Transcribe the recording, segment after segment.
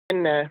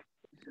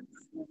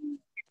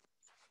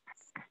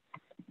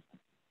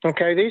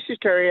Okay, this is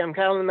Terry. I'm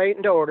calling the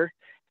meeting to order.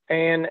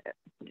 And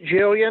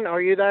Jillian,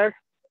 are you there?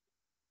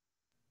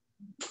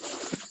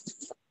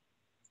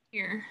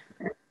 Here.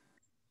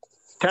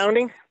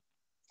 Tony?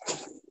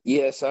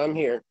 Yes, I'm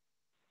here.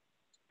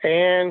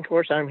 And of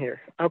course, I'm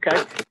here.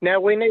 Okay. Now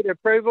we need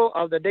approval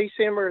of the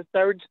December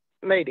 3rd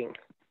meeting.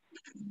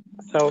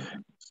 So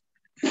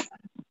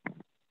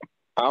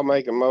I'll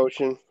make a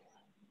motion.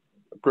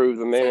 Approve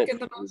the minutes.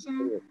 Second the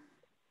motion.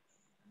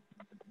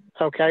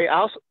 okay,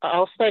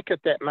 I'll second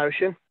that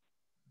motion.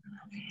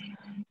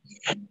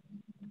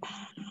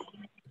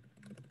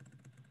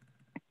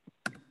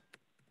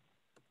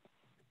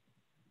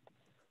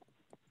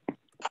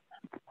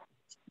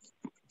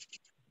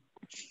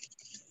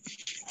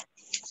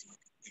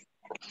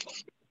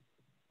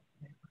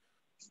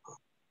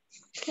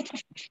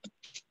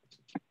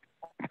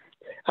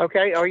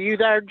 Okay, are you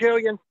there,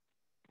 Jillian?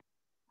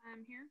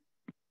 I'm here.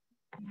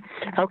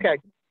 Okay.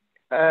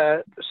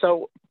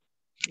 So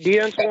do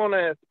you just want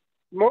to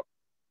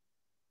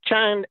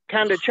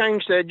kind of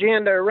change the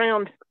agenda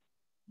around?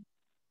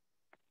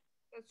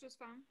 That's just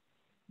fine.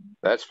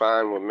 That's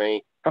fine with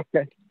me.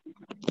 Okay.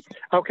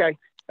 Okay.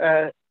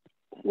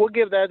 We'll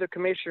give the other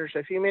commissioners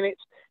a few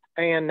minutes,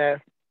 and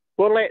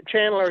we'll let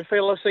Chandler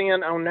fill us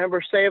in on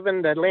number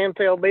 7, the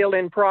landfill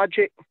building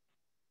project.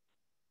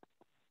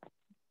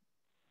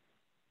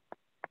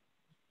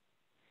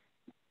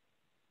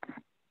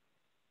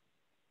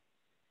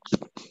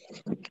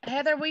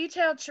 Heather, will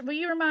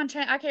you remind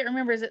I can't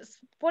remember,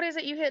 what is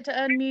it you hit to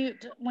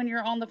unmute when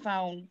you're on the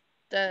phone?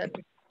 The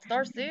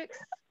 *6?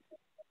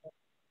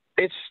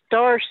 It's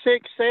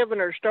 *67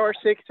 or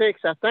 *66,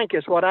 I think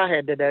is what I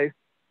had to do.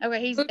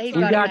 Okay, he's You got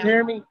it guys now.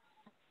 hear me?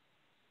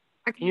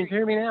 I Can you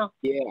hear me now?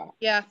 Yeah.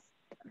 Yeah.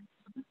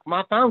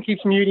 My phone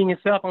keeps muting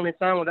itself on its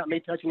own without me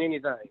touching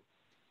anything.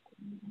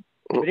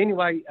 But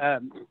anyway,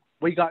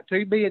 we got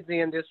 2 bids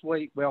in this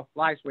week, well,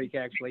 last week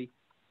actually,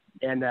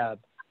 and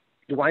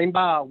Dwayne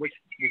Ball, which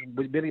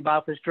was Billy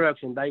Ball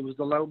Construction, they was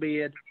the low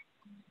bid.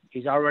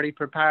 He's already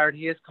prepared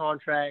his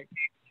contract,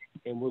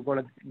 and we're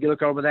going to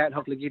look over that and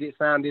hopefully get it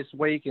signed this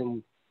week,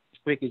 and as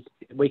quick as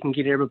we can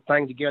get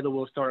everything together,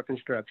 we'll start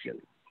construction.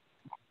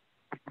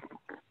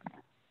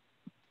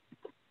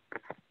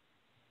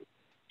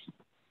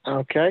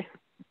 Okay.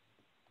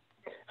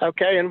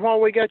 Okay, and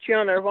while we got you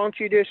on there, why don't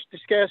you just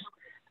discuss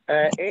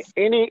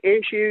any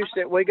issues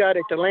that we got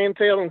at the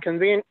landfill and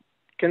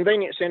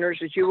convenience centers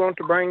that you want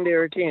to bring to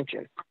their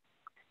attention?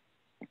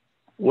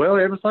 Well,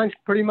 everything's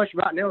pretty much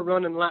right now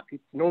running like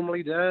it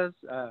normally does.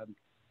 Right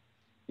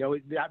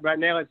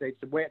now it's a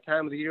wet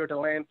time of the year at the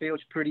landfill.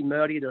 It's pretty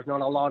muddy. There's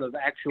not a lot of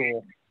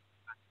actual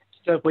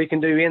stuff we can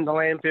do in the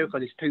landfill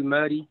because it's too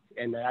muddy,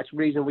 and that's the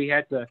reason we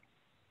had to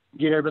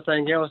get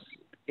everything else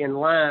in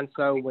line.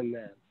 So when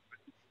the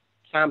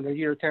time of the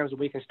year comes that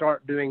we can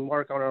start doing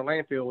work on our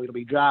landfill, it'll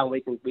be dry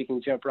and we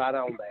can jump right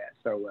on that.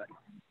 So,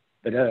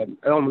 but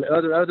on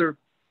other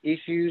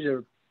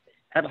issues,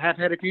 I've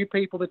had a few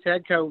people that's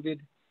had COVID.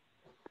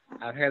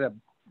 I've had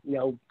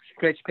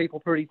stretch people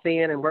pretty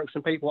thin and work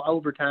some people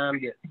overtime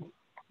that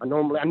I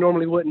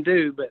normally wouldn't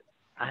do, but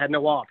I had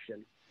no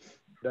option.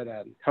 But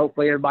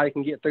hopefully everybody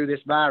can get through this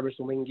virus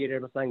and we can get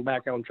everything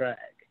back on track.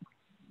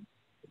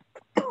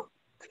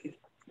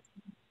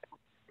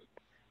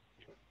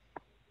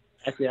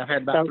 Actually, I've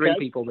had about 3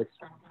 people that's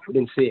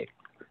been sick.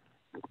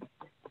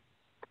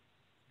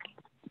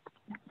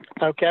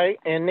 Okay,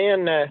 and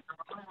then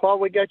while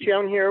we got you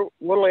on here,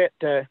 we'll let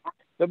the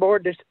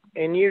board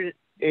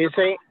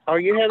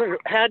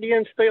how do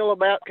you feel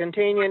about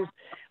continuing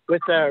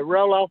with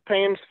roll-off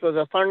pans for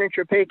the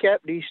furniture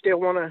pickup? Do you still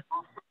want to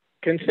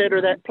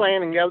consider that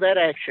plan and go that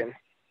action?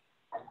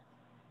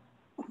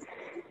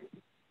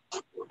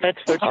 That's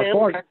for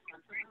Chandler.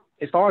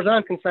 As far as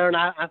I'm concerned,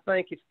 I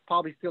think it's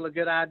probably still a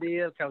good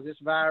idea because this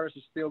virus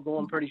is still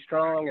going pretty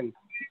strong, and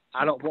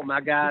I don't want my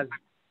guys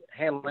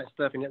handling that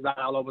stuff and it right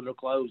all over their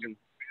clothes and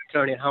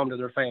turning it home to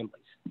their families.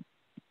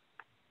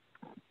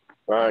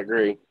 I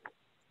agree.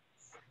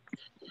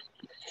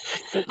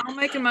 I'll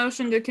make a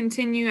motion to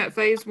continue at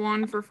phase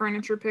 1 for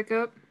furniture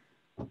pickup.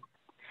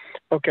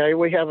 Okay,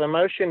 we have a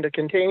motion to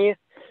continue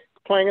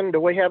planning. Do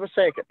we have a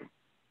second?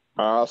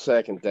 I'll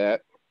second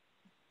that.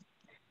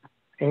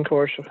 And of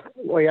course,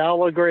 we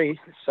all agree.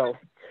 So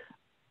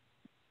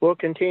we'll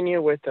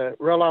continue with the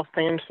roll-off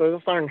pans for the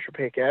furniture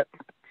pickup.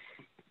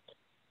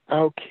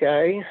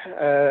 Okay.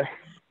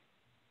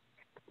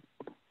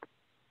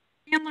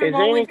 Chandler,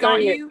 while we've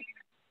got you,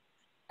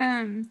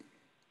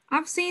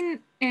 I've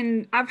seen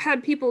and I've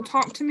had people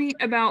talk to me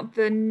about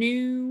the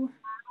new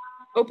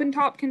open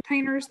top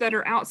containers that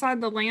are outside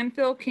the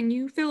landfill. Can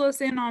you fill us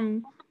in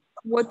on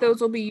what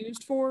those will be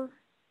used for?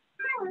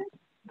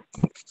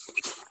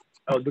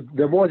 Oh,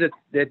 the ones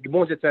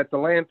that's at the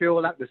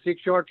landfill, like the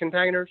 6-yard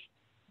containers.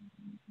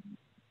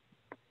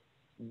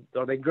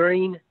 Are they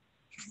green?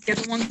 Yeah,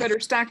 the ones that are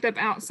stacked up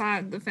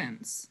outside the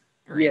fence.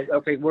 Yes.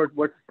 Okay. We're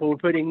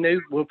putting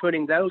those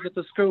at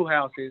the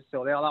schoolhouses,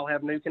 so they'll all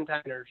have new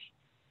containers,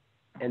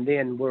 and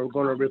then we're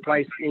going to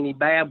replace any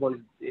bad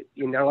ones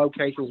in the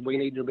locations we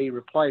need to be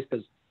replaced,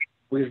 because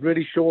we was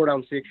really short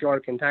on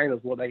 6-yard containers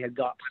where they had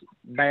got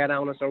bad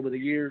on us over the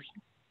years.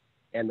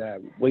 And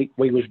we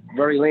was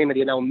very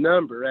limited on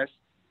number.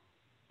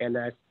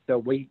 So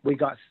we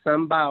got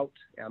some bought.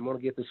 I'm going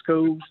to get the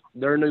schools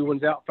their new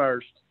ones out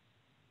first.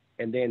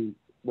 And then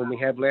when we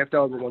have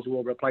leftover ones,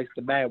 we'll replace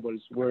the bad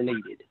ones where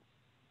needed.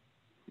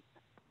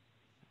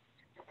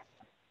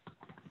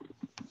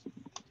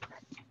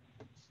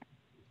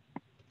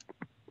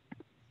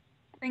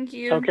 Thank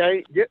you.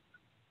 Okay.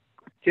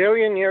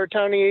 Jillian, you're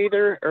Tony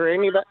either, or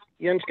anybody,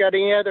 you've got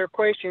any other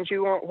questions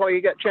you want while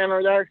you got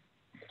Chandler there?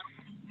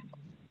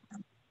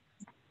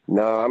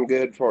 No, I'm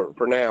good for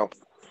now.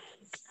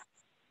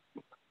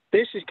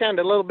 This is kind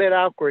of a little bit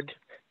awkward,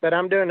 but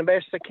I'm doing the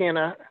best I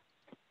can.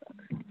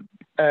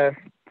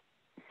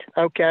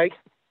 Okay.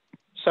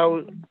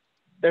 So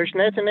there's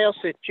nothing else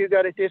that you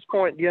got at this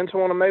point. Do you just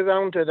want to move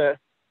on to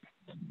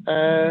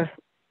the,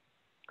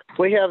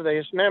 we have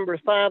this number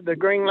 5, the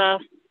Green Life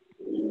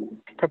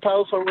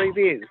proposal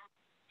review.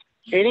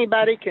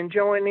 Anybody can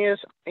join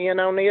in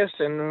on this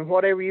and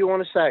whatever you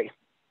want to say.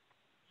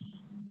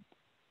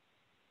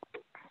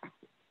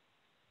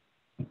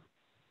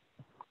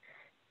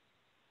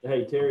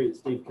 Hey, Terry, it's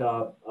Steve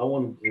Cobb. I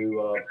wanted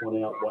to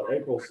point out what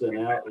April sent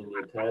out in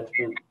the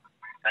attachment.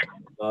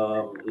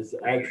 It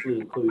actually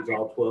includes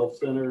all 12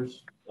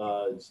 centers.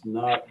 It's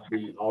not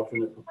the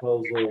alternate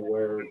proposal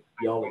where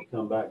y'all had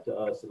come back to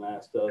us and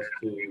asked us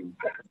to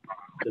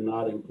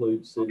not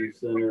include City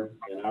Center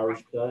and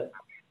Irish Cut.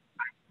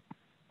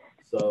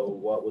 So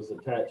what was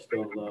attached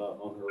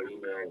on her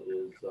email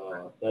is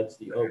that's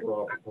the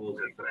overall proposal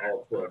for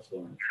all 12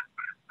 centers.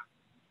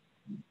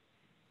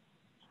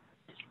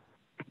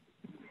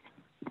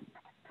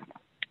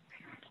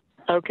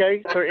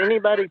 Okay, for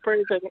anybody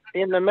present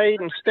in the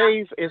meeting,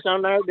 Steve is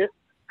on there.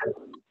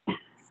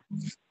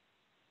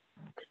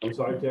 I'm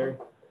sorry, Terry?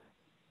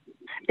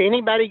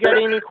 Anybody got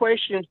any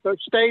questions for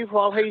Steve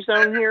while he's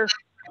on here?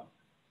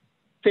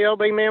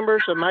 CLB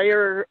members, the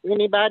mayor,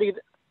 anybody?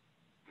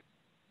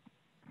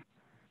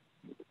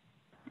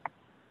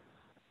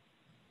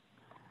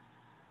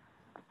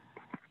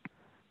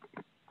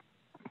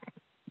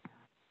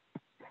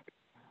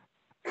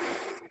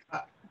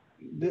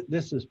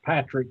 This is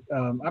Patrick.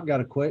 I've got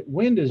a question.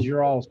 When does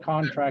your all's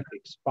contract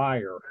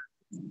expire?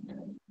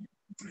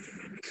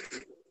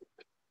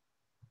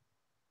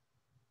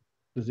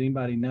 Does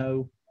anybody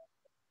know?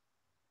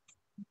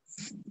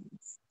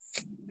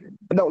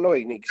 I don't know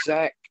an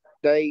exact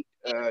date.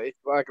 It's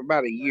like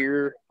about a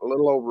year, a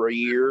little over a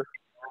year.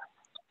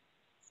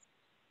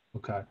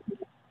 Okay.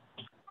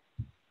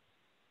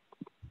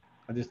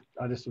 I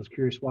just was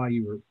curious why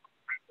you were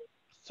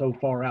so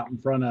far out in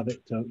front of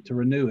it to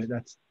renew it.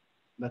 That's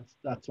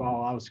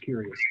all I was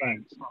curious.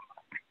 Thanks.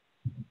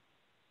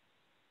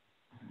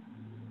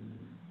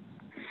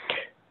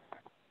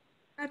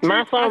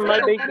 My phone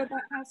might be. A lot of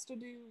that has to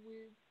do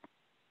with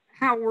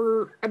how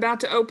we're about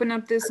to open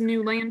up this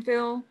new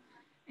landfill,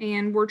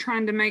 and we're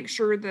trying to make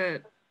sure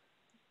that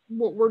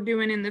what we're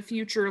doing in the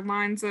future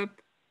lines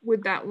up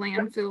with that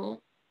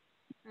landfill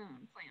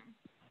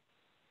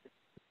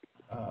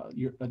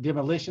plan. A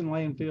demolition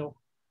landfill?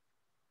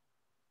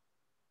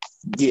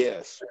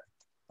 Yes.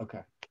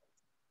 Okay.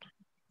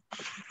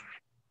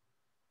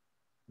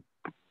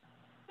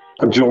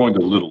 I joined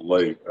a little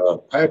late.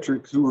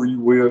 Patrick, who are you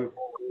with?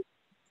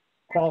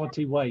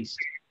 Quality Waste.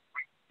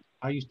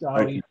 I used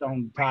to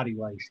own Tidy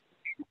Waste.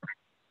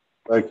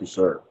 Thank you,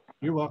 sir.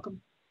 You're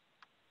welcome.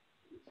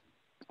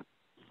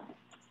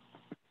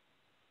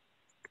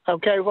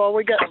 Okay, while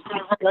we got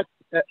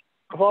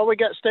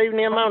Steve and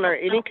him on there,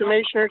 any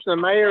commissioners, the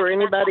mayor, or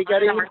anybody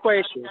got any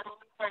questions?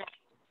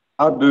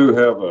 I do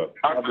have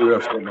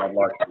something I'd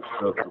like to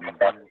discuss with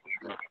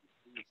you.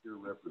 Who's here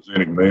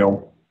representing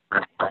them?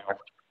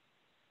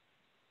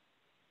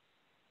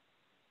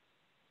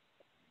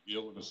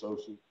 Gill and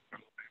Associates.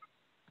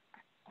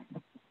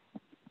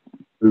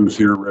 Who's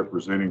here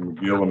representing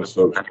Gill and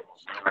Associates?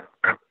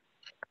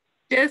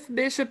 Jeff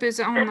Bishop is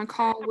on the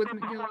call with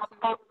McGill.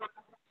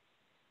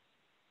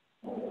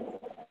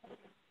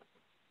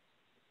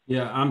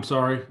 Yeah, I'm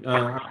sorry.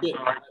 I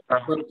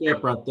broke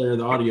up right there.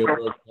 The audio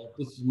broke up.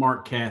 This is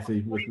Mark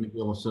Cathy with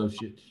McGill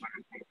Associates.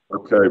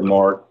 Okay,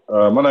 Mark.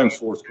 My name's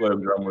Forrest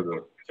Clevenger. I'm with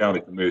the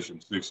County Commission,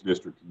 6th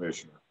District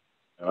Commissioner.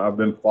 And I've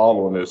been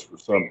following this for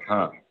some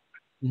time.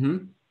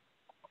 Mm-hmm.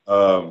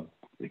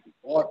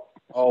 What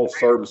all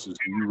services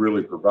do you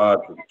really provide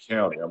for the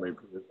county? I mean,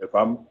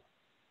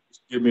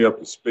 just give me up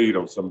to speed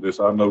on some of this.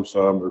 I know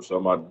some, there's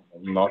some I'm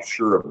not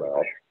sure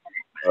about.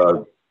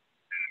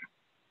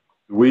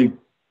 Do we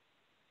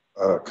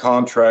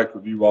contract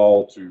with you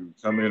all to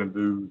come in and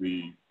do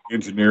the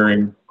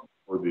engineering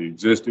for the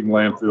existing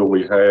landfill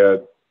we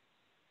had,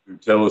 to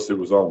tell us it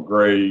was on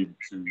grade,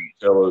 to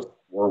tell us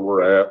where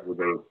we're at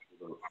with our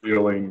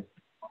filling?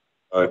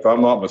 If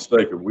I'm not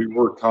mistaken, we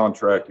were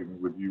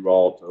contracting with you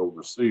all to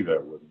oversee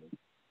that, wouldn't we?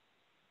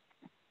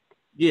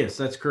 Yes,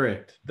 that's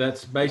correct.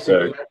 That's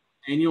basically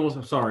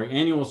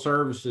annual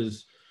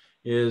services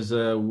is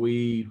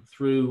we,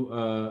 through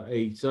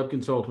a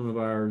subconsultant of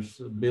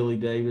ours, Billy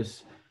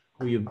Davis,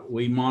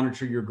 we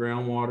monitor your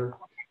groundwater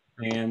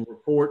and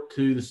report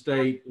to the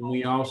state. And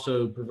we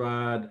also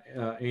provide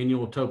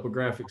annual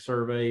topographic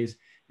surveys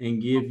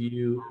and give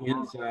you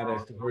insight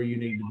as to where you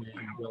need to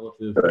be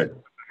relative to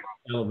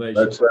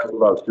elevation. That's what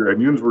I was curious.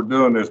 And you were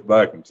doing this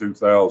back in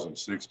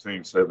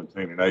 2016,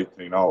 17, and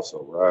 18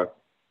 also, right?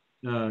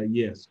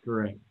 Yes,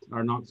 correct.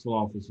 Our Knoxville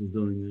office is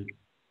doing that.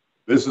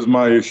 This is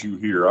my issue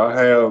here. I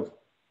have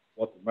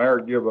what the mayor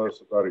gave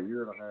us about a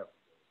year and a half ago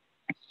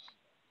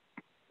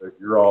that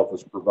your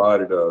office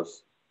provided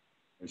us,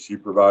 and she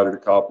provided a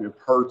copy of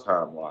her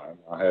timeline.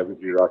 I have it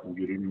here. I can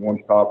get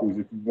anyone copies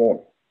if you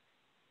want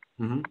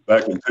it. Mm-hmm.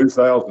 Back in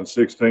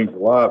 2016,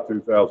 July of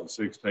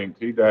 2016,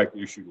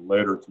 TDAC issued a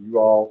letter to you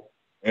all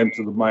and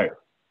to the mayor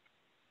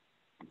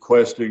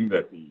requesting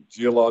that the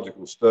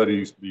geological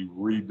studies be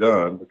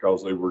redone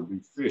because they were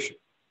deficient.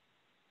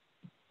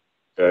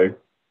 Okay?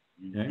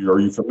 Are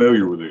you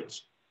familiar with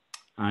this?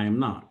 I am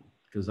not,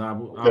 because I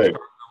started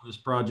on this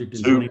project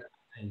in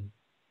 2019.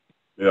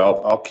 Yeah,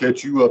 I'll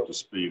catch you up to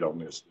speed on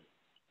this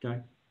thing.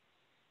 Okay.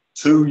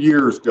 2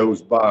 years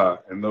goes by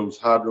and those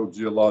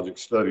hydrogeologic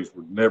studies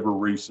were never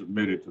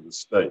resubmitted to the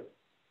state.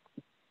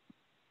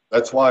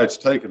 That's why it's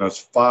taken us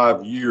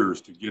 5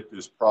 years to get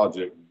this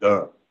project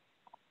done.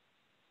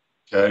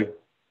 Okay.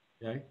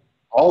 Okay.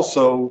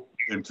 Also,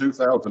 in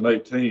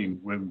 2018,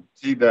 when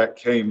TDAC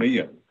came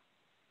in,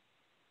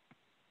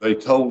 they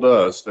told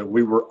us that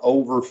we were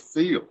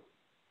overfilled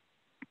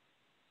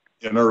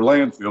in our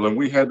landfill and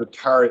we had to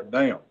tear it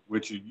down,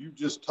 which you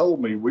just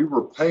told me we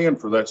were paying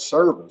for that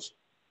service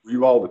for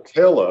you all to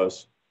tell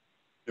us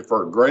if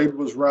our grade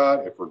was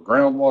right, if our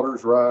groundwater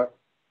is right.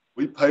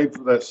 We paid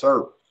for that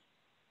service.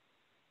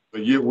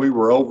 But yet we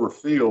were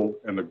overfilled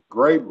and the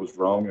grade was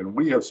wrong, and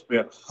we have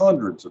spent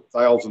hundreds of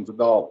thousands of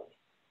dollars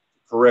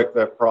to correct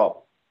that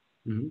problem.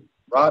 Mm-hmm.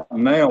 Right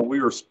now, we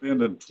are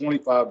spending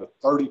 $25,000 to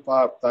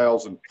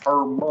 $35,000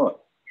 per month,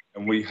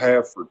 and we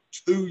have for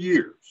 2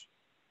 years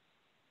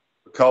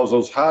because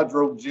those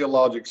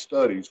hydrogeologic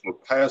studies were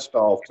passed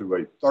off to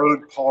a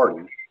third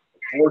party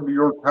according to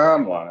your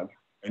timeline,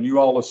 and you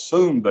all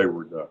assumed they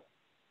were done.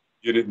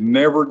 Yet it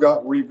never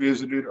got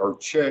revisited or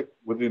checked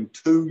within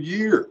 2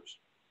 years.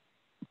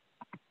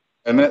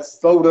 And that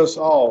throwed us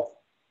off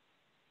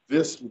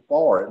this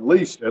far, at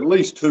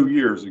least 2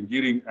 years in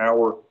getting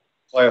our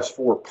Class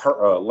 4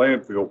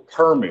 landfill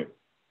permit.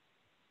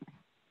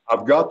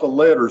 I've got the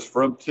letters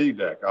from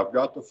TDAC. I've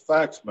got the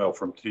fax mail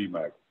from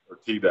TDAC,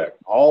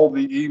 all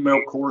the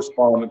email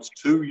correspondence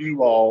to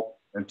you all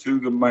and to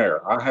the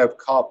mayor. I have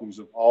copies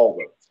of all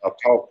those. I've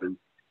talked to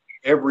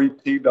every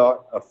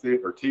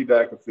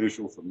TDAC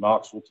official from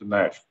Knoxville to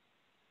Nashville.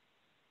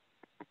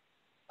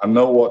 I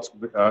know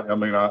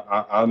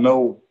I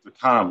know the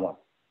timeline.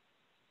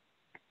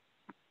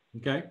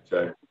 Okay.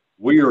 Okay.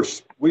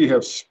 We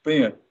have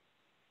spent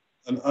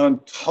an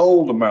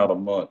untold amount of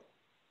money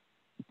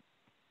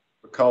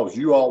because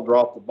you all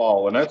dropped the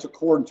ball, and that's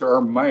according to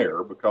our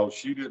mayor because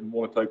she didn't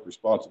want to take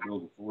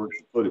responsibility for it.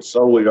 She put it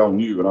solely on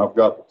you, and I've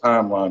got the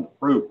timeline to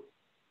prove it.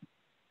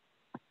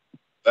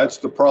 That's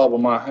the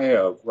problem I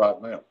have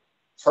right now.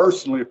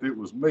 Personally, if it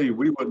was me,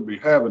 we wouldn't be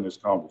having this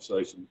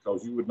conversation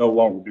because you would no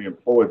longer be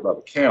employed by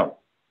the county.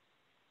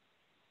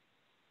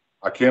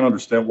 I can't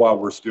understand why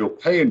we're still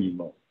paying you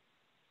money.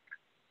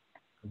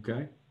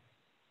 Okay.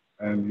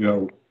 And, you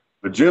know,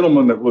 the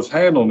gentleman that was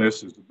handling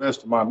this, is the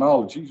best of my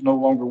knowledge, he's no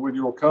longer with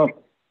your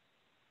company.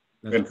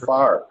 That's been correct.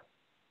 fired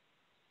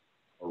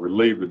or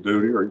relieved of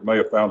duty, or he may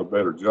have found a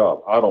better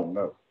job. I don't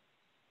know.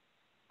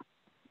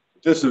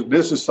 This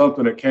is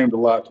something that came to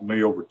light to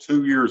me over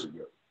 2 years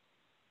ago.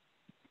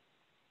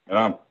 And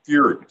I'm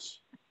furious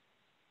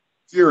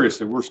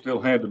that we're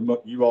still handing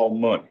you all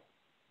money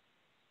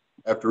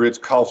after it's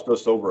cost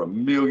us over $1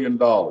 million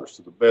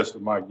to the best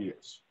of my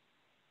guess.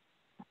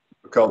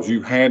 Because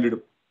you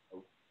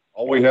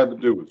all we had to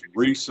do was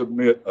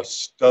resubmit a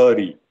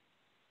study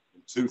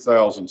in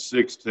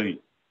 2016.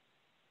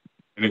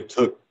 And it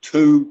took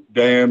 2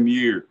 damn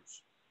years.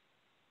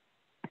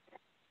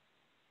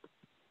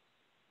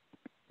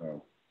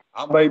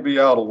 I may be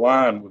out of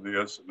line with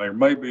this, and there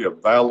may be a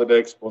valid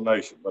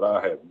explanation, but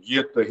I have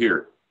yet to hear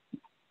it.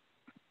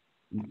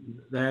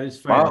 That is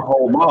fair. My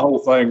whole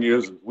thing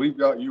is we've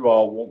got you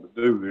all wanting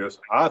to do this.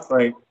 I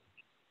think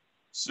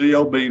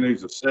COB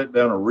needs to sit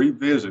down and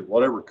revisit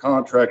whatever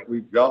contract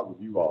we've got with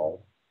you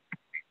all.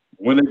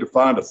 We need to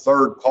find a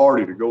third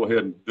party to go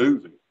ahead and do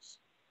this.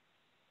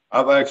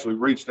 I've actually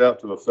reached out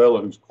to a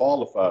fellow who's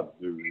qualified to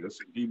do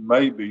this, and he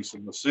may be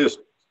some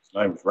assistance. His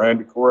name is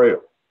Randy Correll.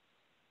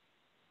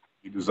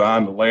 He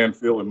designed the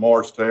landfill in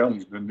Morristown.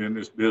 He's been in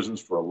this business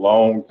for a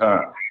long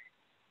time.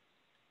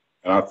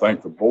 And I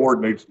think the board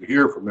needs to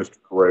hear from Mr.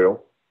 Correll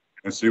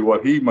and see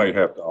what he may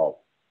have to offer.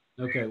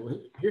 Okay, well,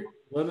 here,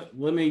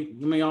 let me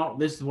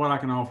this is what I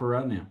can offer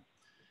right now.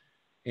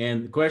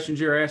 And the questions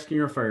you're asking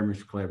are fair,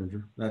 Mr.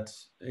 Clevenger. But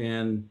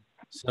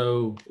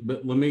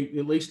let me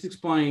at least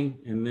explain,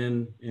 and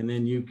then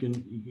you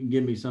can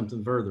give me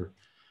something further.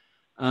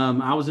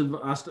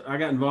 I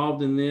got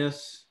involved in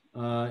this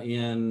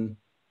in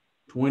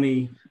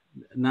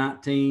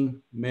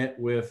 2019, met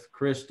with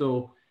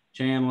Crystal,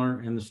 Chandler,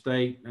 and the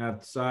state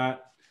at the site.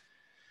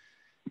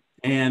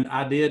 And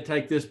I did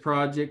take this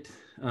project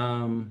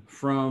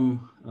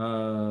from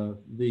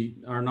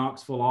our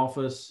Knoxville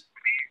office,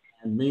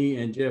 and me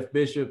and Jeff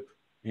Bishop,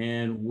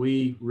 and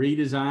we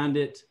redesigned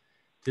it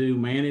to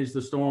manage the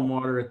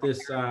stormwater at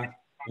this site.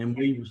 And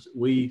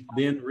we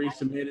then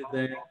resubmitted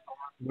that.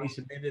 We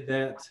submitted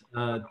that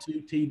to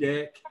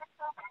TDEC,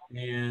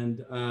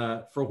 and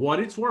for what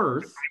it's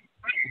worth,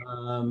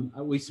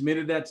 we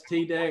submitted that to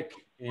TDEC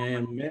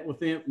and met with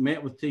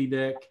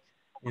TDEC,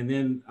 and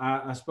then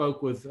I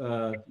spoke with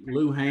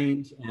Lou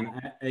Haynes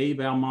and Abe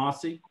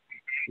Almasi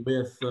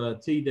with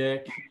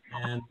TDEC,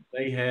 and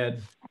they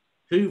had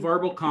 2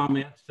 verbal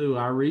comments to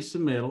our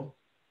resubmittal,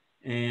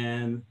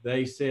 and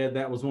they said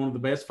that was one of the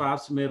best 5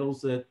 submittals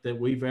that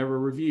we've ever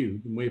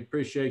reviewed, and we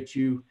appreciate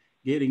you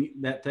getting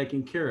that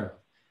taken care of.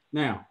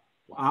 Now,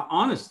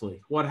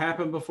 honestly, what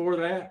happened before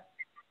that,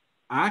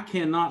 I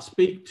cannot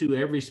speak to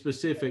every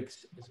specific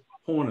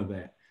point of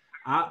that.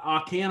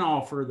 I can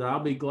offer that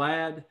I'll be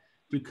glad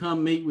to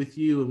come meet with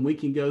you, and we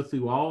can go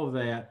through all of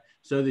that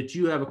so that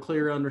you have a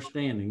clear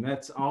understanding.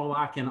 That's all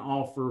I can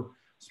offer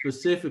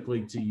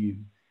specifically to you.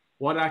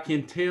 What I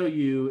can tell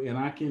you, and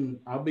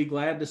I'll be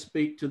glad to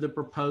speak to the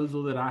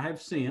proposal that I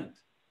have sent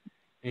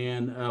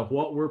and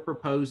what we're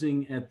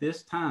proposing at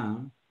this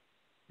time.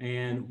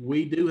 And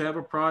we do have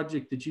a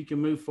project that you can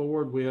move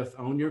forward with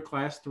on your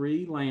Class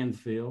 3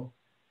 landfill.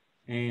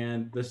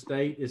 And the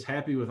state is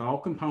happy with all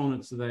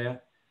components of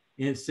that.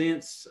 And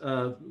since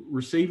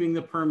receiving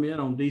the permit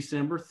on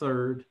December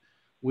 3rd,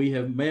 we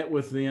have met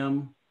with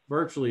them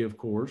virtually, of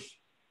course,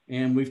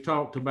 and we've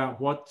talked about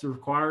what's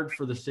required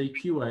for the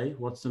CQA,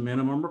 what's the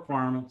minimum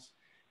requirements.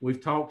 We've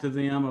talked to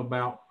them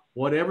about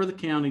whatever the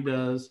county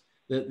does,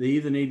 that they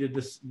either need to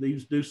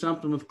do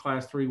something with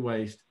Class 3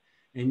 waste.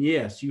 And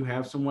yes, you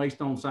have some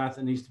waste on site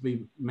that needs to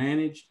be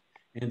managed.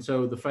 And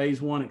so the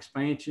phase 1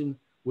 expansion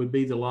would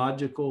be the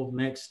logical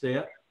next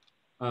step.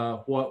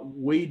 What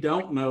we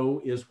don't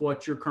know is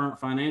what your current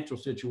financial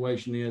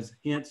situation is,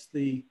 hence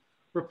the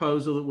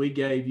proposal that we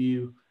gave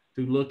you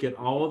to look at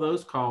all of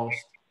those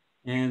costs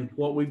and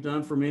what we've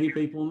done for many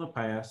people in the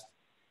past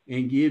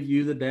and give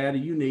you the data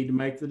you need to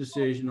make the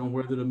decision on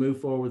whether to move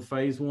forward with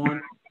phase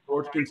 1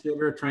 or to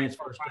consider a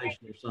transfer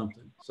station or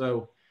something.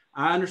 So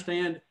I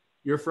understand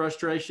your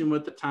frustration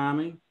with the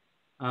timing,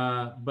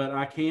 but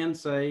I can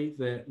say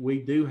that we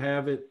do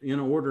have it in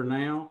order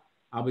now.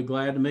 I'll be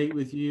glad to meet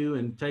with you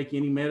and take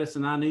any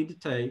medicine I need to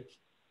take,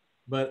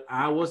 but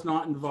I was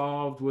not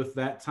involved with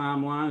that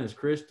timeline, as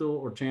Crystal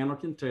or Chandler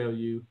can tell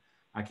you.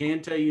 I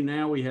can tell you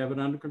now we have it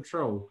under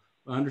control.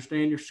 I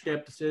understand your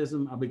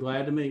skepticism. I'll be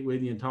glad to meet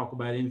with you and talk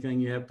about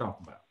anything you have to talk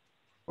about.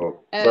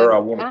 Well, sir, I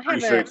want to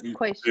appreciate you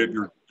did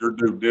your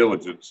due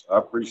diligence. I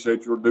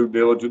appreciate your due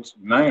diligence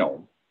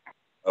now.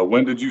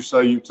 When did you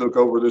say you took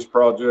over this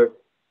project?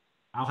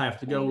 I'll have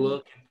to go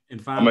look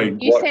and find. I mean,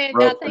 you said,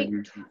 I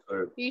think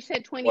you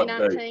said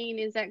 2019.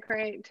 Is that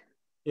correct?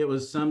 It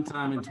was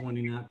sometime in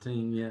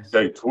 2019. Yes.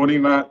 Okay,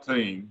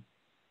 2019.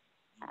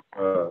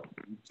 You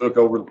took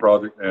over the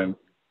project, and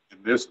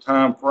in this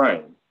time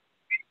frame,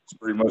 it's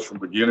pretty much from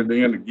beginning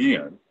to end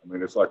again. I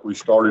mean, it's like we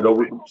started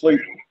over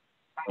completely,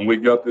 and we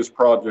got this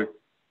project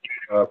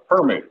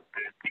permitted.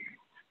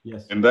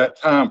 Yes. In that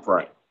time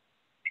frame,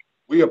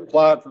 we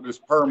applied for this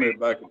permit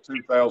back in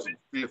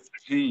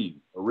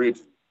 2015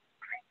 originally.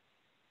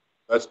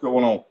 That's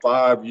going on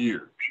 5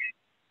 years.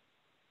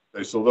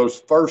 Okay, so those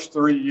first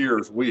 3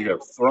 years, we have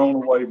thrown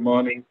away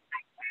money.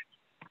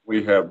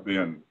 We have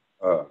been,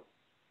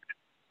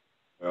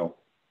 well,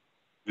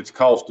 it's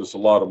cost us a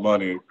lot of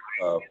money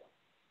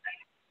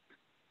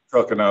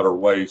trucking out our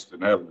waste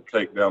and having to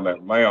take down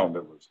that mound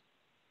that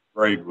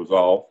grade was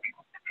off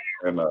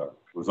and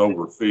was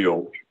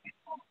overfilled.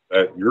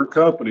 That your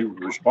company was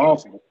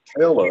responsible to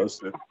tell us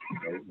that,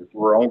 you know, if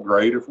we're on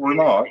grade, if we're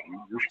not.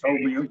 You just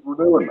told me we're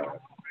doing that.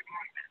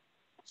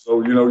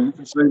 So, you know, you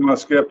can see my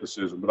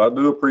skepticism, but I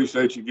do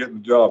appreciate you getting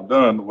the job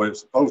done the way it's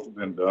supposed to have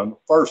been done the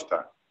first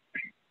time.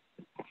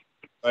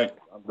 Thank you.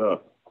 I'm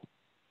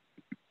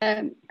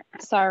done.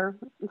 Sir,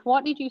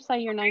 what did you say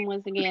your name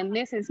was again?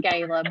 This is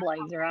Gayla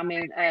Blazer. I'm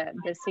in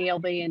the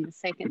CLB in the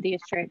 2nd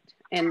District,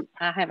 and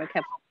I have a couple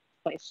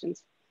of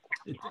questions.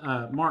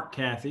 Mark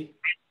Cathy.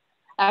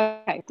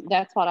 Okay,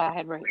 that's what I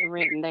had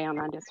written down.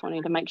 I just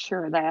wanted to make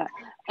sure of that.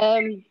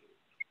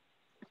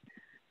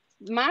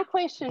 My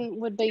question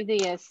would be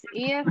this: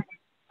 if,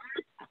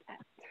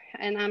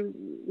 and I'm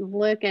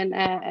looking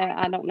at,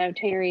 I don't know,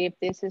 Terry, if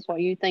this is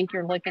what you think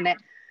you're looking at,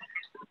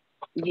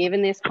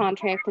 giving this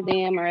contract to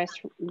them or us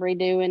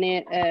redoing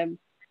it,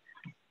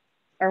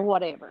 or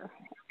whatever.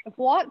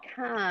 What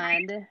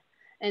kind,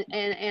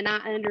 and I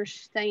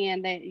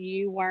understand that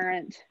you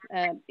weren't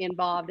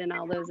involved in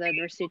all those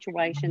other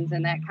situations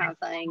and that kind of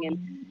thing,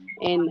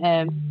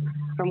 and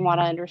from what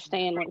I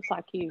understand, looks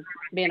like you've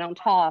been on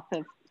top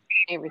of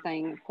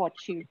everything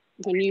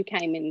when you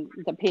came in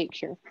the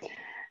picture.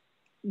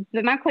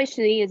 But my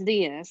question is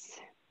this: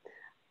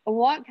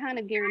 what kind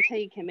of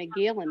guarantee can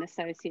McGill and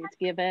Associates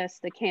give us,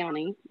 the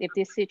county, if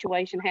this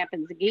situation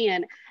happens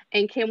again?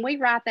 And can we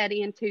write that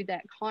into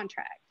that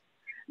contract?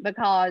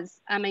 Because,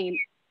 I mean,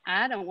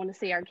 I don't want to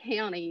see our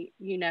county,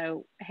 you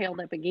know, held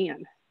up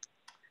again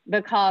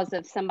because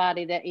of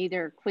somebody that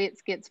either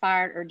quits, gets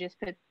fired, or just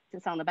puts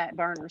us on the back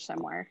burner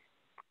somewhere.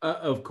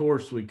 Of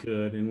course we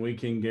could, and we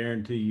can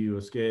guarantee you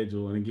a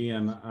schedule. And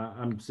again,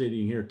 I'm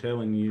sitting here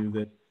telling you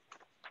that,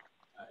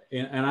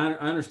 and I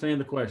understand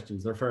the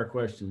questions, they're fair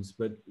questions,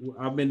 but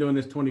I've been doing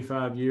this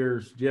 25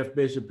 years. Jeff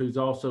Bishop, who's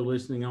also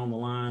listening on the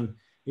line,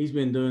 he's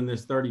been doing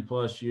this 30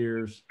 plus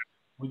years.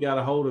 We got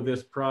a hold of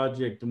this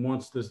project, and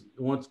once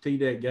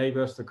TDEC gave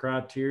us the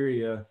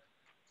criteria,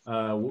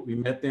 we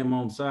met them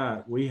on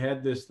site. We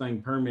had this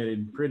thing permitted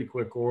in pretty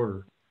quick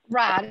order.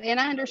 Right, and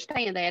I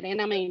understand that.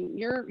 And I mean,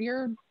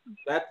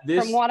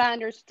 from what I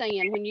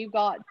understand, when you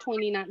got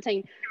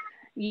 2019,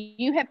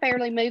 you have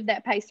fairly moved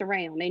that pace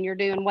around, and you're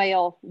doing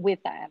well with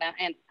that.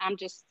 And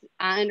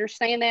I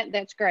understand that.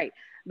 That's great.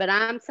 But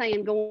I'm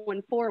saying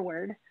going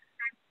forward,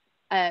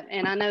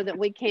 and I know that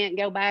we can't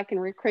go back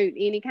and recruit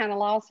any kind of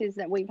losses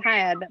that we've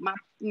had. But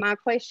my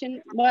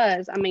question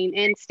was, I mean,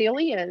 and still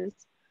is,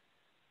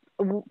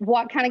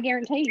 what kind of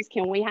guarantees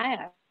can we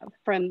have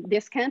from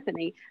this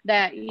company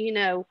that, you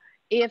know,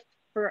 if,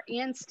 for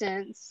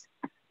instance,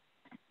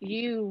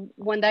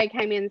 when they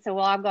came in and said,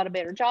 well, I've got a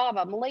better job,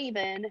 I'm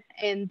leaving,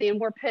 and then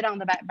we're put on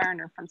the back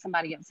burner from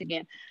somebody else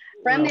again.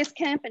 From this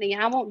company,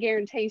 I want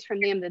guarantees from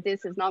them that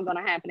this is not going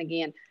to happen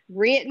again.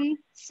 Written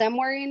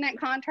somewhere in that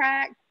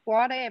contract,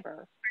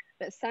 whatever,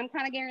 but some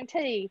kind of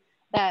guarantee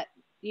that,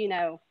 you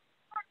know,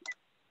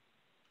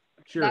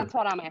 sure, that's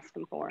what I'm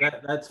asking for.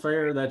 That's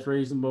fair. That's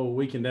reasonable.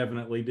 We can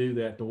definitely do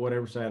that to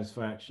whatever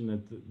satisfaction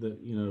that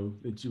you know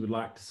that you would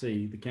like to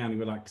see, the county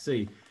would like to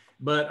see.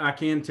 But I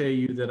can tell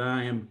you that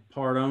I am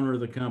part owner of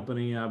the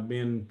company. I've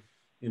been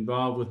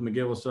involved with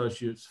McGill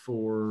Associates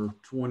for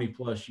 20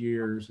 plus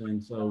years,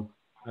 and so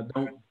I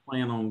don't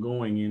plan on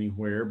going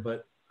anywhere.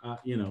 But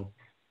you know,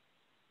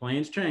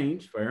 plans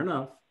change. Fair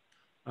enough.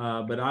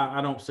 But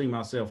I don't see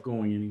myself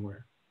going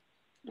anywhere.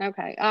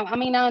 Okay. I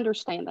mean, I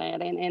understand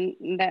that,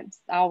 and that's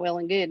all well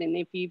and good. And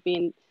if you've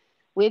been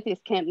with this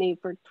company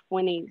for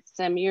 20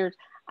 some years,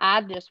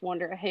 I just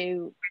wonder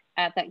who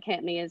at that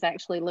company is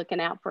actually looking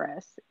out for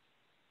us,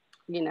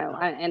 you know,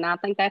 and I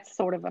think that's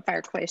sort of a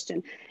fair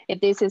question. If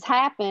this has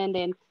happened,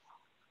 and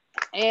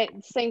it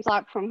seems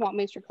like from what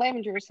Mr.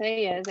 Clevenger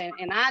says,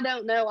 and I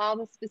don't know all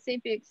the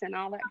specifics and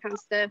all that kind of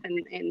stuff,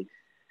 and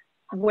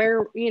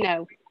where, you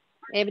know,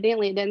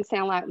 evidently it doesn't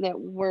sound like that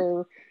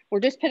we're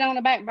just put on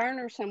the back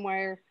burner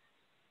somewhere,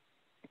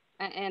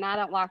 and I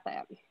don't like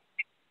that.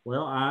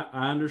 Well,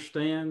 I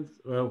understand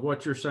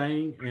what you're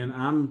saying, and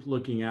I'm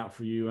looking out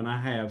for you, and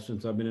I have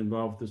since I've been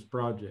involved with this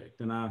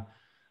project. And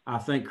I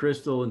think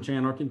Crystal and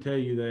Chandler can tell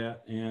you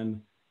that,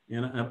 and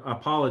I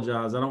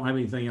apologize. I don't have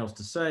anything else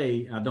to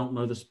say. I don't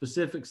know the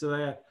specifics of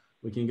that.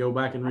 We can go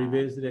back and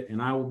revisit it,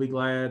 and I will be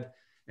glad,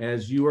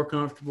 as you are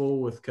comfortable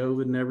with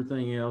COVID and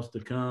everything else, to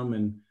come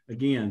and,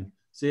 again,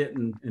 sit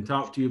and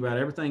talk to you about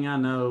everything I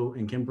know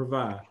and can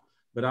provide.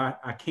 But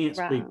I can't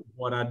speak to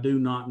what I do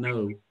not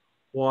know.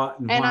 What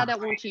and why. I don't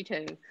want you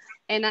to.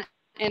 And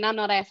I'm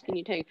not asking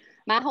you to.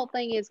 My whole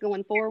thing is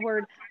going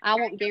forward, I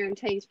want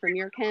guarantees from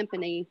your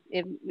company,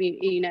 if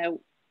you know,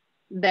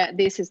 that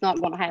this is not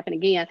going to happen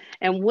again.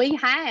 And we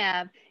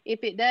have,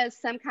 if it does,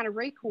 some kind of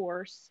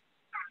recourse,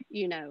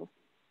 you know,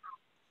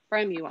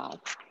 from you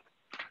all.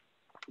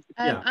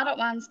 I don't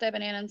mind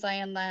stepping in and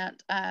saying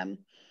that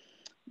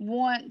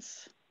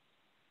once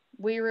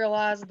we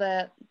realized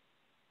that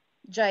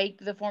Jake,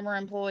 the former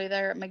employee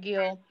there at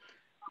McGill,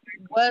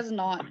 was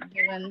not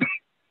doing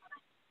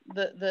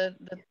the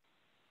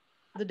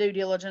due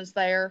diligence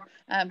there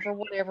for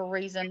whatever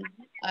reason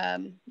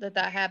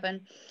that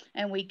happened,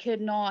 and we could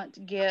not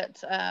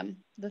get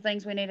the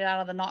things we needed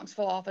out of the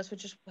Knoxville office,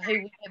 which is who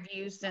we have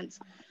used since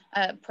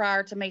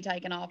prior to me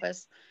taking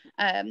office.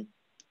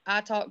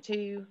 I talked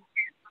to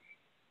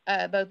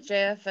both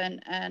Jeff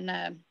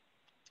and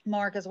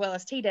Mark, as well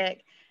as TDEC,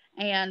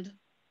 and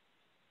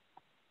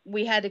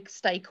we had to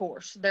stay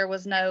course. There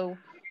was no,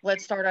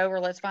 let's start over,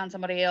 let's find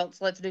somebody else,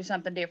 let's do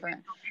something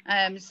different.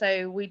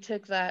 So we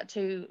took that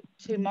to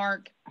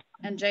Mark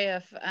and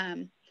Jeff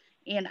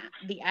in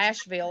the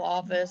Asheville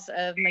office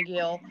of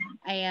McGill,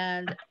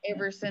 and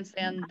ever since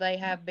then they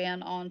have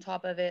been on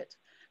top of it.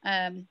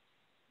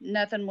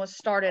 Nothing was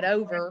started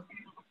over.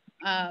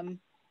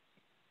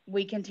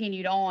 We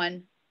continued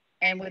on,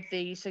 and with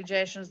the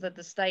suggestions that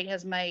the state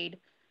has made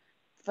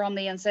from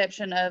the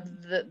inception of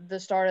the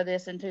start of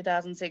this in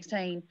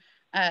 2016,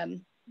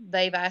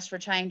 they've asked for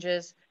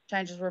changes.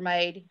 Changes were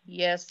made.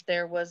 Yes,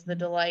 there was the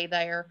delay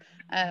there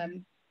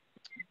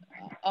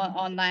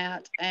on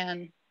that,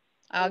 and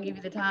I'll give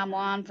you the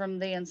timeline from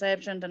the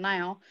inception to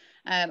now.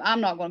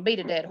 I'm not going to beat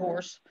a dead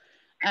horse.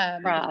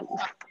 Right.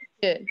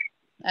 Good.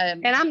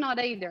 And I'm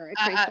not either,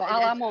 Crystal.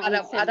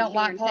 I don't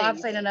like. I've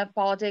seen enough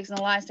politics in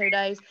the last 2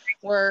 days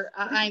where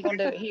I ain't going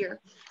to do it here.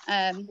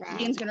 Right.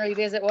 Yins can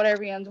revisit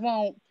whatever yins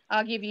want.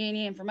 I'll give you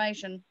any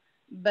information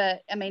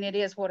but I mean, it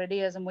is what it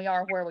is, and we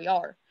are where we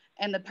are,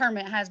 and the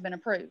permit has been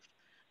approved.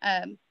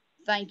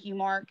 Thank you,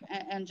 Mark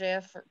and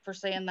Jeff, for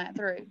seeing that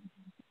through.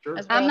 Sure.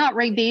 I'm not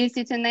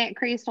revisiting that,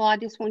 Crystal. I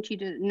just want you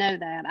to know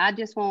that. I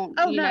just want,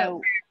 Oh, you no.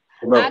 know,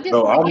 No, I just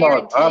no, want a I'm not,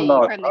 I'm guarantee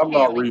not, from the I'm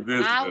not county.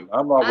 revisiting,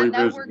 I'm not I know we're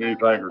revisiting going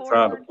anything or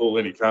trying to forward. pull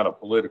any kind of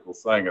political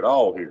thing at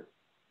all here,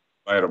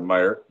 Madam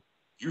Mayor.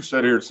 You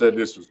sat here and said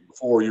this was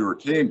before you were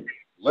tenure.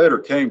 Letter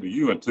came to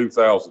you in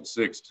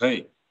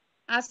 2016.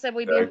 I said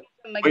we've Okay.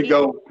 been We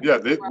go, yeah,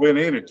 it went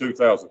in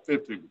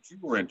 2015, but you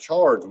were in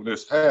charge when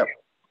this happened.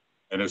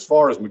 And as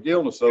far as McGill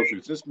and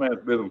Associates, this man's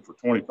been with them for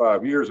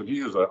 25 years, and he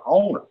is an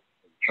owner of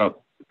the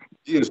company.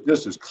 He is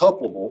just as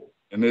culpable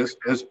in this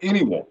as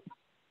anyone.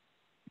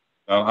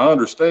 Now, I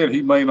understand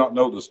he may not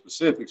know the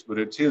specifics, but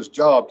it's his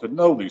job to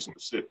know these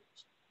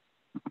specifics.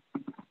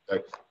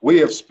 Okay. We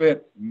have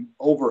spent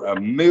over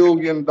 $1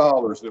 million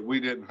that we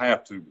didn't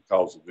have to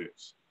because of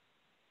this.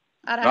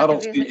 I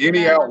don't see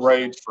any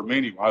outrage from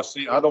anyone.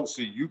 I don't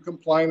see you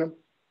complaining.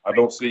 I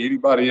don't see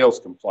anybody else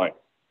complaining.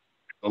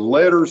 The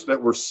letters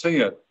that were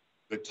sent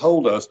that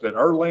told us that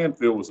our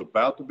landfill was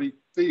about to be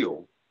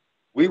filled,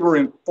 we were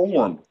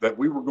informed that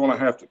we were going to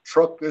have to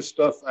truck this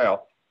stuff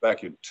out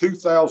back in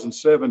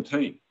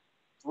 2017,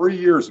 3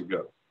 years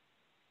ago.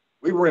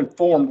 We were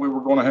informed we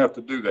were going to have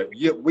to do that,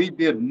 yet we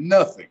did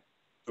nothing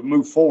to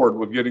move forward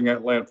with getting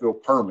that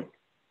landfill permit.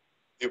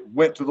 It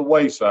went to the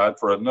wayside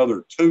for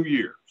another 2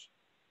 years.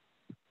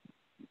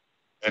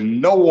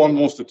 And no one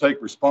wants to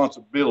take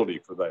responsibility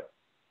for that.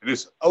 And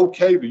it's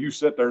okay that you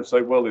sit there and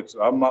say, well,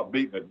 I'm not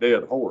beating a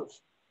dead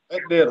horse. That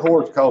dead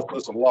horse cost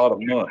us a lot of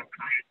money.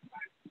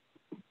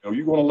 You know,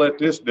 you're going to let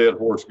this dead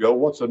horse go.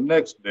 What's the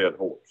next dead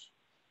horse?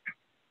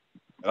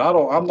 And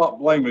I'm not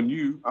blaming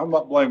you. I'm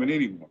not blaming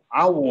anyone.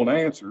 I want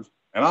answers,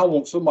 and I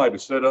want somebody to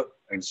sit up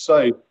and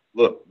say,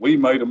 look, we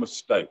made a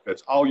mistake.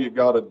 That's all you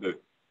got to do.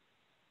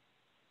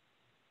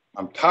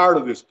 I'm tired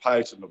of this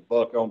passing the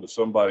buck on to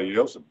somebody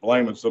else and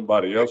blaming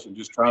somebody else and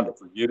just trying to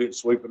forget it and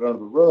sweep it under the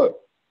rug.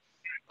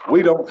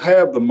 We don't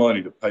have the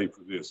money to pay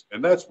for this.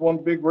 And that's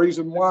one big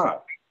reason why.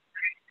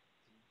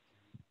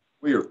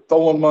 We are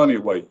throwing money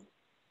away.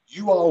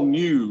 You all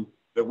knew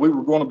that we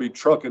were going to be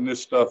trucking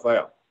this stuff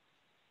out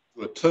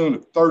to a tune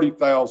of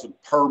 $30,000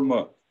 per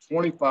month,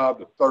 $25,000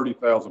 to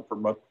 $30,000 per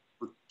month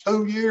for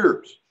 2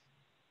 years.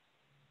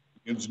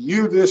 You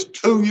knew this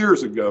 2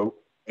 years ago,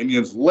 and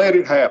you let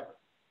it happen.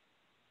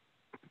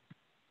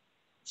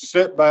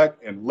 Sit back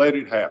and let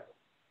it happen.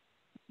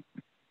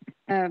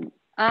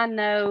 I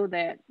know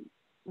that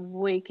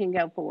we can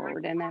go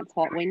forward, and that's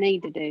what we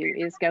need to do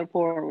is go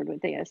forward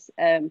with this.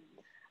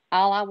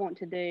 All I want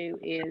to do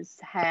is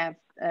have,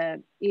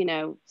 you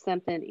know,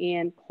 something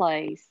in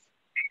place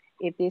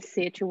if this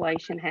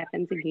situation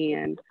happens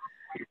again,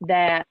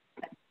 that,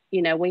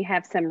 you know, we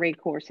have some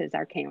recourse as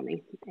our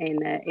county. And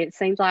it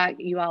seems like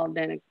you all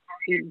have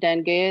you've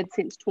done good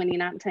since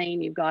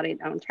 2019. You've got it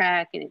on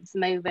track and it's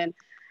moving,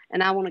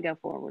 and I want to go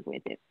forward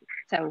with it.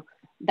 So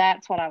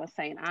that's what I was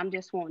saying. I'm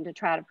just wanting to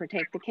try to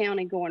protect the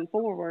county going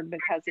forward,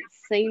 because it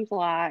seems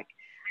like,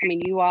 I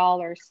mean, you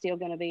all are still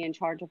going to be in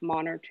charge of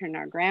monitoring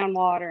our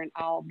groundwater and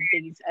all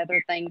these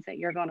other things that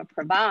you're going to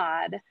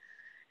provide.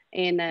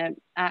 And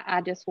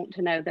I just want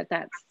to know that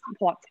that's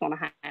what's going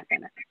to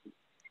happen.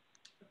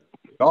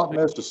 Not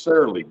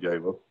necessarily,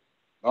 Gayla.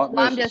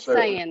 Not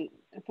necessarily.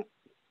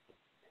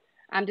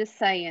 I'm just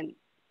saying,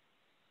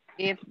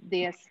 if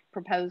this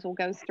proposal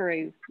goes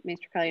through,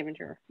 Mr.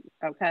 Clevenger,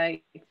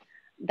 okay,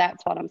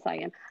 that's what I'm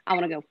saying. I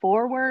want to go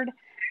forward,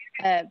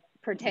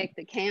 protect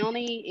the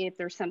county if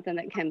there's something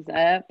that comes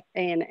up,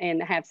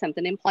 and have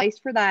something in place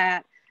for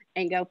that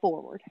and go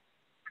forward.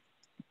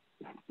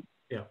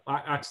 Yeah,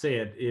 like I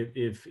said,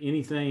 if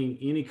anything,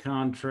 any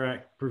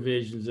contract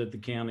provisions that the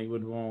county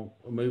would want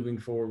moving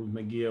forward with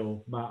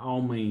McGill, by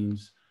all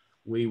means,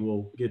 we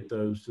will get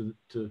those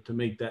to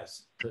meet that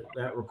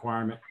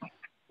requirement.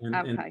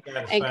 Okay.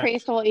 And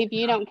Crystal, if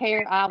you don't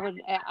care, I would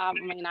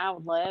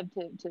love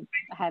to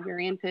have your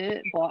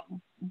input.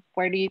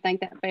 Where do you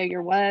think that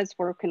failure was?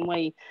 Where can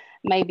we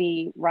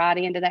maybe write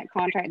into that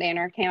contract and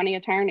our county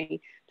attorney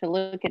to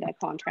look at that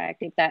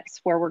contract if that's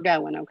where we're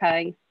going?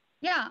 Okay.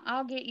 Yeah,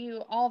 I'll get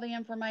you all the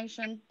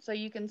information so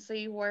you can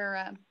see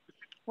where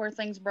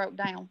things broke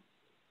down.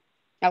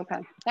 Okay,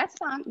 that's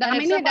fine.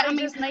 And if somebody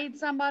just needs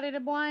somebody to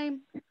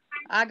blame,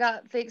 I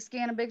got thick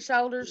skin and big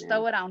shoulders. Yeah.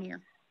 Throw it on here.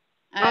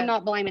 I'm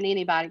not blaming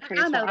anybody,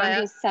 Crystal.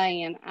 I'm just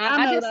saying.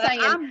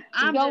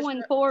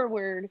 Going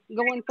forward,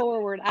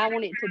 I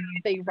want it to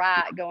be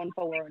right going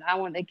forward. I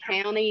want the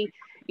county,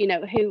 you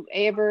know,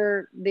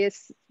 whoever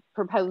this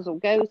proposal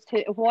goes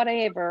to,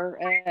 whatever,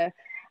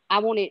 I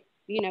want it,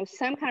 you know,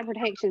 some kind of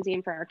protections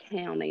in for our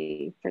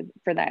county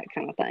for that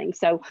kind of thing.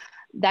 So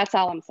that's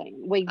all I'm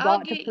saying. We've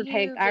got to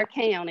protect our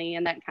county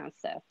and that kind of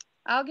stuff.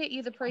 I'll get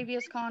you the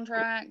previous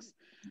contracts.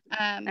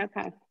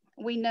 Okay.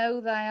 We know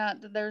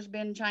that there's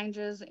been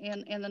changes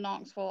in the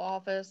Knoxville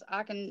office.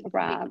 I can get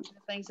the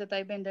things that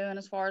they've been doing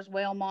as far as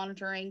well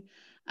monitoring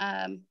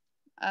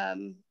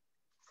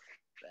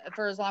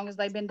for as long as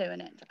they've been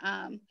doing it.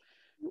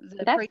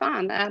 That's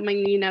fine. I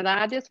mean, you know,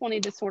 I just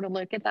wanted to sort of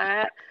look at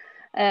that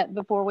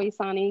before we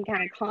sign any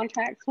kind of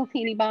contracts with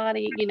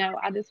anybody. You know,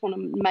 I just want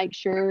to make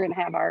sure and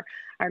have our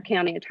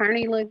county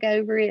attorney look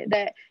over it,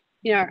 that,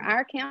 you know,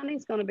 our county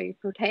is going to be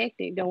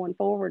protected going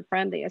forward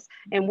from this.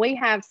 And we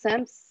have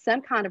some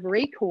kind of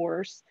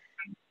recourse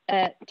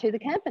to the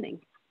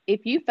company.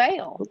 If you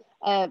fail,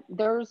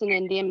 there's an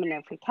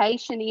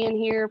indemnification in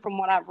here from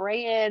what I've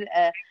read,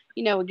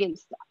 you know,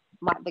 against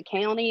like the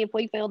county if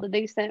we fail to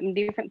do something,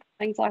 different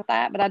things like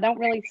that. But I don't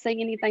really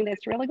see anything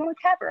that's really going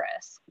to cover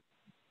us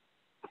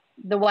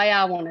the way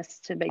I want us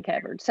to be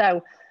covered.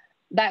 So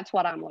that's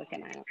what I'm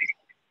looking at.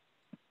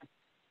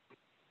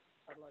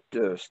 I'd like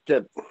to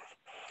step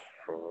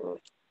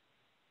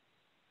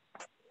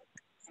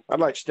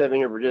in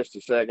here for just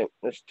a second.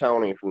 This is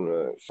Tony from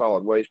the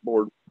Solid Waste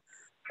Board.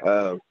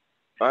 I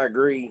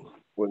agree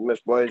with Miss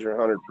Blazer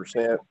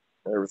 100%.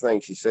 Everything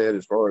she said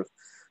as far as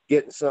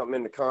getting something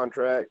in the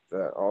contract.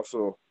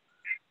 Also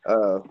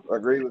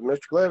agree with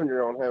Mr.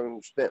 Clevenger on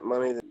having spent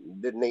money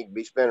that didn't need to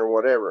be spent or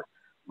whatever.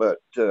 But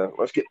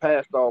let's get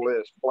past all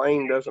this.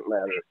 Blame doesn't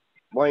matter.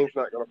 Blame's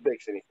not going to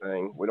fix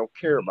anything. We don't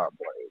care about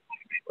blame.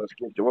 Let's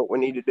get to what we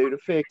need to do to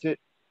fix it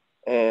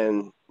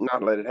and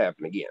not let it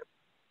happen again.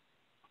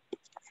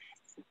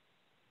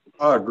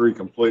 I agree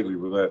completely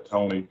with that,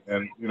 Tony.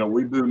 And, you know,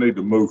 we do need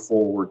to move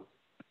forward.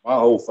 My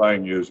whole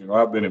thing is, you know,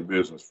 I've been in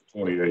business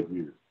for 28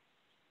 years,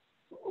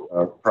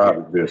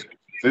 private business.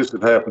 If this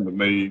had happened to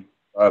me,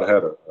 I'd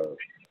had a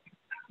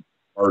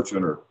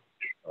merchant or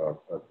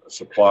a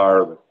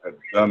supplier that had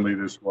done me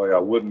this way, I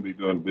wouldn't be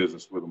doing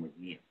business with them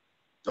again,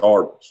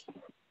 regardless.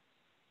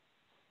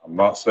 I'm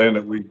not saying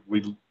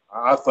that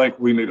I think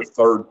we need a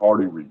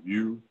third-party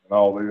review in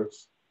all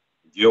this.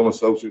 Gill and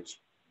Associates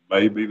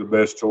may be the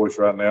best choice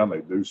right now. And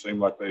they do seem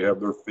like they have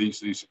their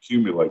feces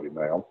accumulated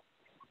now.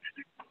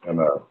 And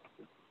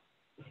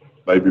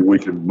maybe we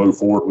can move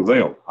forward with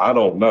them. I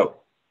don't know.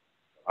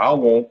 I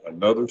want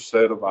another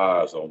set of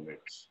eyes on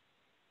this.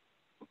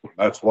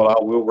 That's what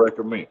I will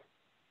recommend.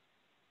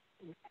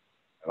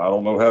 And I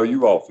don't know how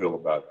you all feel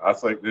about it. I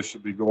think this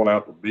should be going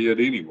out to bid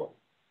anyway.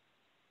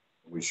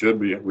 We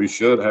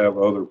should have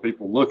other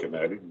people looking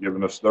at it and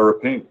giving us their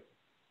opinion.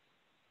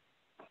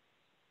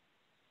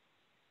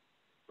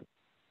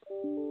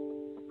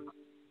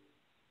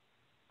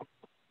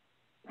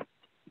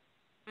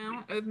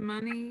 Amount of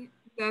money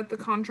that the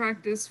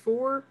contract is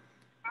for,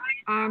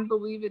 I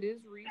believe it is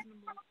reasonable.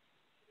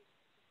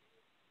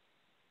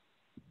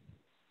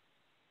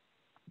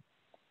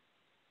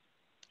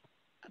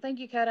 I think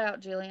you cut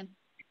out, Jillian.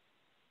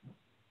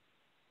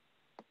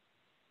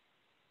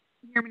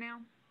 Can you hear me now?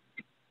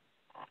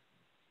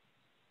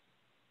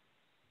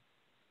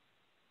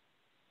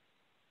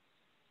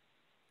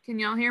 Can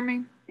y'all hear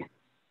me?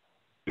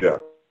 Yeah.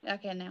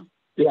 Okay, now.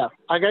 Yeah,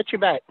 I got you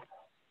back.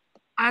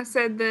 I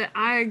said that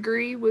I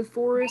agree with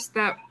Forrest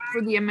that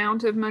for the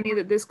amount of money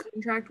that this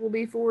contract will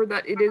be for,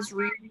 that it is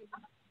reasonable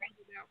to put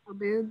it out for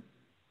bid.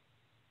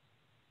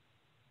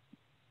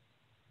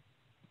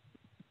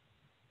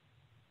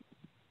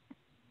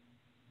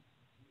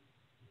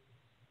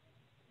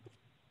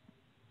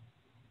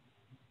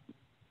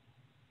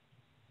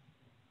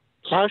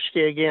 Lost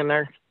you again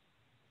there.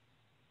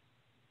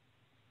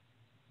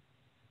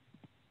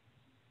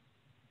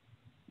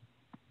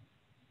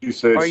 She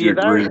said she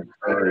agreed,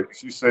 Terry.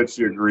 She said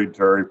she agreed,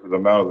 Terry, for the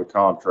amount of the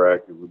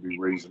contract, it would be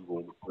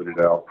reasonable to put it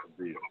out for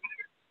bid.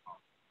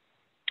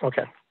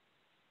 Okay.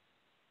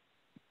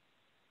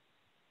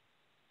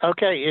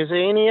 Okay, is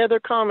there any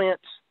other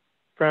comments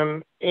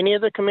from any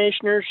of the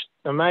commissioners,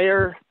 the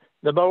mayor,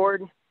 the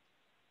board?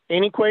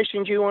 Any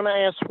questions you want to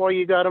ask while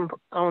you got them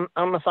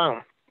on the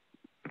phone?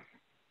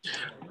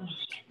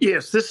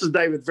 Yes, this is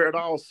David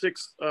Verdall,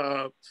 sixth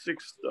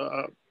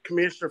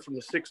commissioner from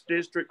the 6th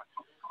district,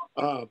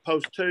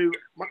 post 2.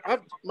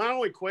 My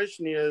only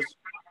question is,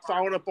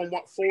 following up on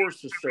what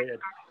Forrest has said,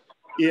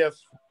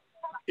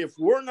 if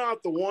we're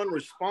not the one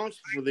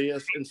responsible for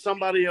this and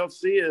somebody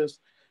else is,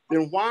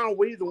 then why are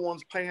we the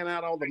ones paying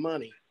out all the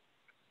money?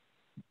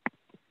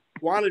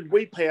 Why did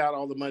we pay out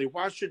all the money?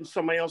 Why shouldn't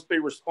somebody else be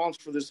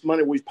responsible for this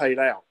money we've paid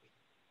out?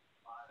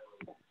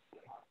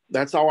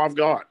 That's all I've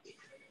got.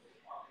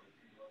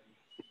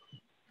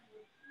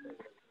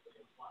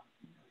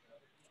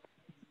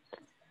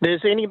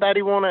 Does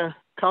anybody want to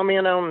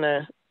comment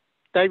on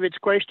David's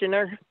question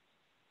there?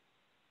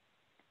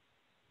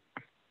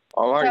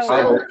 Like I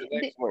said, that's an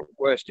excellent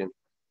question.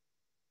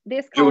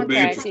 This it would be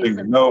interesting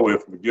to know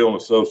if McGill and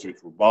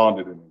Associates were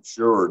bonded and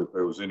insured, if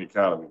there was any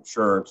kind of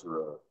insurance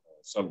or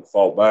something to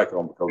fall back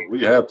on, because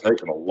we have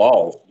taken a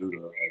loss due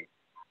to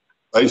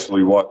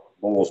basically what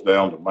boils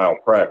down to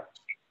malpractice,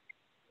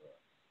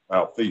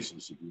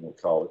 malfeasance, if you want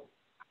to call it,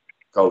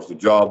 because the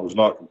job was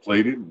not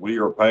completed. And we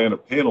are paying a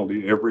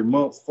penalty every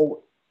month for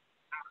it.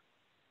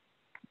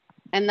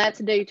 And that's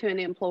due to an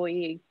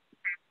employee,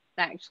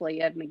 actually,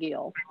 of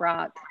McGill,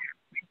 right?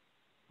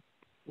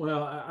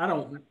 Well,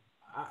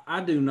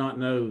 I do not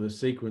know the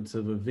sequence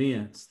of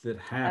events that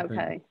happened.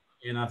 Okay.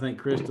 And I think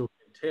Crystal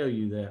can tell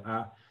you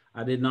that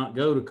I did not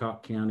go to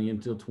Cocke County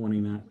until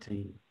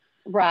 2019.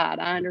 Right,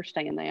 I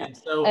understand that. And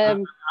so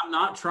I'm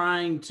not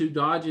trying to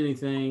dodge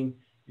anything,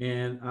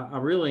 and I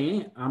really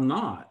ain't. I'm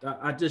not.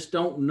 I just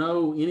don't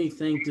know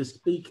anything to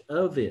speak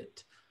of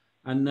it.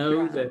 I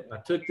know that I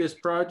took this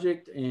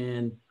project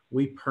and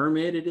we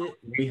permitted it.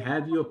 We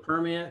have you a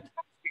permit.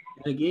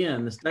 And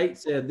again, the state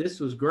said this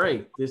was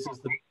great. This is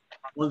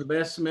one of the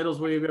best submittals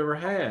we've ever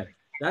had.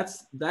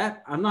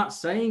 That I'm not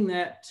saying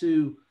that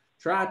to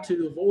try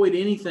to avoid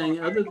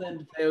anything other than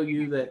to tell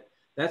you that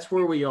that's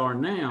where we are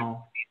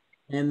now.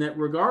 And that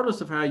regardless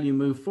of how you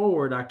move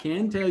forward, I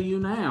can tell you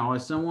now,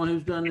 as someone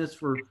who's done this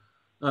for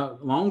a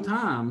long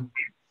time,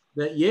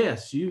 that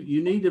yes,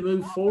 you need to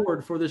move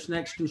forward for this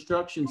next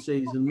construction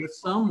season with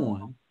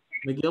someone,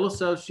 McGill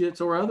Associates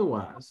or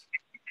otherwise.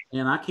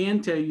 And I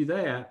can tell you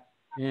that,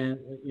 and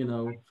you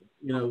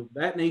know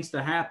that needs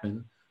to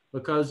happen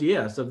because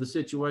yes, of the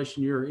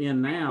situation you're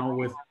in now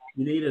with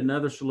you need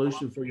another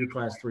solution for your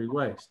class 3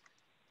 waste.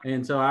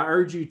 And so I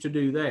urge you to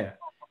do that.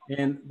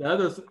 And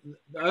the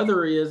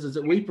other is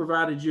that we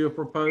provided you a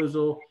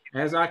proposal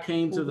as I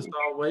came to the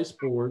solid waste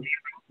board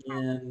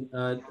in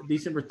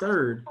December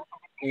 3rd.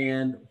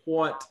 And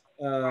what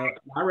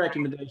my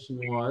recommendation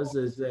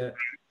is that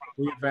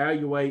we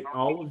evaluate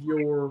all of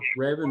your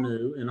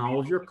revenue and all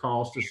of your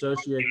costs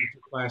associated with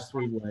your class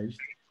 3 waste.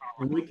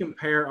 And we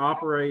compare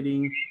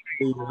operating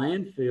the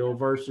landfill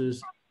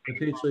versus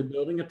potentially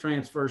building a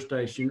transfer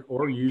station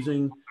or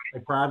using a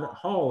private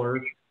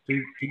hauler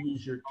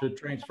to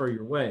transfer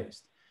your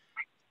waste.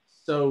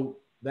 So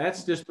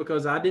that's just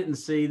because I didn't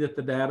see that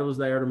the data was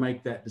there to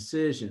make that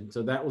decision.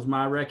 So that was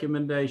my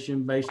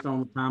recommendation based on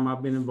the time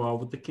I've been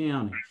involved with the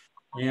county.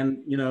 And,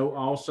 you know,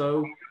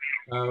 also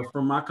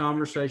from my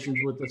conversations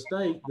with the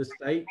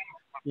state,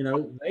 you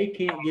know, they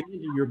can't get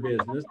into your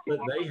business, but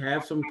they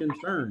have some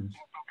concerns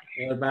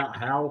about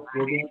how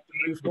we're going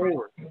to move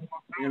forward.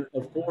 And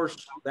of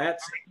course,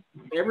 that's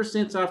ever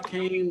since I've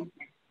came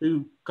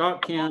to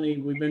Cocke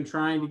County, we've been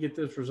trying to get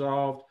this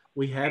resolved.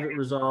 We have it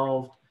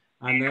resolved.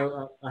 I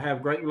know I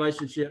have great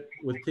relationship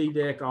with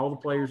TDEC, all the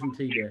players in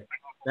TDEC.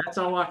 That's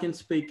all I can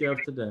speak of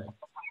today.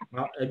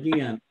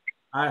 Again,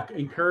 I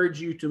encourage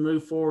you to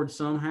move forward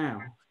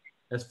somehow.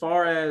 As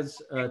far as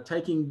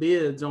taking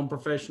bids on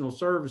professional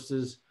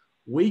services,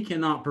 we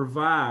cannot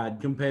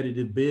provide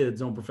competitive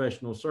bids on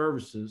professional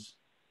services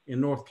in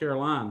North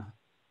Carolina.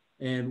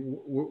 And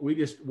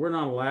we're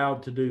not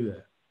allowed to do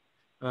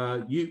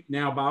that.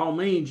 Now, by all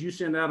means, you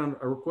send out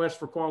a request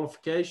for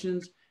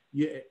qualifications.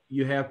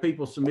 You have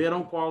people submit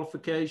on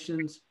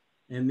qualifications,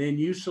 and then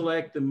you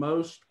select the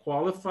most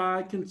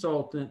qualified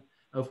consultant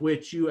of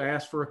which you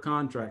ask for a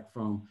contract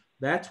from.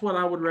 That's what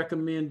I would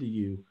recommend to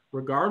you,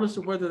 regardless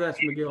of whether that's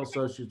McGill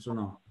Associates or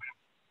not.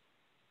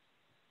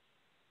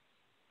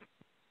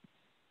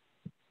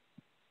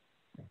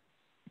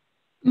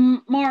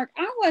 Mark,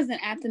 I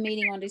wasn't at the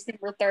meeting on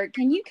December 3rd.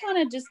 Can you kind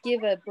of just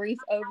give a brief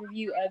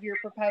overview of your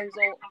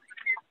proposal?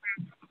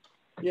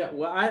 Yeah,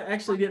 well, I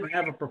actually didn't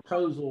have a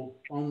proposal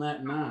on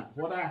that night.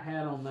 What I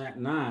had on that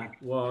night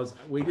was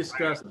we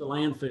discussed the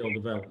landfill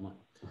development.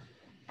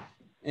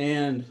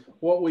 And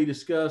what we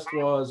discussed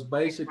was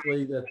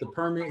basically that the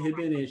permit had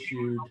been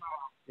issued,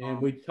 and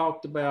we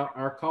talked about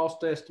our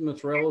cost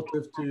estimates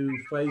relative to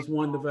phase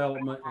 1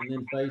 development and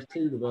then phase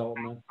 2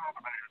 development.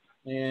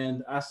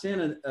 And I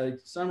sent a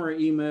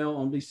summary email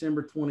on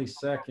December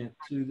 22nd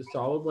to the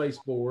solid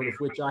waste board, of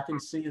which I can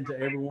send to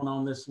everyone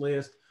on this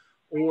list,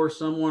 or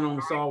someone on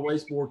the solid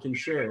waste board can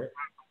share it.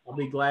 I'll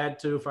be glad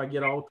to if I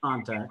get all the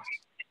contacts.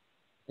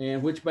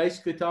 And which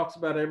basically talks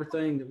about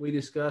everything that we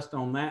discussed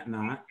on that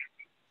night.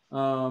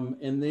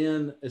 And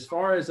then as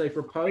far as a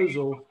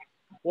proposal,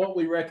 what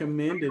we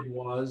recommended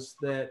was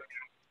that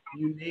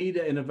you need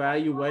an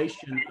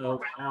evaluation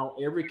of how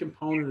every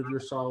component of your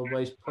solid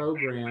waste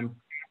program,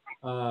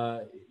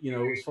 you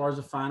know, as far as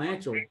the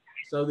financial,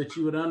 so that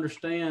you would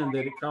understand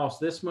that it costs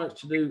this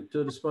much to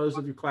dispose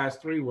of your class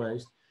 3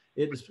 waste.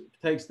 It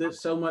takes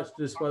this so much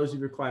to dispose of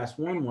your class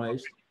 1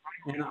 waste.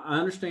 And I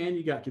understand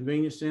you got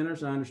convenience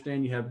centers. I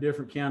understand you have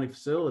different county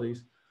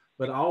facilities,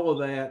 but all of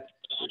that,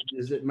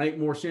 does it make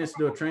more sense to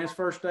do a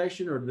transfer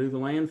station or do the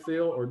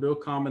landfill or do a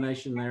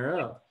combination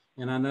thereof?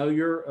 And I know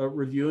you're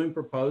reviewing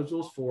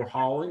proposals for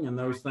hauling and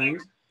those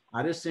things.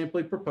 I just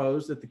simply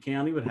propose that the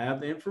county would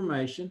have the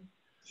information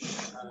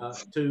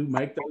to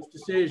make those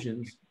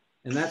decisions.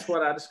 And that's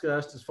what I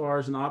discussed as far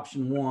as an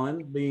option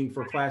 1 being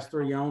for class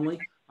 3 only,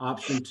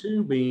 option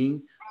 2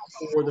 being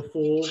for the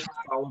full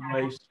solid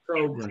waste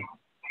program.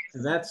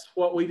 And that's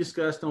what we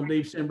discussed on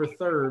December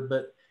 3rd,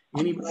 but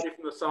anybody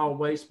from the solid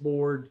waste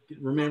board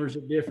remembers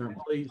it different,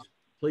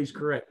 please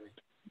correct me.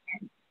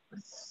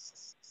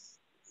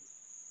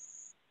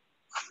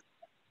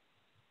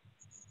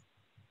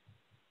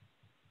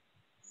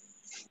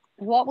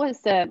 What was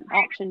the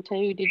option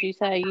 2? Did you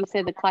say? You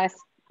said the class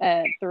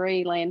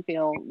 3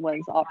 landfill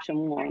was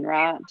option 1,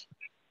 right?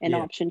 And yeah.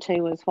 Option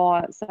 2 was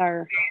what,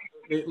 sir?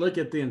 Look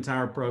at the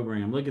entire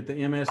program. Look at the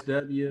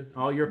MSW,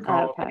 all your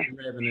costs and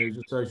revenues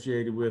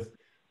associated with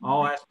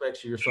all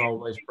aspects of your solid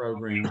waste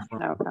program,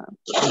 from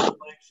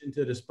collection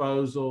to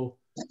disposal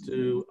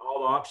to all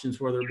the options,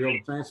 whether build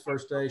a transfer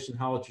station,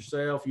 haul it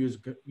yourself,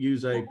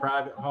 use a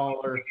private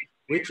hauler,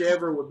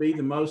 whichever would be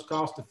the most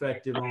cost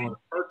effective on a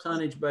per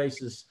tonnage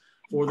basis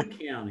for the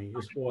county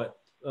is what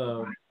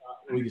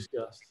we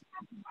discussed.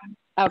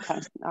 Okay,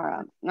 all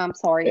right. I'm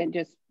sorry, it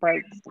just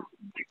broke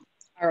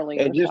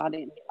earlier, And just, so I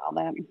didn't get all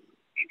that.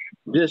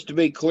 just to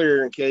be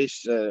clear, in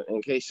case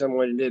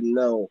someone didn't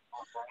know,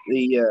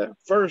 the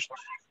first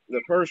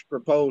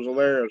proposal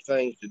there of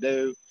things to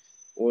do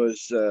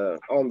was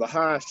on the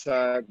high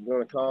side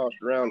going to cost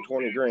around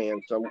 20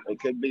 grand. So it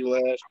could be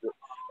less, but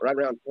right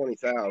around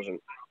 20,000.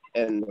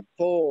 And the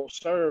full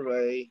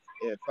survey,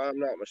 if I'm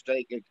not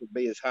mistaken, could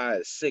be as high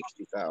as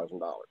 $60,000.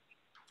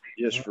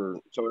 Just for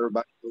so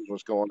everybody knows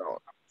what's going on.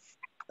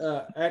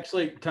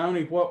 Actually,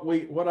 Tony,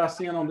 what I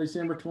sent on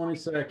December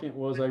 22nd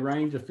was a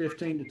range of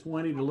 15 to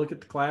 20 to look at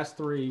the class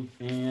 3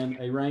 and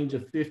a range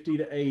of 50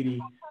 to 80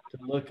 to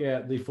look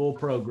at the full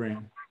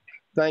program.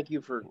 Thank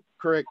you for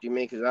correcting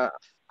me, because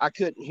I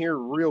couldn't hear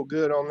real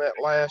good on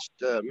that last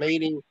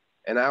meeting,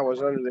 and I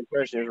was under the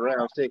impression it was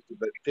around 60,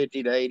 but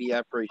 50 to 80, I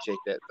appreciate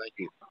that. Thank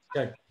you.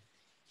 Okay.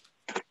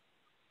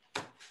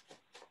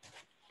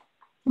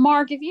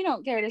 Mark, if you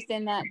don't care to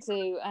send that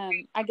to,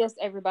 I guess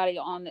everybody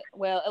on it,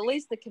 well, at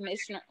least the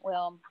commissioner,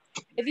 well,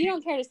 if you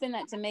don't care to send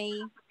that to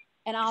me,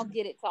 and I'll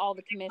get it to all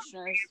the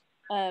commissioners,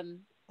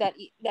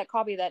 that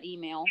copy of that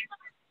email.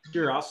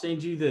 Sure, I'll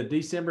send you the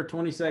December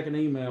 22nd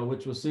email,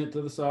 which was sent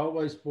to the solid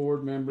waste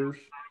board members,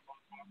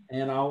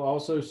 and I'll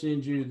also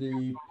send you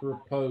the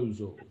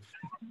proposal.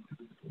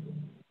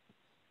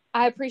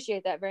 I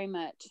appreciate that very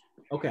much.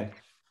 Okay.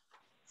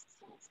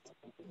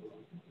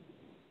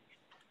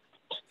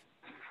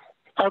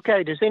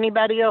 Okay, does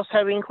anybody else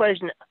have any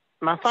question?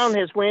 My phone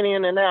has went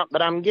in and out,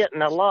 but I'm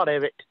getting a lot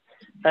of it.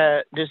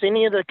 Does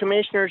any of the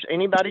commissioners,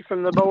 anybody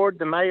from the board,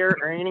 the mayor,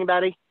 or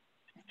anybody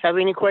have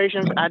any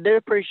questions? I do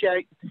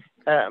appreciate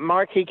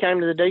Mark. He came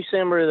to the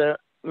December of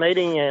the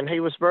meeting, and he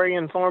was very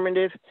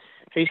informative.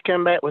 He's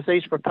come back with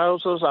these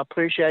proposals. I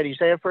appreciate his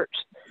efforts.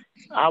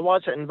 I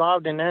wasn't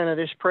involved in none of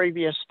this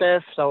previous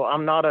stuff, so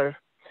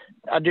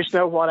I just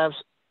know what I've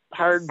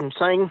heard and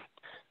seen.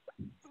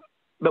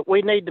 But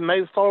we need to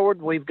move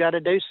forward. We've got to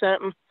do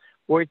something.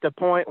 We're at the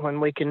point when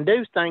we can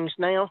do things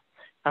now.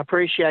 I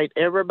appreciate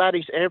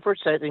everybody's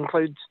efforts. That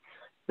includes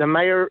the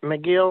mayor,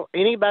 McGill,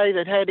 anybody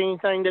that had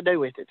anything to do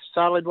with it,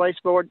 solid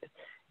waste board,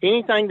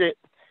 anything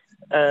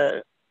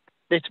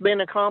that's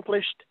been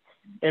accomplished.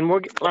 And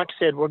we're, like I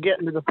said, we're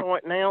getting to the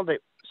point now that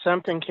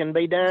something can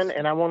be done,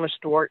 and I want us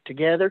to work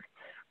together,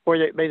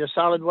 whether it be the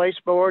solid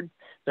waste board,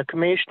 the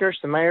commissioners,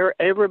 the mayor,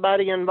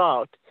 everybody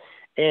involved,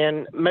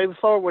 and move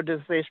forward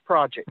with this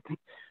project,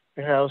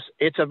 because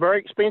it's a very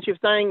expensive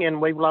thing,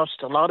 and we've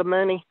lost a lot of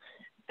money,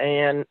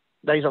 and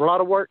there's a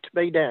lot of work to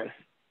be done.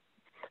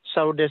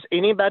 So does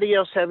anybody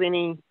else have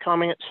any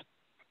comments?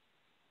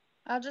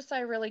 I'll just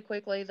say really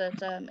quickly that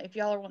if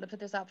y'all are wanting to put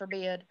this out for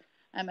bid,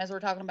 as we're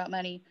talking about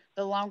money,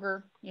 the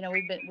longer,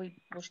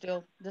 we're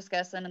still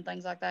discussing and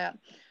things like that.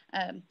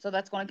 So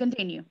that's going to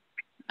continue.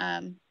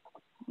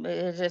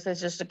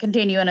 It's just a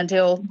continuing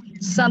until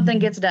something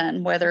gets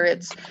done, whether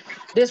it's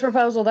this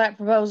proposal, that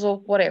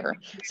proposal, whatever.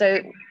 So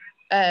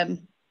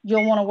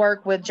you'll want to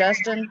work with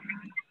Justin.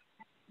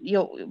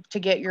 To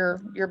get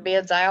your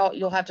bids out,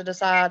 you'll have to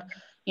decide,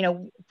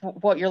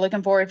 what you're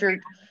looking for. If you're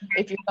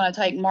going to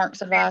take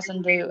Mark's advice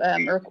and do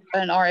an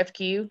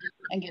RFQ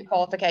and get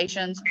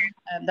qualifications,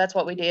 that's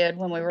what we did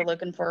when we were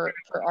looking for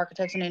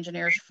architects and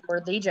engineers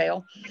for the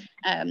jail.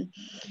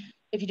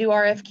 If you do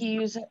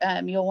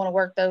RFQs, you'll want to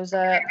work those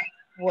up,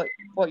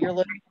 what you're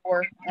looking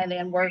for, and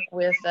then work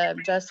with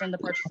Justin, the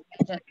purchasing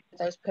agent, get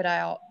those put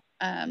out,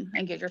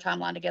 and get your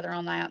timeline together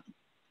on that.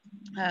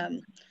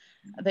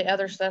 The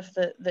other stuff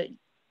that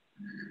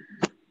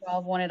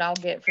y'all wanted, I'll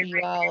get for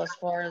you all as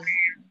far as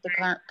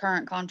the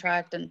current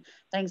contract and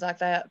things like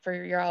that for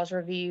your all's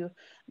review.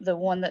 The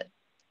one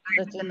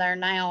that's in there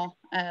now,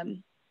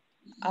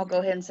 I'll go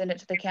ahead and send it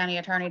to the county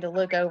attorney to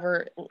look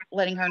over,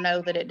 letting her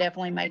know that it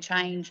definitely may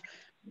change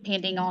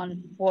pending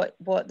on what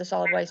the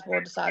solid waste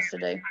board decides to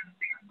do.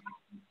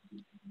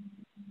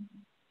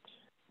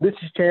 This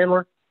is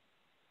Chandler.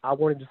 I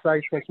wanted to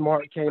say, since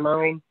Mark came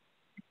on,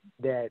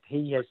 that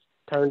he has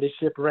turned this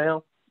ship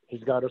around.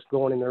 He's got us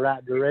going in the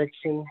right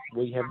direction.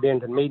 We have been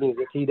to meetings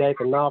at TDAC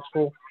and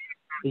Knoxville.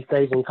 He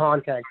stays in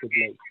contact with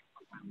me.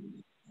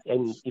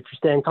 And if you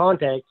stay in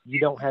contact,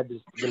 you don't have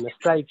the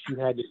mistakes you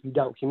had if you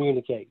don't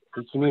communicate.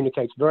 He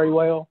communicates very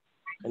well,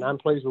 and I'm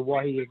pleased with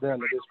what he has done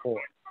to this point.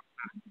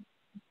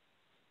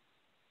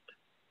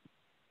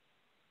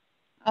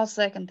 I'll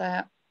second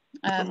that.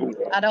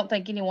 I don't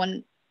think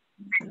anyone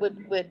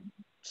would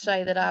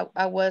say that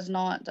I was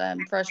not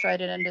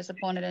frustrated and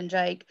disappointed in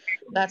Jake.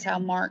 That's how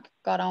Mark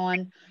got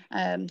on.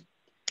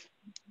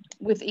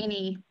 With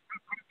any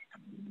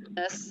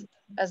business,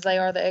 as they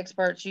are the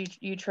experts,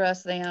 you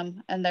trust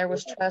them, and there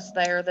was trust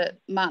there that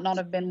might not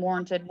have been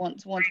warranted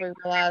once we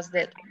realized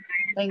that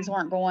things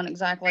weren't going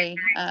exactly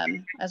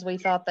as we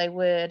thought they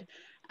would.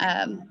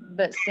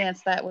 But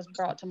since that was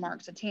brought to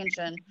Mark's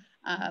attention,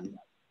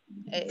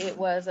 it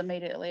was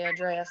immediately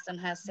addressed and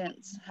has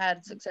since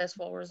had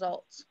successful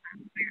results.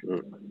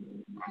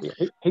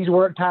 He's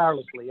worked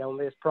tirelessly on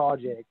this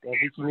project, and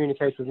he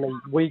communicates with me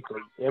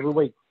weekly. Every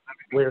week,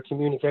 we're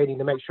communicating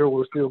to make sure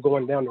we're still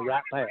going down the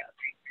right path,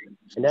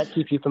 and that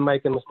keeps you from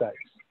making mistakes.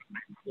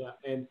 Yeah,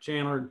 and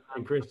Chandler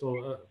and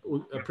Crystal,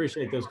 we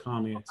appreciate those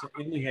comments,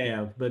 and we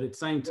have, but at the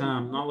same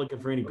time, not looking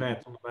for any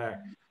pats on the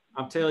back.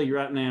 I'm telling you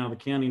right now, the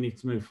county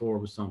needs to move forward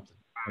with something,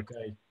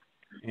 okay?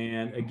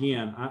 And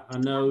again, I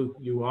know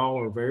you all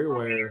are very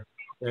aware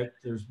that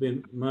there's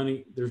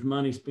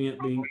money spent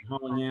being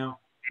hauling out.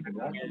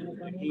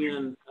 And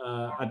again,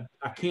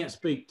 I can't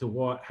speak to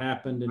what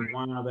happened and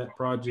why that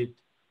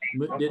project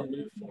didn't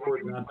move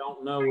forward, and I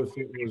don't know if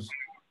it was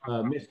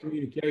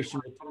miscommunication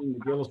between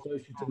McGill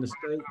Associates and the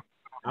state.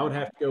 I would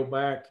have to go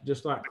back,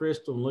 just like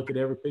Crystal, and look at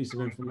every piece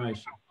of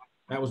information.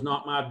 That was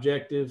not my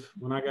objective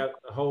when I got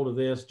a hold of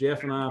this.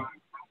 Jeff and I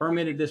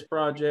permitted this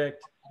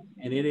project,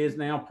 and it is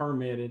now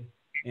permitted.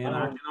 And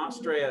I cannot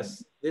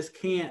stress, it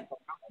can,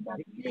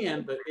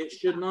 but it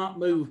should not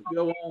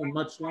go on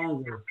much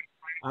longer.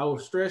 I will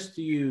stress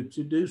to you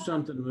to do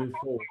something to move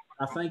forward.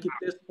 I think at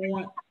this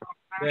point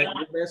that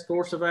your best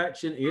course of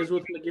action is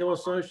with McGill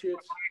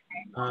Associates.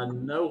 I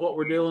know what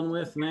we're dealing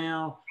with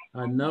now.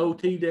 I know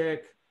TDEC.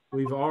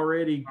 We've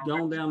already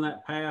gone down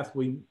that path.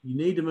 You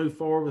need to move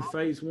forward with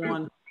phase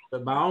one,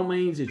 but by all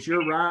means, it's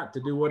your right to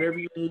do whatever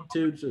you need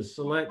to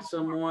select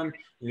someone.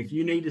 And if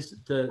you need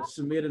to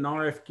submit an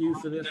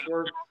RFQ for this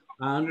work,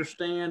 I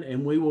understand,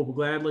 and we will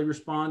gladly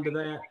respond to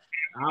that.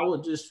 I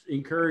would just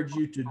encourage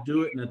you to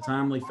do it in a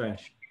timely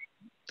fashion.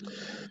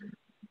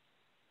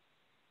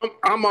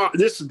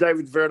 This is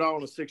David Verdon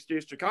in the 6th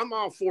District. I'm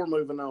all for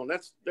moving on.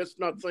 That's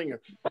not the thing.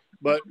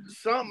 But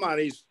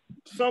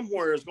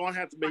somewhere is going to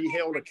have to be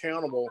held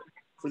accountable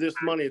for this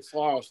money it's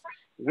lost.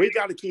 We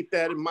got to keep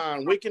that in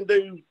mind. We can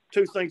do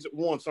two things at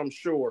once, I'm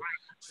sure.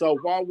 So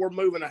while we're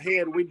moving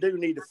ahead, we do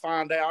need to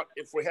find out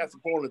if we have to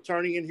pull an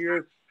attorney in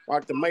here,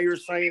 like the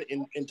mayor's saying,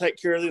 and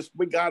take care of this.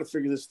 We got to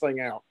figure this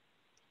thing out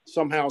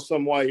somehow,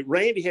 some way.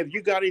 Randy, have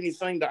you got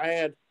anything to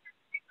add?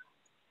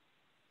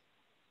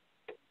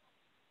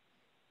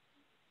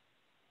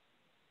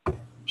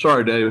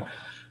 Sorry, David.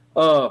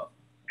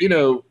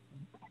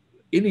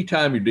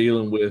 Anytime you're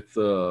dealing with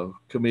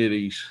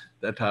committees,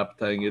 that type of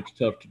thing, it's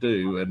tough to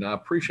do. And I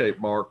appreciate,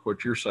 Mark,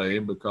 what you're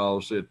saying,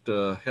 because it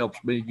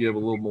helps me give a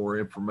little more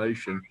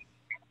information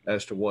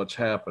as to what's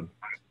happened.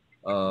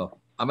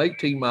 I'm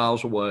 18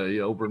 miles away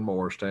over in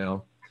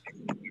Morristown.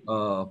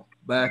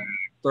 Back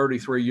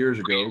 33 years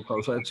ago,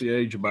 because that's the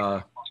age of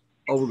my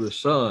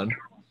oldest son,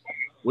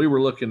 we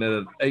were looking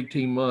at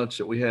 18 months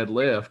that we had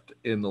left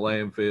in the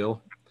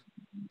landfill.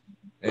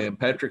 And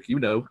Patrick, we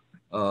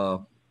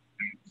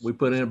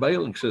put in a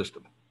bailing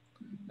system,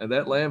 and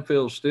that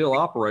landfill is still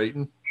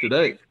operating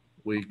today.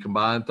 We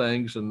combine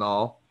things and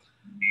all,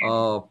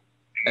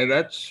 and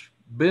that's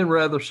been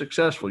rather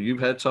successful.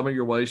 You've had some of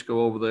your waste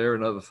go over there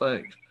and other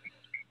things.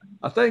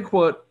 I think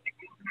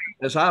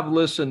as I've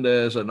listened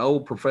as an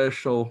old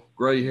professional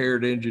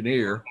gray-haired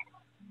engineer,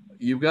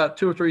 you've got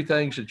 2 or 3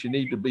 things that you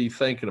need to be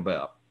thinking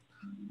about.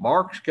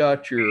 Mark's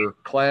got your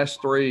class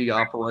 3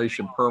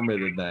 operation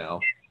permitted now.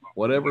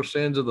 Whatever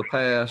sins of the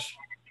past,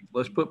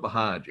 let's put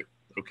behind you,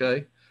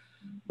 okay?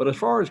 But as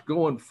far as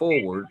going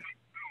forward,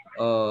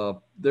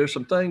 there's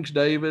some things,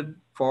 David,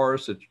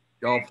 Forrest, that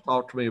y'all have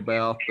talked to me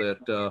about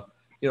that,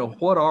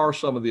 what are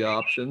some of the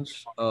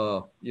options?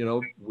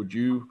 Would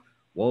you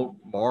want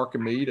Mark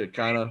and me to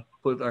kind of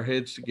put our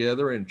heads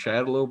together and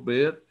chat a little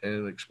bit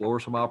and explore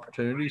some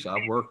opportunities?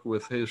 I've worked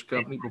with his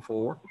company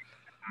before.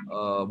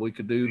 We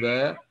could do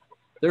that.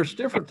 There's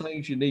different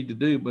things you need to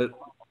do, but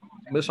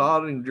Miss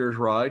Ottinger's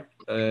right,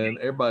 and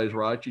everybody's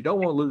right. You don't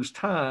want to lose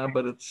time,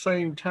 but at the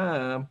same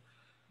time,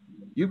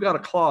 you've got a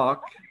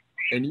clock,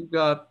 and you've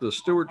got the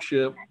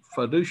stewardship,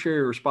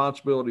 fiduciary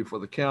responsibility for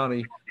the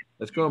county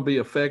that's going to be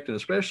affected,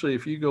 especially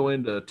if you go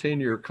into a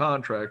 10-year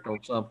contract on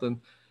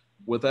something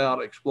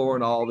without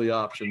exploring all the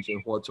options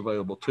and what's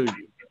available to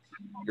you.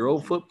 Your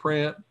old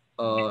footprint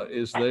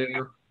is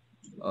there.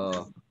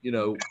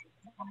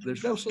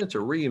 There's no sense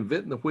of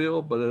reinventing the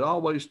wheel, but it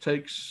always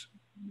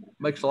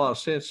makes a lot of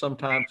sense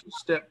sometimes to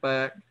step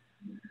back,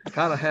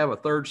 kind of have a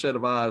third set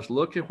of eyes,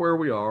 look at where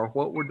we are,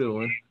 what we're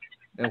doing,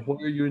 and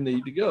where you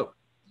need to go.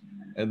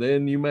 And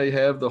then you may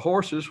have the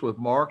horses with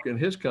Mark and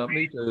his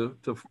company to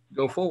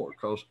go forward.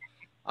 Because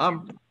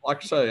I'm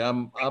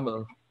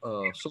a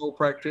sole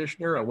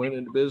practitioner. I went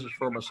into business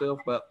for myself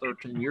about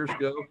 13 years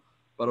ago,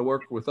 but I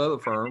worked with other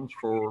firms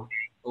for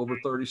over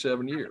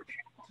 37 years.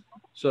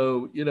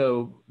 So,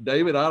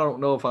 David, I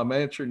don't know if I'm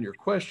answering your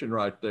question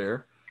right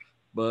there,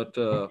 but,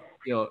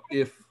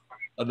 if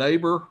a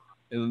neighbor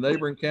in the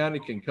neighboring county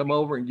can come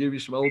over and give you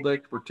some old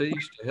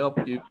expertise to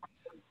help you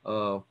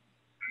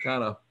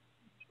kind of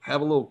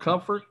have a little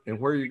comfort in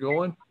where you're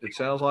going. It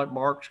sounds like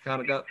Mark's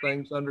kind of got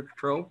things under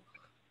control.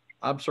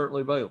 I'm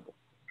certainly available.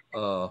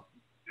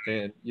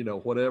 And,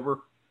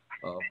 whatever.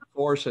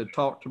 Forrest had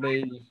talked to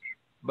me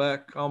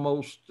back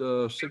almost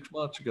 6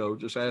 months ago,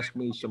 just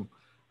asking me some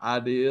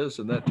ideas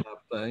and that type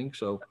of thing.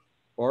 So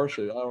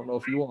Marcy, I don't know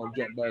if you want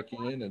to jump back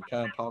in and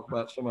kind of talk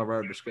about some of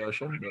our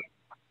discussion, but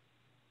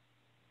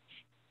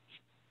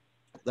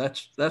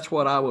that's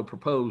what I would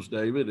propose,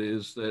 David,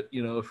 is that,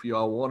 you know, if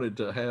y'all wanted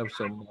to have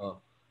some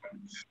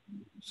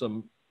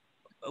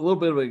a little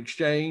bit of an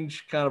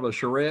exchange, kind of a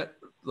charrette,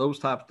 those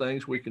type of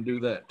things, we can do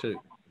that too.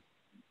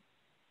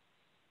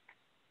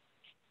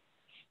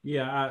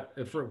 Yeah,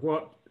 for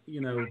what, you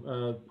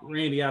know,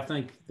 Randy, I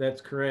think that's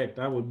correct.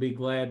 I would be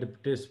glad to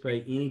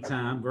participate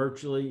anytime,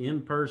 virtually,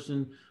 in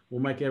person.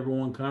 We'll make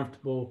everyone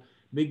comfortable.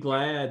 Be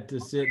glad to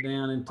sit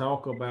down and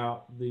talk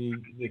about the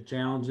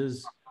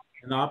challenges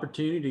and the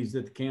opportunities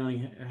that the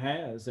county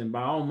has. And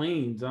by all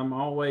means, I'm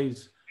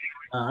always,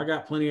 I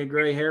got plenty of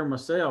gray hair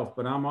myself,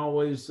 but I'm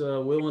always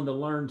willing to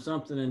learn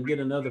something and get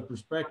another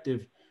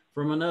perspective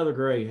from another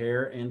gray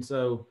hair. And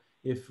so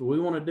if we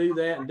want to do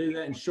that and do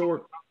that in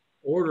short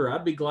order,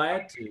 I'd be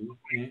glad to,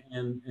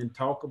 and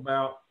talk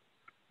about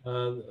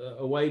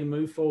a way to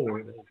move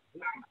forward.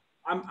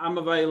 I'm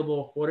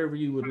available, whatever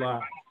you would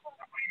like.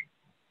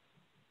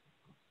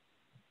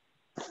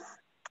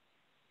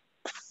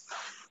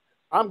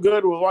 I'm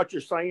good with what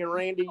you're saying,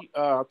 Randy.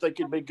 I think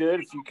it'd be good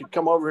if you could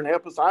come over and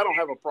help us. I don't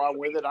have a problem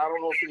with it. I don't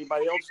know if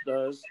anybody else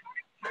does.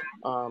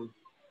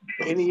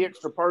 Any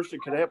extra person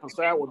could help us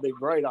out would be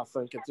great, I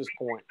think, at this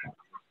point.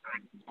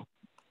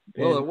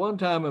 Well, at one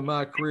time in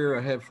my career,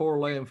 I had 4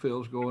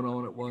 landfills going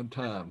on at one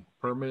time,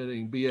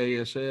 permitting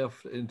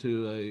BASF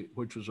into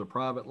which was a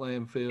private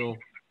landfill,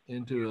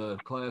 into a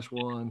class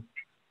 1,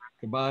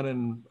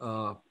 combining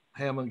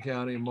Hammond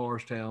County and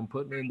Morristown,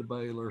 putting into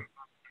Baylor,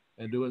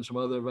 and doing some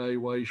other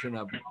evaluation.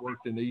 I've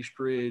worked in East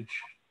Ridge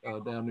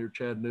down near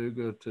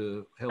Chattanooga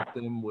to help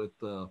them with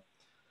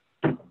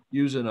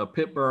using a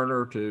pit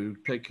burner to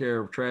take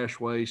care of trash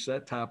waste,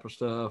 that type of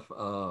stuff,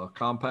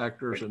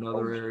 compactors in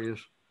other areas.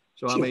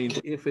 So, I mean,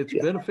 if it's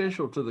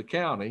beneficial to the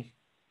county,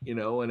 you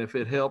know, and if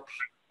it helps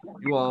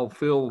you all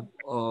feel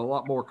a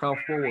lot more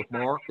comfortable with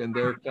Mark and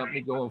their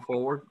company going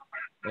forward,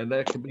 and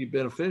that can be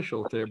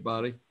beneficial to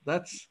everybody,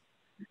 that's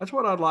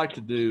what I'd like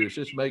to do, is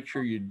just make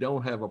sure you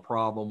don't have a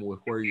problem with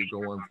where you're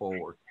going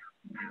forward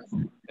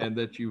and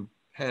that you've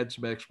had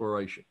some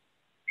exploration.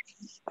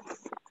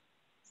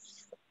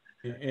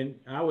 And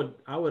I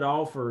would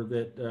offer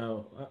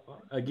that,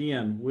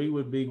 again, we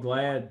would be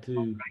glad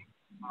to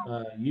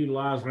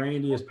utilize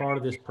Randy as part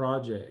of this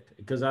project,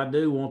 because I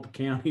do want the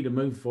county to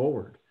move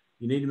forward.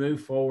 You need to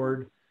move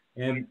forward.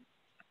 And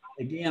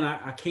again,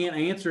 I can't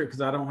answer it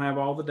because I don't have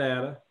all the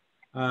data.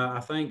 I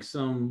think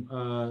some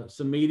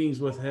meetings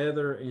with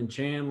Heather and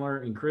Chandler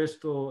and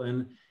Crystal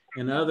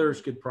and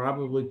others could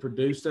probably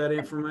produce that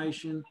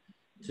information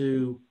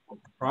to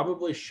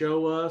probably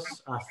show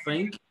us. I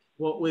think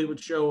what we would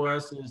show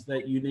us is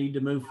that you need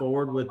to move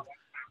forward with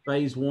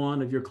phase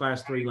 1 of your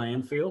class 3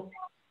 landfill.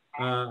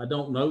 I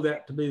don't know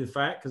that to be the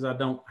fact because I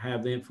don't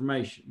have the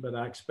information, but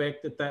I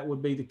expect that that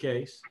would be the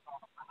case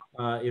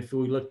if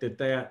we looked at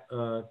that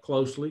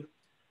closely.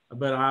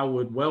 But I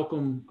would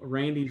welcome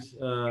Randy's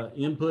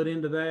input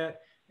into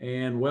that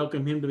and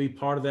welcome him to be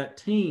part of that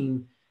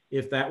team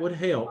if that would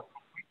help.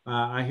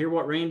 I hear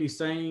what Randy's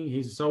saying.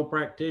 He's a sole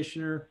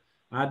practitioner.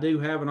 I do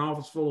have an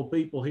office full of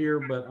people here,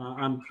 but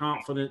I'm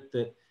confident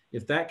that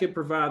if that could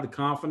provide the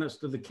confidence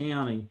to the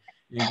county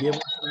and give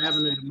us an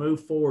avenue to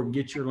move forward and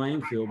get your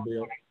landfill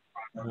built,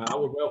 I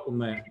would welcome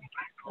that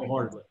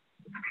wholeheartedly.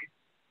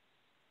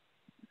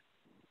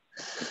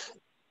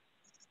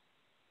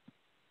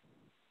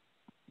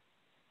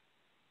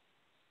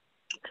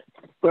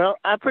 Well,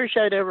 I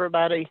appreciate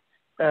everybody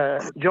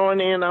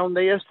joining in on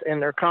this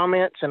and their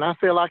comments, and I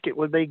feel like it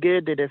would be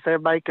good that if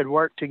everybody could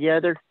work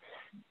together,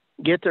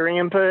 get their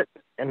input,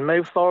 and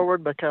move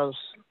forward, because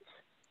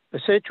the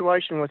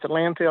situation with the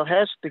landfill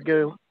has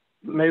to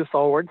move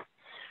forward,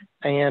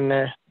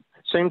 and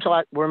seems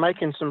like we're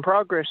making some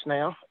progress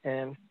now,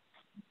 and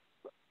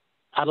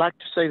I'd like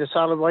to see the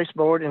Solid Waste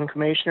Board and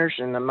commissioners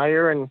and the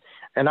mayor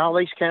and all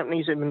these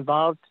companies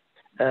involved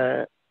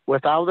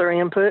with all their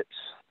inputs.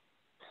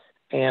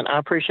 And I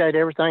appreciate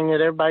everything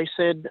that everybody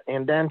said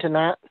and done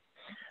tonight.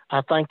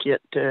 I think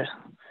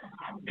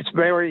it's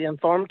very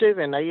informative,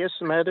 and there is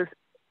some other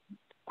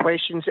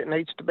questions that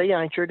needs to be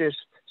answered, as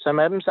some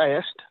of them's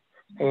asked.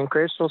 And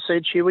Crystal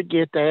said she would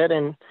get that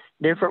and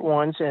different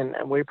ones, and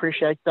we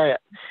appreciate that.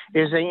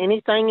 Is there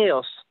anything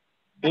else?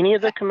 Any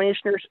of the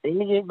commissioners,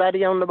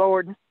 anybody on the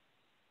board?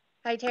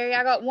 Hey, Terry,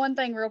 I got one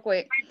thing real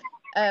quick.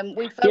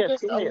 We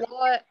focused a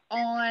lot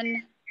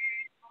on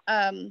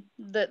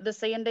the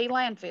C&D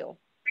landfill,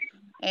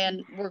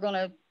 and we're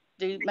going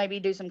to maybe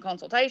do some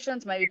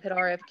consultations, maybe put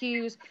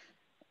RFQs,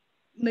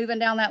 moving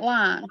down that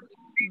line.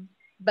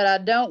 But I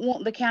don't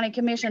want the county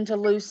commission to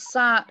lose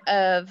sight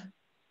of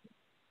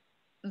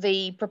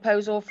the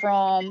proposal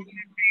from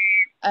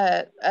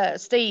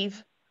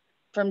Steve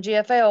from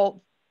GFL,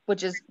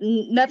 which is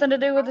nothing to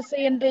do with the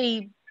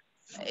C&D,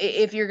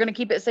 if you're going to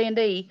keep it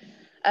C&D.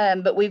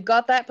 But we've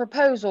got that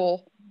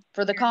proposal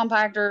for the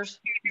compactors,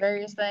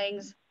 various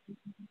things.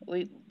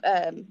 With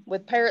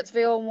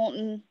Parrottsville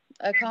wanting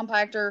a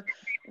compactor,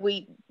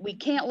 we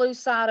can't lose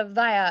sight of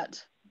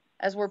that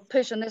as we're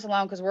pushing this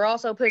along, because we're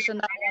also pushing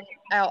that one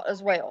out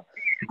as well.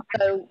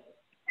 So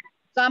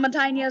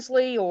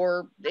simultaneously,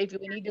 or if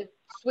we need to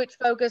switch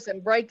focus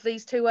and break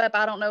these two up,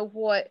 I don't know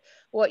what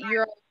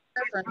your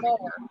preference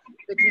are,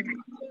 but you've got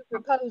two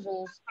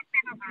proposals,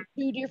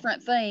 two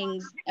different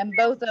things, and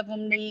both of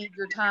them need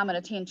your time and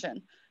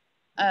attention.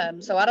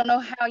 So I don't know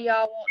how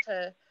y'all want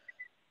to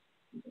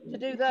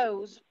do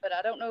those, but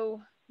I don't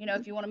know,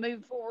 if you want to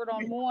move forward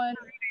on one,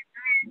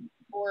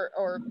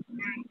 or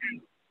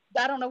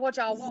I don't know what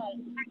y'all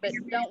want, but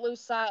don't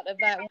lose sight of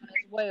that one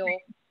as well.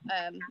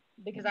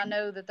 Because I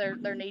know that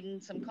they're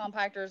needing some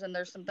compactors, and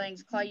there's some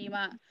things. Clay, you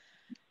might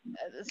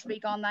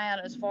speak on that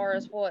as far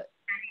as what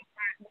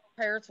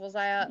Parrots was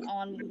at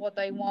on what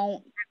they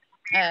want.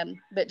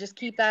 But just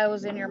keep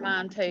those in your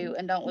mind too,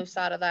 and don't lose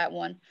sight of that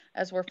one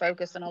as we're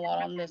focusing a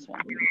lot on this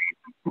one.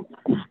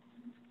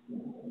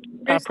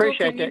 I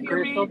appreciate that,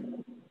 Crystal.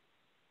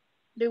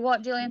 Do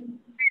what, Jillian?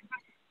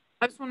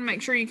 I just want to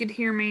make sure you could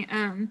hear me.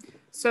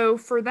 So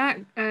for that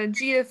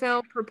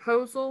GFL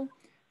proposal,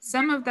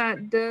 some of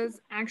that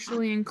does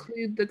actually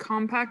include the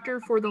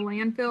compactor for the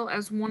landfill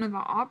as one of the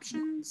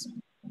options,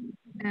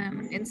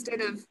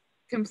 instead of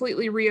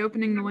completely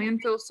reopening the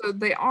landfill. So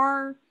they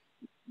are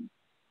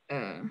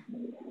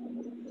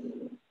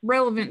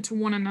relevant to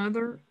one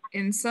another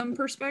in some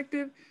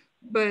perspective,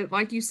 but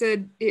like you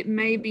said, it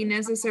may be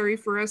necessary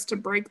for us to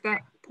break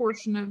that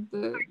portion of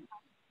the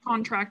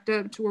contract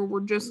up to where we're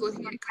just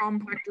looking at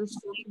compactors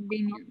for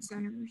convenience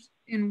centers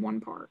in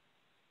one part.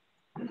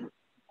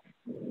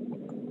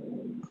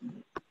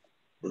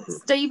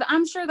 Steve,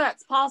 I'm sure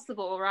that's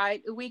possible,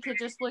 right? We could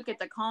just look at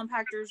the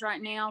compactors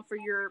right now for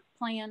your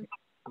plan.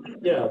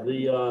 Yeah,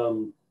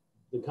 the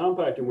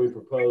compactor we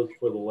proposed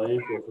for the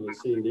landfill for the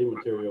C&D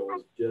material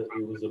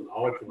was an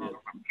alternate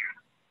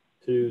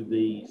to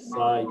the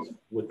sites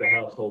with the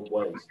household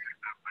waste,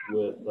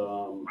 with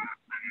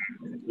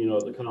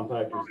the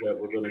compactors that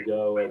were going to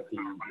go at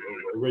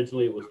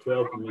originally it was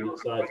 12 convenient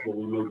sites, but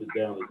we moved it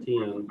down to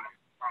 10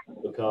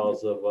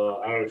 because of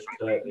Irish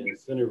Cut and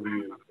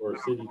Centerview, or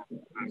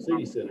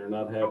City Center,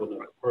 not having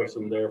a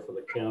person there for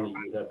the county.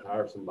 You'd have to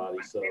hire somebody.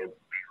 So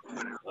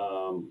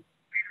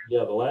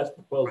yeah, the last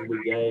proposal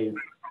we gave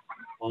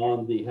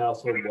on the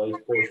household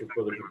waste portion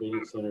for the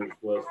convenience centers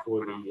was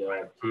for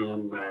the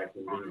 10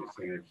 convenience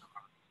centers,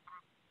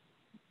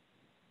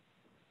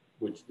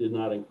 which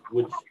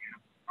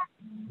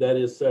that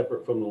is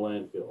separate from the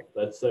landfill.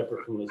 That's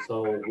separate from this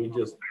whole. We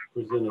just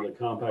presented a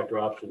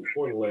compactor option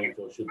for the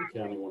landfill should the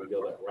county want to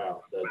go that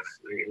route.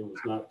 It was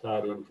not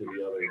tied into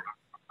the other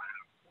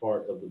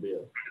part of the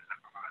bid.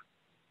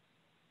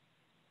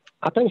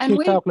 I think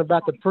she's talking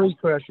about the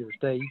pre-crusher,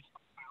 Steve.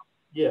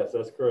 Yes,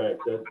 that's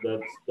correct.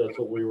 That's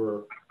what we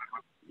were.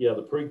 Yeah,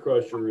 the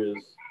pre-crusher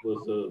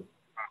was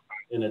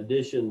in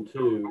addition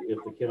to if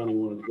the county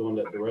wanted to go in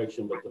that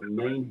direction, but the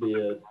main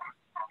bid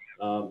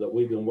that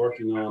we've been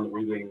working on, that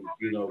we've been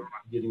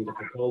getting the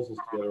proposals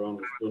together on,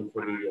 has been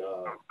for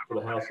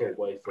the household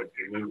waste at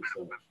the convenience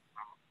centers.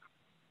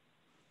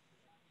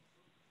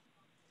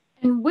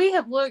 And we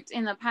have looked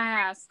in the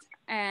past,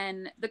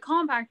 and the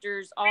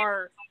compactors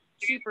are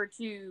cheaper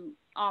to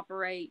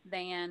operate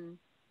than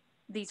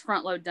these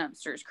front load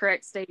dumpsters,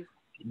 correct, Steve?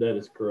 That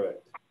is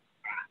correct.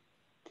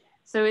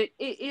 So it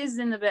is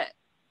in the best.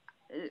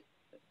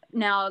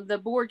 Now the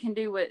board can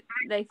do what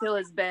they feel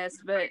is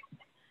best, but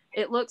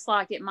it looks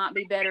like it might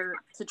be better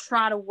to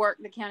try to work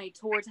the county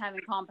towards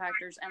having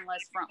compactors and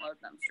less front load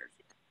dumpsters.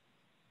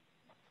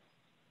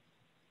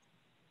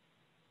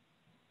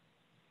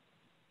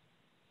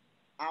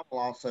 I will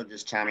also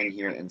just chime in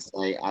here and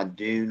say I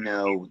do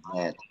know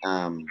that,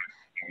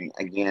 and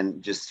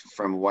again, just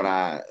from what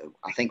I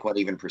think what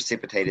even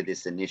precipitated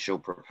this initial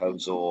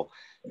proposal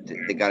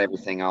that got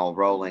everything all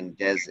rolling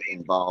does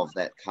involve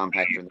that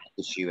compactor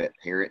issue at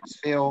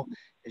Parrotsville,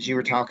 as you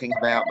were talking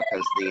about,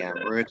 because the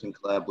Ruritan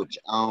Club, which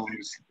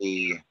owns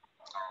the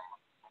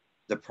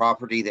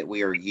property that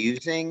we are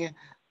using,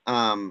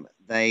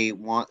 they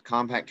want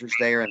compactors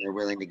there, and they're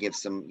willing to give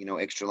some,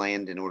 extra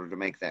land in order to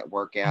make that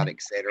work out,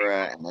 et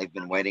cetera. And they've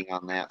been waiting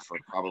on that for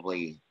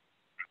probably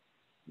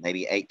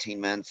maybe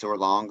 18 months or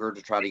longer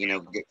to try to,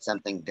 get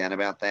something done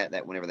about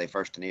that whenever they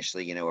first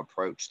initially,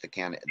 approached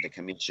the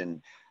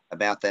commission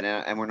about that.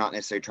 And we're not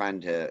necessarily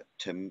trying to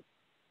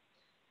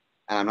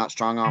and I'm not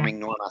strong arming,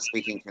 nor am I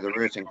speaking for the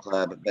Ruritan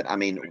Club, but I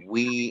mean,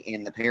 we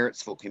in the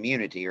Parrotsville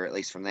community, or at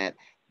least from that,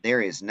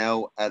 there is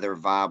no other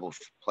viable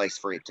place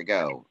for it to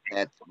go.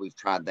 We've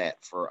tried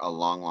that for a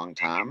long, long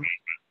time.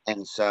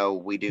 And so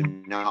we do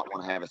not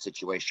want to have a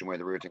situation where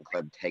the Ruritan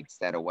Club takes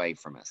that away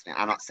from us. Now,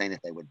 I'm not saying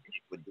that they would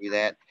do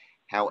that.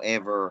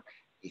 However,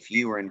 if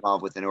you were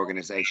involved with an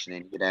organization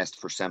and you'd asked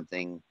for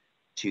something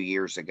 2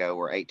 years ago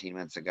or 18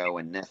 months ago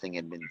and nothing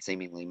had been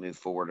seemingly moved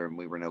forward, and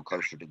we were no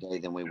closer today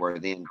than we were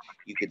then,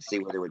 you could see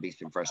where there would be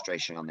some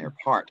frustration on their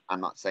part.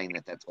 I'm not saying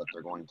that that's what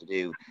they're going to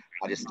do.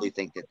 I just do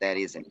think that that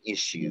is an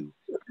issue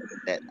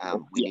that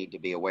we need to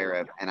be aware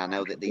of. And I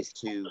know that these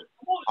two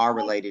are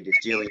related. As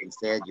Jillian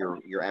said,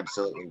 you're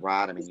absolutely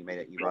right. I mean,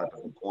 you brought up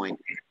a good point.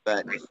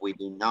 But if we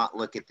do not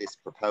look at this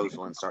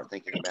proposal and start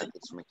thinking about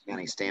this from a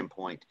county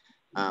standpoint,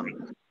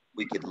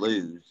 we could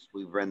lose.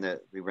 We run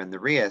the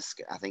risk.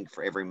 I think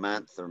for every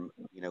month or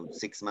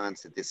 6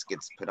 months that this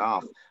gets put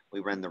off, we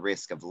run the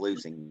risk of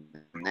losing.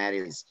 And that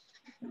is,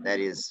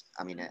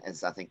 I mean,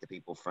 as I think the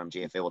people from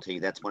GFL will tell you,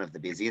 that's one of the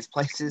busiest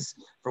places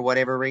for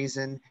whatever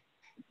reason.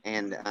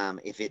 And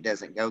if it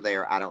doesn't go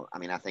there, I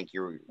think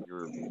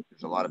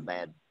there's a lot of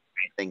bad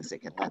things that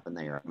can happen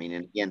there. I mean,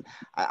 and again,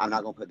 I'm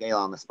not going to put Gayla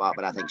on the spot,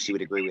 but I think she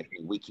would agree with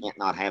me. We can't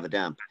not have a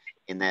dump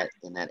in that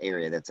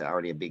area. That's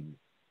already a big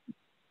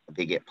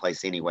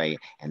place anyway,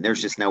 and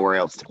there's just nowhere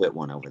else to put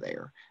one over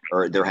there,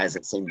 or there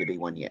hasn't seemed to be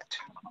one yet.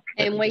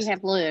 And we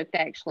have looked,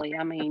 actually.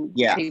 I mean,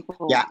 yeah,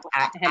 people yeah,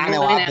 have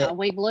went out.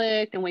 We've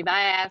looked and we've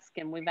asked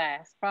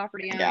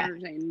property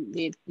owners, and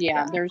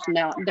there's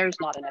not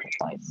another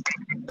place.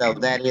 So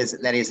that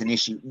is an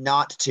issue.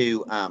 Not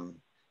to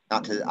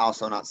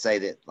also not say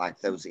that like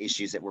those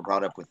issues that were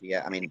brought up with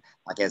I mean,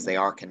 like as they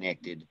are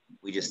connected,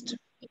 we just,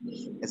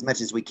 as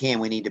much as we can,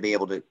 we need to be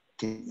able to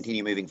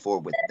continue moving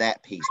forward with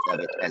that piece of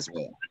it as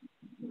well.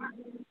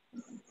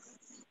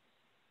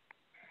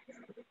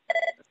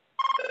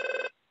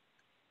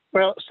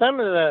 Well, some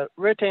of the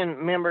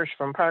written members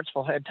from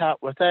Parksville had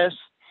talked with us,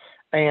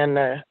 and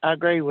I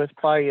agree with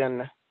Clay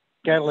and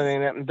Gatlin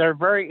in it. They're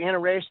very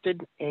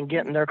interested in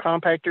getting their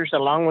compactors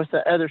along with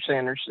the other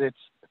centers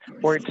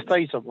where it's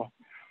feasible.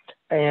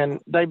 And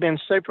they've been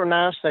super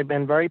nice. They've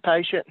been very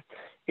patient.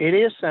 It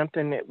is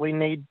something that we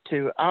need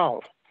to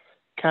all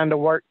kind of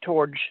work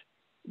towards,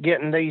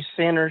 getting these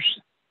centers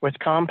with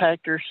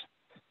compactors.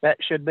 That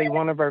should be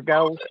one of our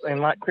goals. And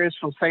like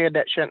Crystal said,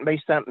 that shouldn't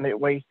be something that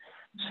we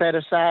set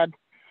aside.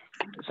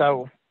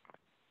 So,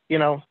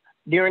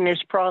 during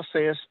this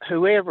process,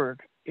 whoever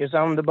is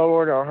on the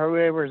board or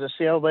whoever is a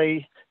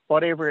CLB,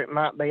 whatever it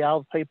might be, all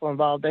the people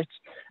involved,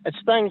 it's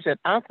things that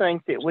I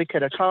think that we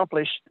could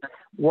accomplish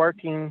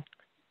working,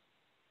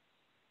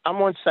 I'm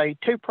going to say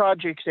 2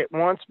 projects at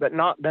once, but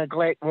not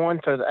neglect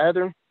one for the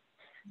other.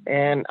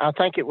 And I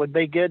think it would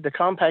be good. The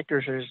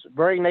compactors is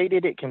very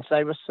needed. It can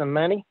save us some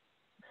money.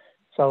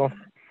 So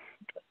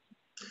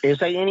is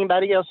there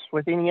anybody else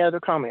with any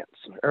other comments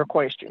or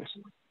questions?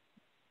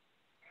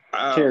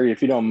 Terry,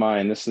 if you don't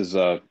mind, this is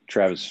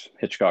Travis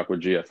Hitchcock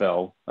with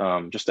GFL.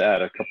 Just to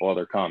add a couple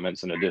other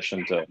comments in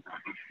addition to,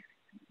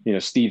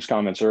 Steve's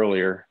comments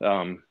earlier.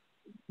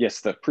 Yes,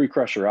 the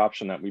pre-crusher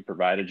option that we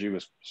provided you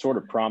was sort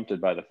of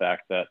prompted by the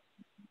fact that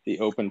the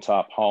open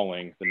top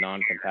hauling, the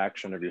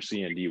non-compaction of your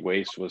C&D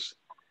waste was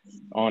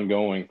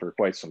ongoing for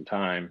quite some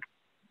time.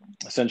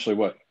 Essentially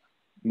what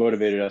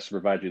motivated us to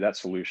provide you that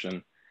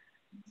solution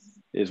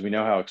is we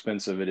know how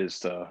expensive it is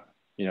to,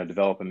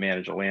 develop and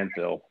manage a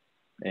landfill.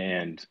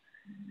 And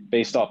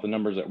based off the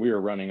numbers that we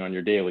were running on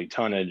your daily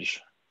tonnage,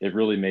 it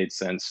really made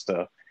sense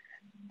to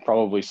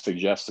probably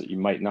suggest that you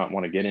might not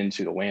want to get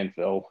into the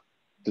landfill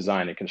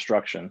design and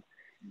construction.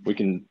 We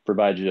can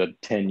provide you a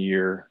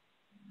 10-year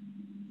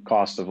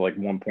cost of like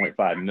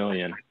 1.5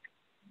 million,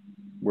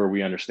 where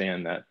we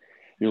understand that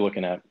you're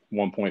looking at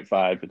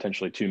 1.5,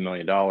 potentially $2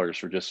 million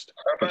for just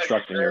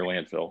constructing your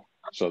landfill.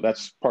 So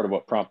that's part of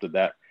what prompted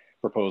that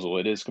proposal.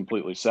 It is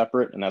completely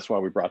separate, and that's why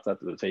we brought that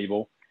to the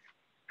table.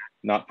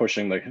 Not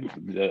pushing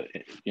the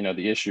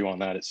issue on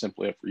that. It's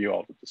simply up for you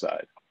all to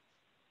decide.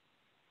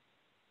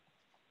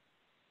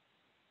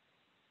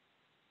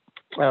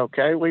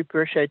 Okay, we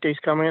appreciate these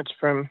comments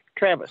from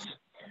Travis.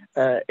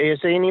 Is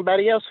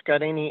anybody else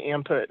got any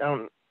input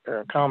on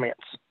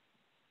comments?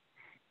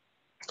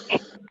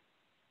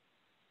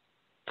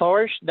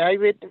 Forrest,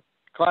 David,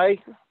 Clay,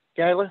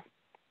 Gayla,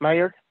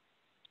 Mayor?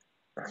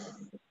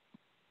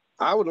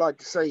 I would like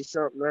to say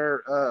something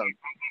there.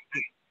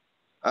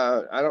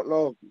 I don't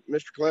know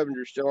if Mr.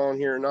 Clevenger's still on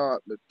here or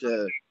not, but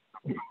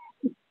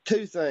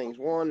 2 things.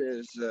 One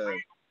is,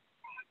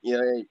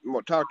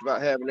 we talked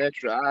about having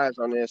extra eyes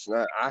on this,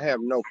 and I have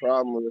no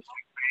problem with this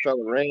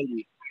fellow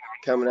Randy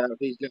coming out. If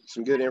he's got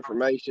some good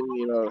information,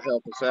 to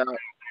help us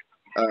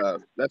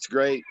out, that's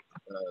great.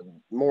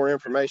 More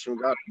information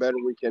we got, the better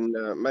we can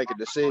make a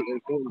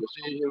informed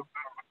decision.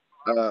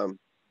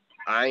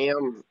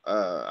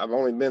 I've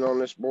only been on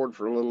this board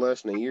for a little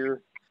less than a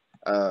year.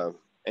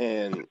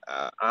 And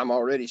I'm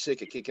already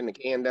sick of kicking the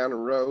can down the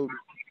road.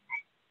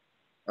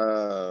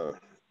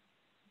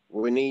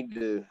 We need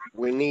to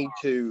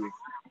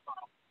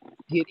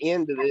get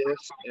into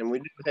this, and we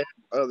do have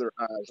other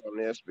eyes on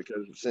this,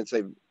 because since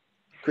they've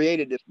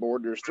created this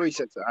board, there's 3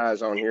 sets of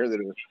eyes on here that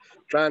are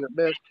trying their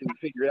best to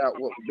figure out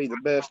what would be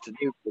the best to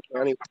do for the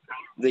county.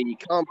 The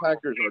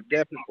compactors are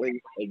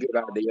definitely a good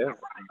idea.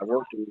 I've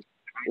worked in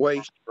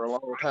waste for a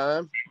long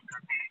time,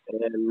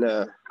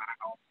 and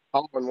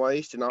hauling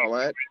waste and all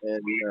that,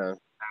 and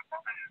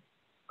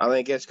I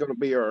think that's going to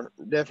be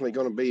definitely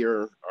going to be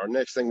our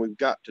next thing we've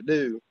got to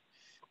do.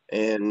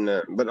 And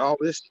but all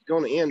this is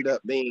going to end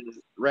up being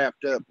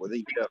wrapped up with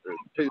each other.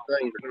 The 2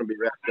 things are going to be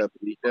wrapped up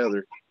with each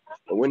other.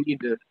 But we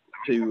need to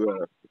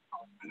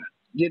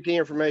get the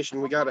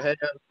information we got to have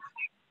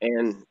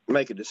and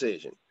make a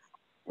decision.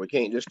 We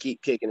can't just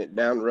keep kicking it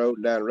down the road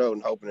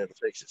and hoping it'll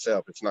fix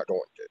itself. It's not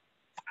going to.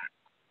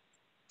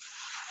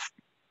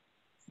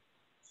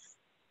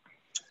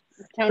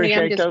 Tony,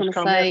 I'm Appreciate just those going to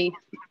comments.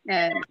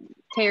 say,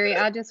 Terry,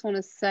 I just want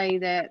to say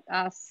that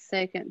I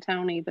second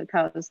Tony,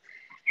 because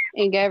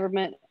in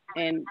government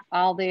and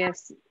all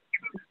this,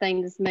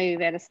 things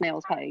move at a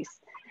snail's pace.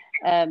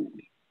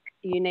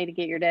 You need to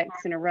get your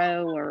ducks in a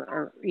row,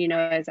 or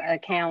as a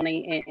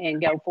county,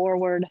 and go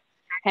forward.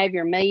 Have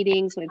your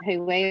meetings with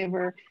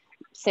whoever,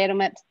 set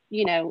them up,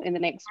 in the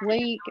next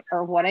week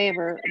or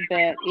whatever.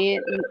 But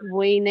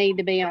we need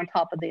to be on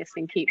top of this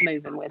and keep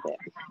moving with it.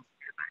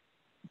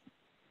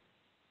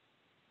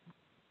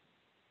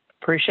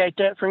 Appreciate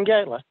that from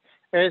Gayla.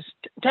 As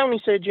Tony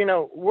said,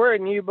 we're a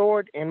new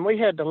board and we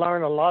had to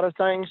learn a lot of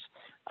things.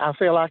 I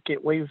feel like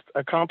we've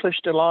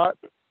accomplished a lot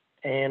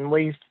and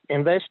we've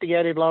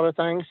investigated a lot of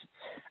things.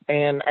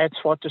 And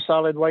that's what the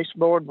Solid Waste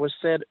Board was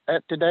set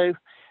up to do.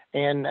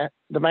 And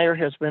the mayor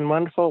has been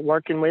wonderful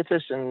working with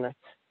us and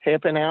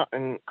helping out.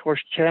 And of course,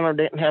 Chandler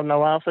didn't have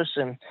no office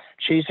and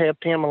she's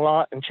helped him a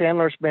lot. And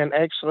Chandler's been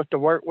excellent to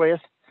work with.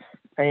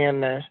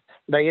 And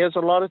there is a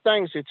lot of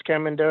things that's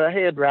coming to a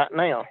head right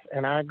now.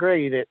 And I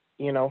agree that,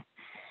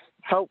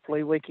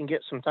 hopefully we can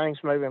get some things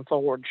moving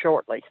forward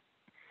shortly.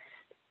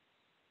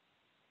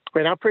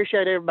 But I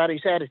appreciate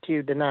everybody's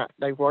attitude tonight.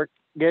 They've worked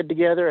good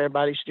together.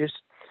 Everybody's just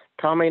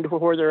commented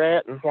where they're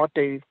at and what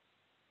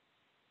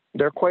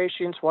their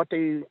questions, what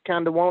they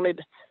kind of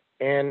wanted.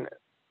 And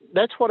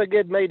that's what a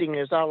good meeting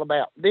is all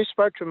about. This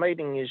virtual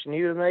meeting is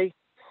new to me,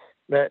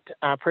 but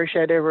I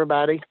appreciate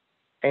everybody.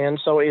 And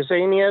so is there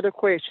any other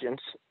questions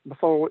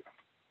before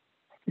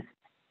I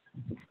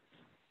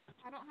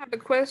don't have a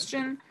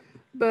question,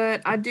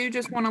 but I do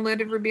just want to let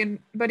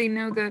everybody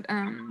know that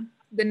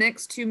the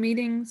next two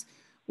meetings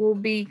will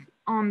be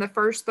on the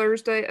first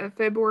Thursday of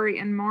February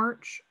and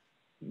March.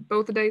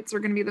 Both the dates are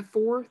going to be the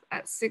 4th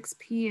at 6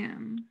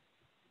 p.m.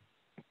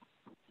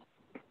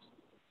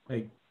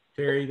 Hey,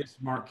 Terry, this is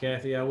Mark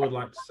Cathy. I would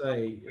like to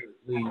say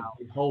the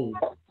whole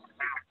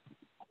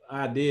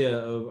idea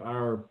of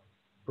our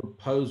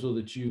proposal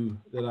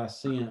that I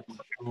sent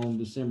on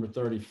December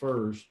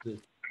 31st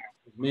that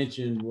was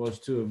mentioned was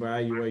to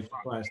evaluate the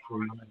Class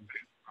 3 waste.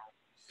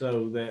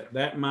 So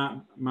that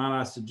might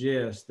I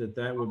suggest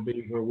that would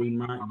be where we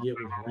might get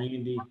with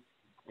Randy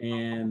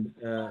and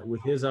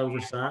with his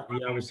oversight.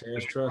 He obviously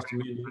has trust in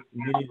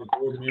many of the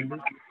board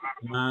members,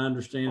 and I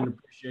understand and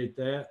appreciate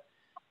that.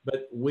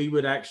 But we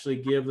would actually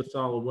give the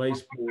Solid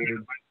Waste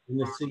Board and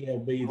the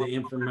CLB the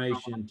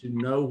information to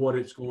know what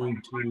it's going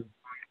to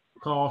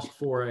cost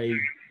for a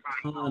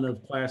ton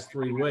of Class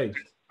 3 waste.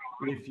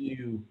 If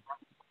you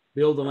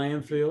build a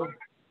landfill,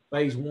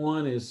 phase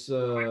 1 is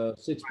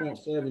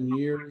 6.7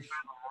 years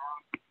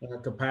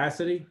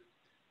capacity.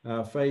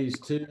 Phase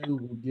 2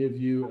 will give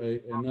you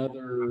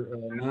another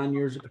 9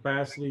 years of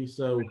capacity.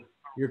 So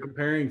you're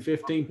comparing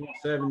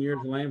 15.7 years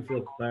of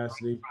landfill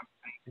capacity.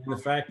 And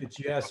the fact that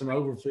you have some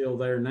overfill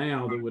there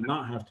now that would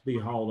not have to be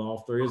hauled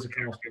off, there is a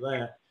cost for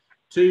that,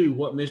 to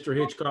what Mr.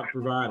 Hitchcock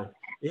provided.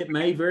 It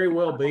may very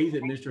well be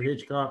that Mr.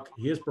 Hitchcock,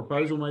 his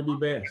proposal may be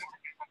best.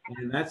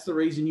 And that's the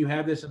reason you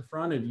have this in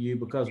front of you,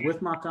 because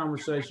with my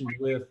conversations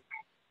with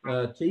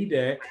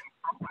TDEC,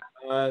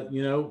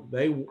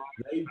 they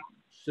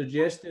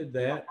suggested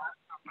that,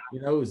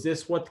 is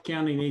this what the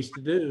county needs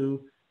to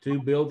do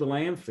to build the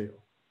landfill?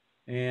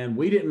 And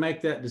we didn't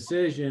make that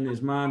decision,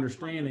 is my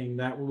understanding,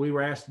 that we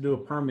were asked to do a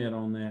permit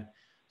on that.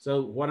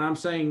 So what I'm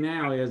saying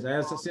now is,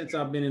 since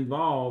I've been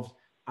involved,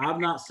 I've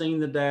not seen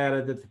the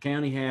data that the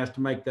county has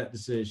to make that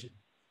decision.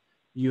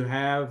 You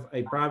have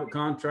a private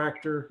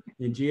contractor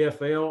in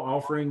GFL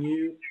offering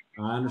you,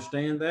 I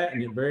understand that,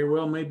 and it very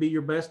well may be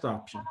your best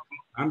option.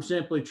 I'm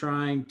simply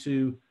trying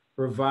to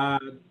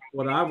provide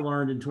what I've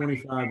learned in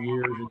 25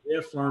 years and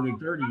Jeff's learned in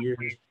 30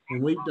 years,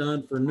 and we've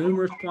done for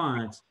numerous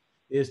clients,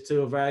 is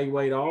to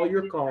evaluate all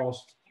your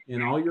costs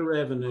and all your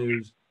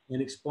revenues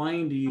and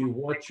explain to you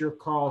what your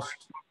cost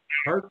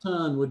per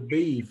ton would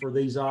be for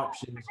these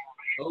options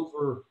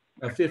over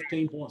a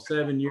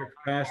 15.7 year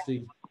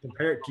capacity,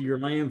 compare it to your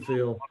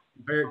landfill,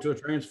 compare it to a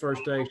transfer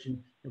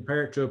station,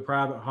 compare it to a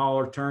private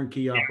hauler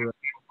turnkey operation.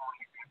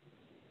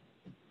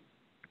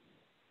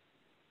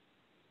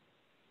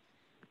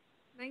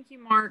 Thank you,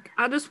 Mark.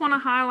 I just want to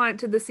highlight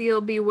to the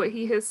CLB what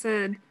he has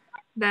said,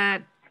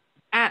 that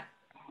at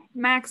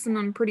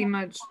maximum, pretty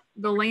much,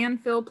 the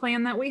landfill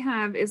plan that we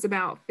have is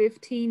about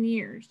 15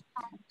 years.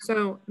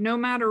 So no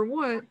matter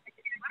what,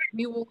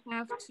 we will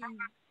have to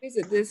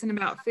visit this in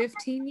about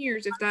 15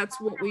 years if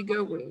that's what we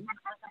go with.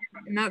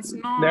 And that's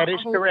not— That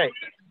is correct.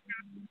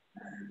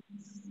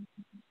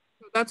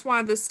 So that's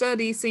why the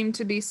study seemed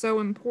to be so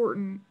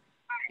important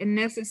and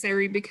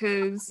necessary,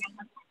 because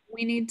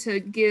we need to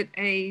get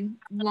a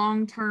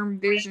long-term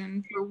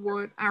vision for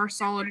what our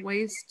solid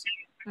waste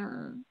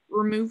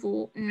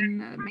removal and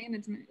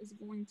management is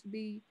going to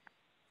be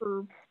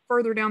for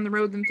further down the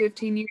road than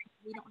 15 years.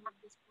 We don't have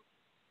this.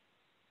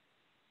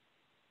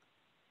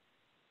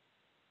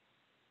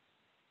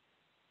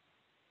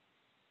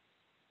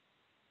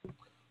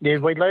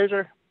 Did we lose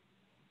her?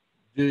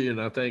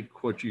 And I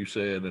think what you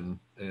said and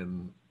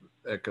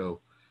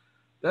echo,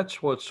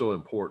 that's what's so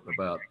important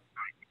about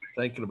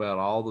thinking about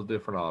all the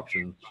different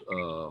options.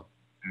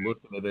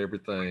 looking at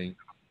everything,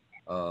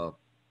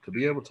 to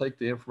be able to take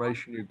the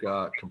information you've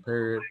got,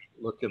 compare it,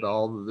 look at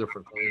all the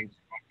different things.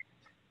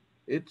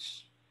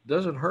 It's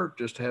doesn't hurt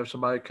just to have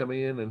somebody come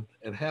in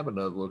and have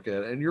another look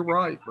at it. And you're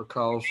right,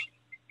 because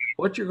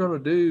what you're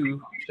going to do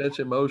sets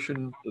in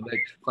motion the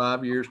next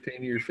 5 years,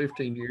 10 years,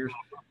 15 years.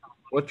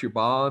 What's your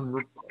bond?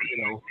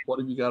 What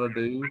have you got to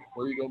do?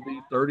 Where are you going to be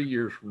 30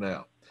 years from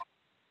now?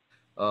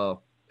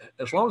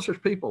 As long as there's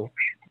people,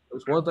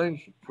 there's one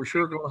thing for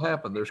sure going to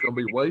happen. There's going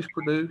to be waste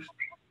produced.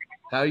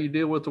 How you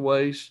deal with the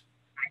waste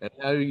and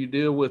how you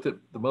deal with it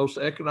the most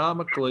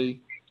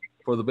economically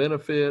for the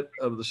benefit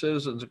of the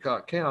citizens of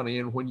Cocke County.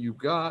 And when you've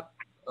got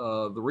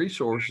the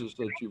resources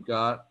that you've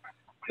got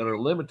that are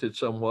limited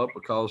somewhat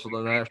because of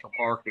the national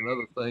park and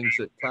other things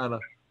that kind of,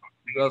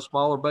 you've got a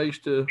smaller base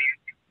to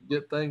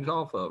get things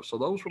off of. So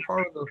those were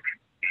part of the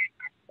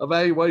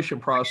evaluation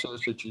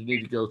process that you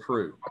need to go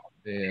through.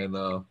 And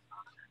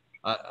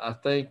I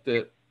think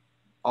that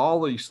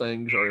all these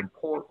things are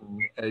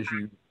important as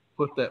you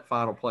put that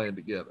final plan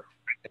together.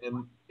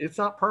 And it's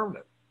not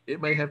permanent.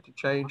 It may have to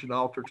change and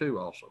alter too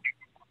also.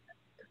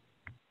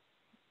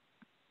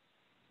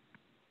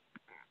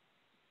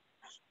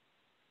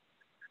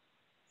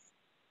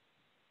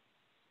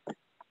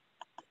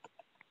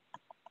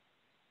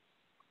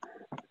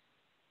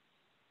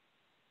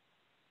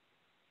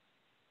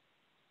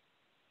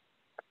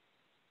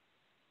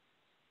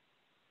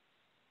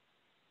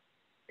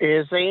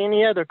 Is there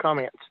any other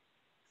comments?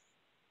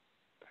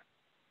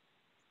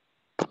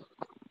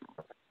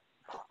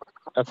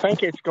 I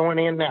think it's going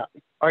in now.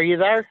 Are you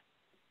there?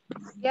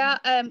 Yeah,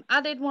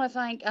 I did want to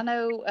thank, I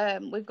know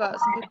we've got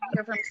some people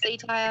here from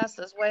CTAS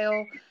as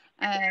well.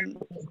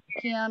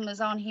 Kim is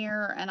on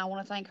here, and I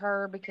want to thank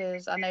her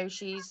because I know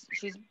she's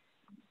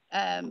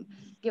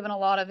given a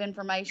lot of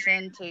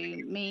information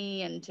to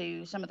me and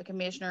to some of the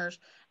commissioners.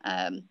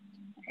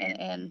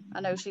 And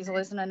I know she's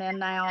listening in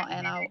now,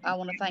 and I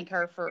want to thank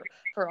her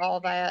for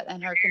all that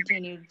and her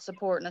continued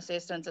support and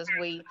assistance as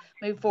we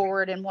move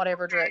forward in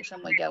whatever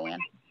direction we go in.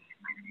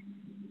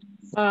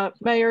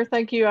 Mayor,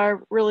 thank you. I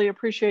really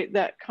appreciate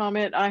that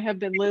comment. I have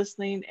been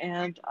listening,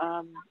 and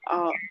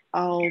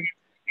I'll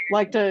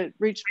like to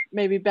reach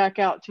maybe back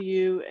out to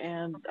you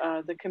and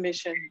the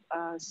commission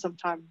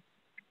sometime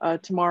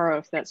tomorrow,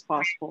 if that's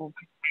possible.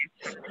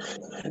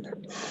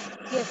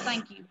 Yes,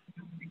 thank you.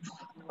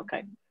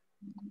 Okay.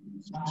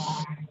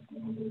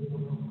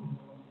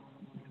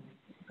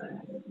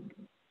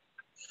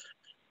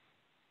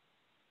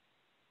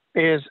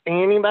 Is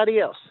anybody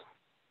else?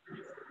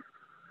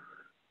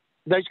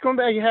 There's going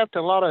to be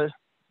a lot of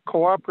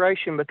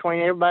cooperation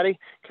between everybody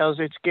because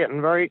it's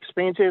getting very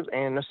expensive,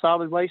 and the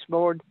solid waste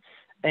board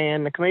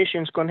and the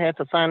commission is going to have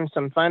to find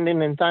some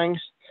funding and things.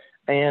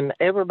 And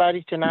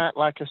everybody tonight,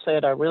 like I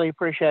said, I really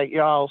appreciate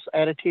y'all's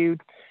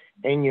attitude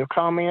and your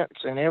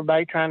comments and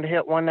everybody trying to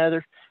help one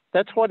another.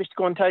 That's what it's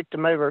going to take to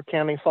move our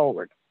county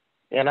forward.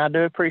 And I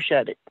do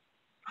appreciate it.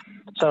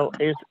 So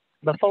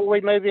before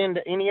we move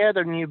into any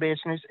other new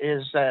business,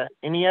 is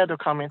any other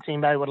comments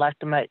anybody would like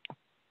to make?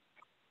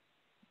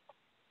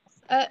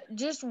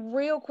 Just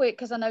real quick,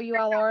 because I know you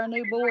all are a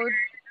new board,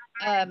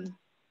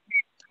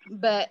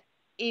 but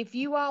if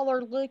you all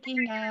are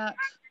looking at,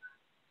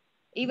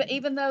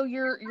 even though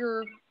you're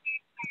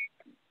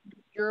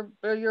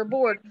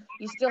board,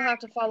 you still have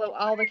to follow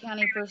all the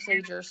county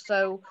procedures.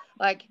 So,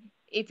 like,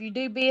 if you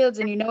do bids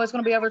and you know it's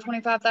going to be over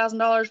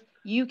 $25,000,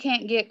 you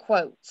can't get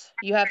quotes.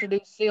 You have to do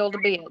sealed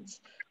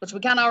bids, which we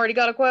kind of already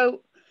got a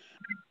quote.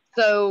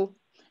 So,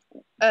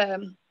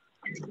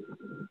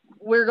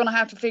 we're going to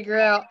have to figure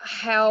out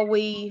how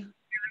we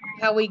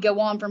go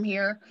on from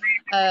here.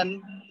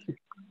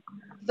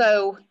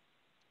 So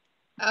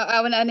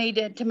I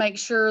need to make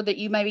sure that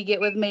you maybe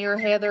get with me or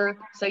Heather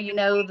so you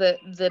know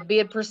the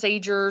bid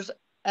procedures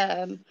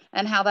and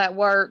how that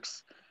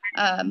works,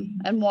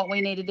 and what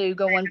we need to do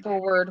going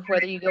forward,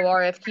 whether you go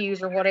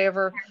RFQs or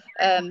whatever,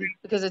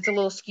 because it's a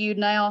little skewed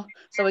now.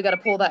 So we got to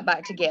pull that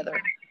back together.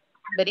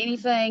 But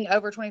anything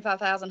over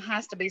 25,000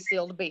 has to be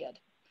sealed bid.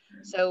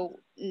 So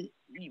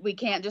we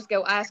can't just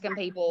go asking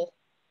people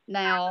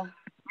now,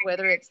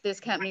 whether it's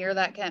this company or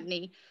that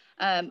company,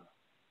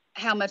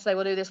 how much they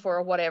will do this for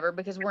or whatever,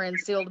 because we're in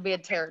sealed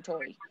bid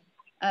territory.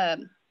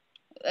 And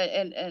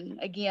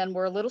again,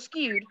 we're a little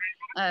skewed.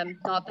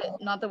 Not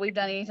that we've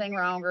done anything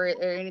wrong or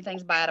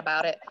anything's bad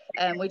about it.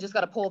 We just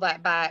got to pull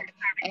that back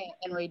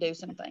and redo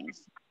some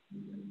things.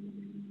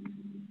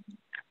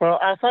 Well,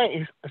 I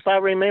think if I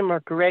remember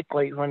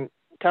correctly, when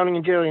Tony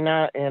and Julie and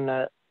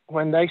I,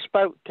 when they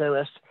spoke to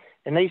us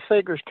and these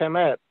figures come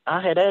up,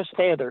 I had asked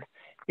Heather,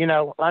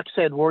 like I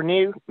said, we're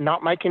new,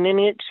 not making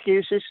any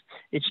excuses.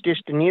 It's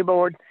just a new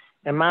board.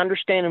 And my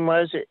understanding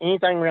was that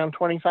anything around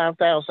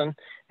 25,000,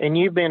 and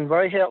you've been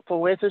very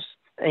helpful with us,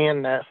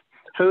 and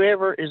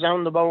whoever is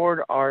on the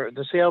board or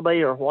the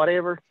CLB or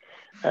whatever,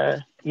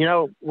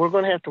 we're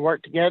going to have to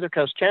work together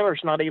because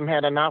Chandler's not even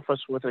had an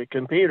office with a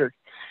computer.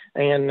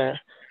 And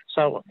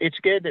so it's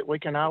good that we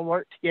can all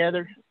work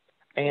together,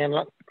 and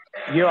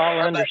you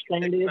all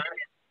understand it.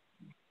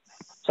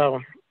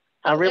 So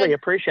I really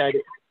appreciate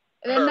it.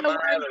 Then no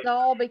worries at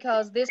all,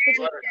 because this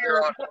particular,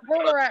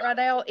 where we're at right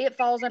now, it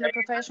falls under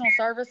professional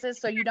services,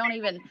 so you don't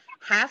even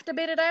have to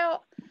bid it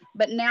out.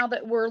 But now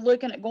that we're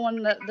looking at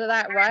going to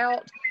that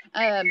route,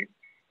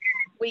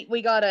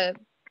 we got to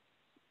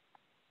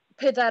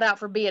put that out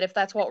for bid if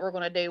that's what we're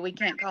going to do. We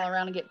can't call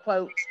around and get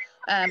quotes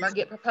or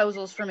get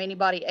proposals from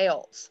anybody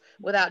else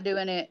without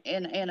doing it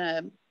in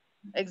a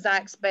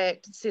exact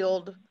spec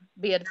sealed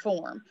bid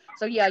form.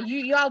 So yeah,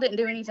 you all didn't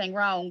do anything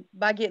wrong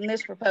by getting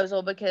this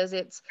proposal, because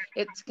it's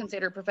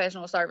considered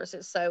professional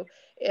services. So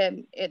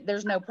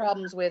there's no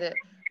problems with it.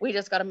 We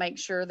just got to make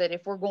sure that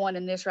if we're going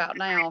in this route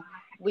now,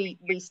 we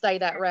stay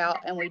that route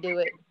and we do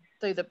it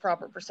through the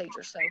proper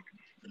procedure. So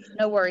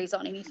no worries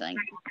on anything.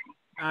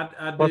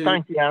 Well,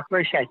 thank you. I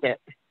appreciate that.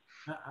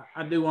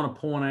 I do want to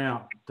point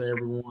out to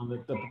everyone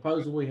that the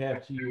proposal we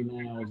have to you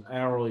now is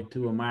hourly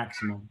to a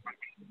maximum.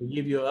 We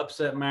give you an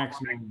upset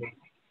maximum, but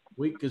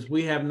because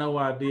we have no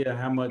idea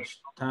how much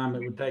time it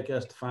would take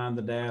us to find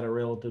the data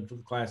relative to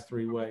the class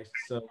 3 waste.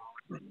 So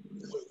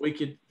we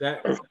could,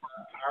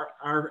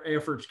 our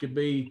efforts could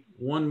be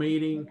one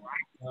meeting,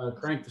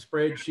 crank the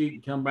spreadsheet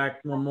and come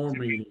back one more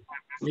meeting.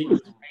 Meet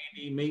with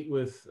Randy, meet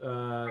with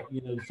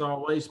the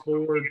solid waste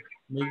board,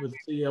 meet with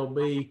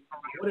CLB,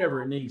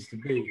 whatever it needs to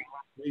be.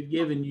 We've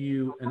given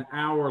you an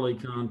hourly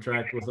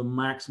contract with a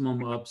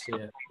maximum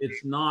upset.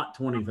 It's not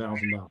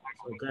 $20,000.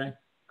 Okay,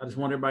 I just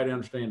want everybody to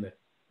understand that.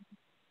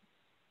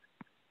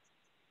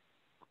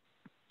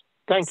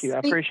 Thank you. I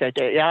appreciate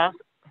that. Yeah.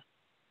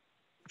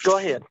 Go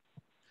ahead.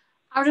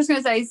 I was just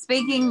going to say,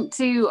 speaking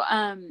to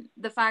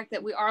the fact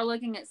that we are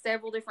looking at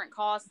several different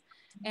costs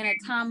and a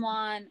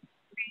timeline,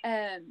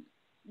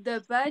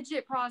 the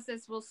budget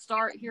process will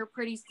start here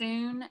pretty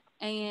soon.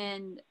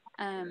 And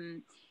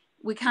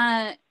we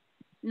kind of,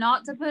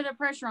 not to put a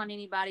pressure on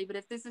anybody, but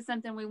if this is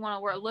something we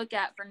want to look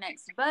at for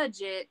next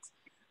budget,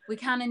 we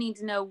kind of need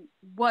to know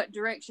what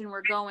direction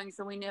we're going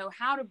so we know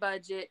how to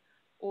budget,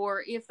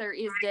 or if there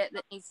is debt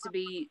that needs to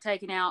be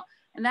taken out.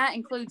 And that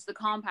includes the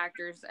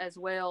compactors, as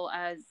well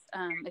as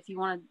if you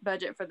want to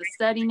budget for the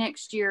study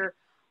next year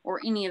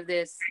or any of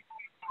this.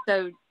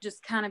 So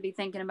just kind of be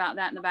thinking about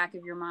that in the back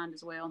of your mind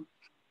as well.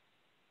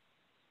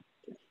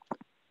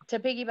 To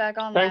piggyback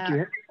on that,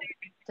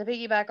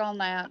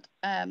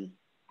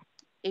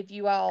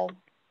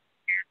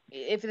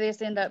 if this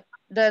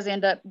does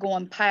end up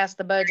going past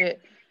the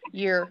budget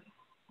year,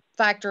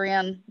 factor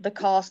in the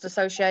cost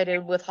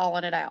associated with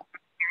hauling it out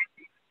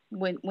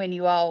when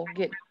you all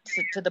get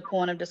to the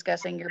point of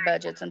discussing your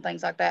budgets and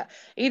things like that.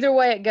 Either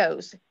way it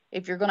goes,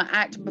 if you're going to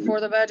act before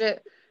the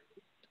budget,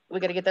 we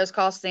got to get those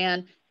costs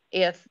in.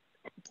 If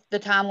the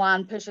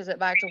timeline pushes it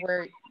back to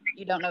where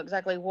you don't know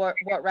exactly what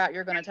route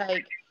you're going to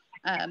take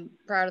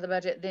prior to the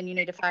budget, then you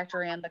need to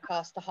factor in the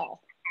cost to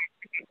haul.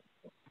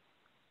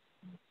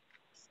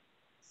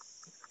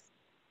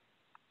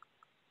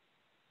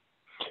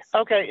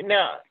 Okay,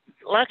 now,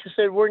 like I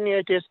said, we're new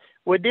at this.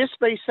 Would this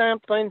be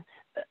something,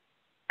 of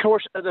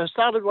course, the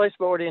solid waste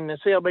board and the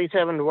CLB is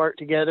having to work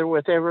together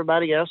with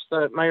everybody else,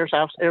 the mayor's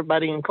office,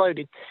 everybody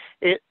included.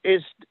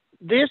 Is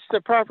this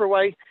the proper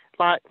way?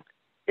 Like,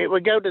 it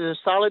would go to the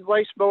solid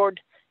waste board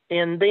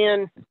and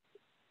then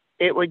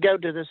it would go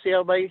to the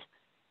CLB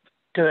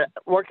to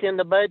work in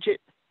the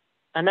budget?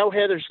 I know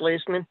Heather's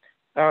listening.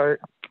 Or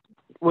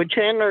would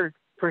Chandler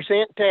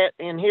present that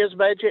in his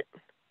budget?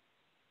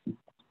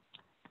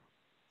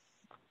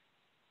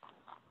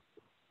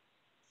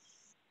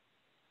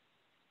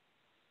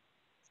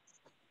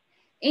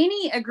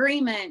 Any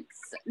agreements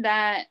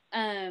that,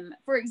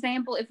 for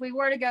example, if we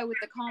were to go with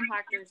the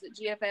compactors that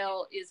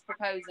GFL is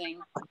proposing,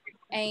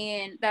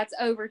 and that's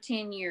over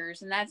 10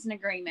 years, and that's an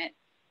agreement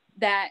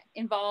that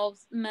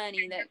involves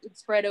money that would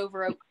spread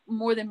over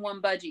more than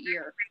one budget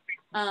year,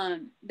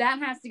 that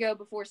has to go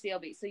before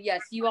CLB. So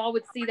yes, you all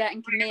would see that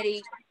in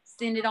committee,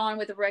 send it on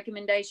with a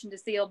recommendation to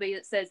CLB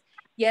that says,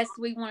 yes,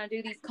 we want to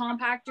do these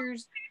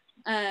compactors,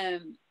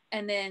 and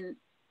then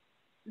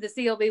the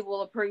CLB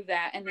will approve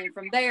that. And then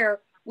from there,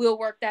 we'll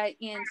work that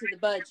into the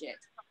budget.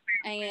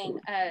 And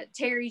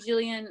Terry,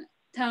 Jillian,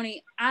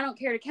 Tony, I don't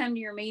care to come to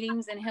your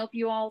meetings and help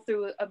you all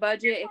through a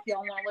budget. If y'all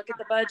want to look at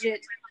the budget,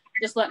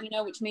 just let me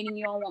know which meeting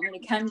you all want me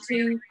to come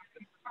to.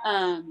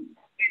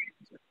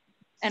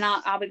 And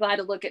I'll be glad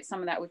to look at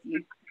some of that with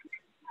you.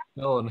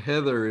 Oh, and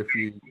Heather, if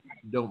you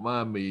don't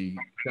mind me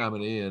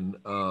chiming in,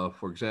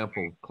 for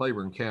example,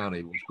 Claiborne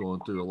County was going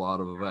through a lot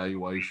of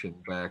evaluation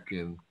back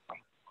in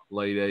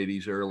late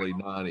 80s, early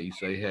 90s.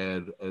 They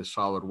had a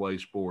solid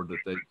waste board that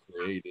they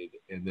created,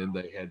 and then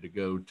they had to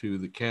go to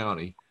the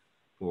county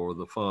for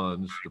the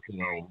funds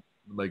to,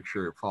 make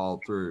sure it followed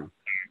through.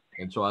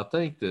 And so I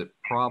think that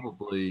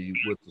probably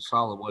with the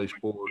solid waste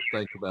board,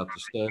 think about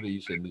the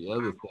studies and the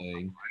other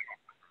thing,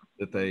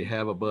 that they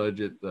have a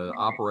budget, the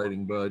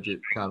operating budget,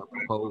 kind of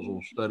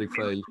proposal, study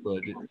phase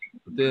budget.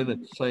 But then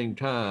at the same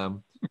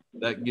time,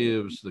 that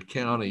gives the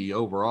county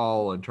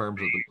overall, in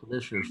terms of the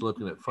commissioners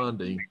looking at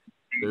funding,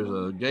 there's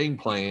a game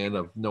plan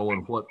of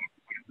knowing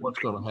what's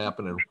going to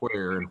happen and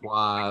where and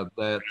why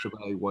that's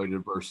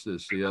evaluated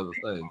versus the other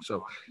thing.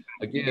 So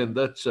again,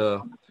 that's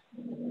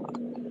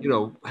you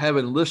know,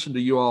 having listened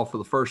to you all for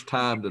the first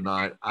time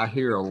tonight, I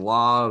hear a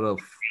lot of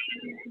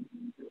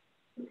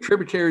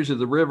tributaries of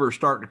the river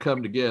starting to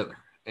come together,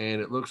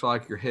 and it looks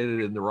like you're headed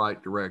in the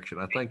right direction.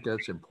 I think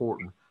that's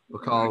important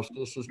because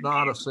this is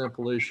not a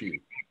simple issue.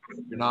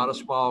 You're not a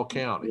small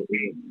county.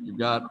 You've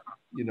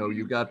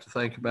got to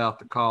think about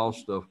the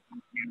cost of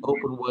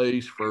open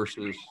waste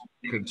versus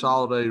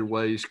consolidated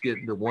waste,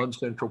 getting to one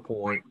central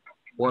point,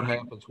 what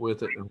happens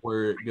with it and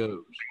where it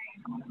goes.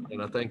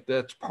 And I think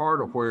that's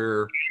part of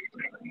where,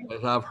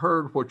 as I've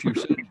heard what you've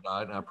said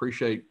tonight, and I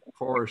appreciate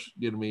Forrest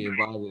getting me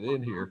invited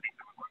in here,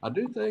 I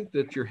do think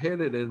that you're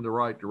headed in the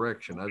right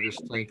direction. I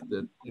just think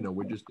that, you know,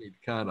 we just need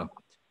to kind of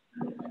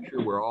make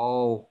sure we're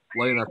all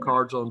laying our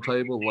cards on the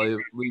table,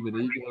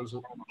 leaving egos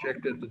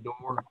checked at the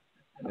door,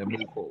 and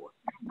move forward.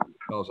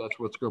 Because that's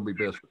what's going to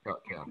be best for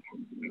Cocke County.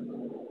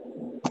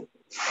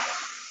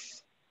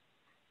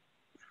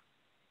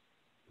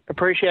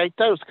 Appreciate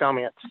those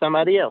comments.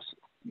 Somebody else.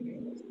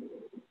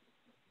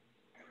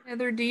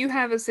 Heather, do you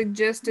have a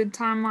suggested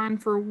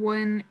timeline for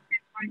when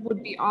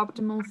would be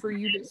optimal for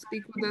you to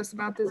speak with us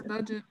about this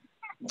budget?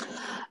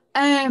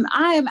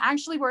 I am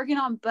actually working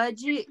on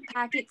budget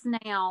packets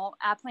now.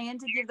 I plan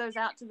to give those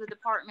out to the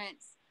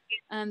departments,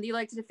 the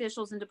elected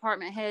officials and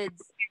department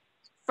heads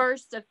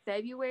 1st of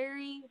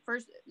February,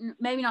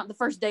 maybe not the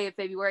first day of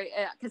February,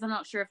 because I'm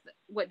not sure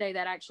what day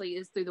that actually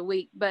is through the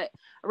week, but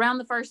around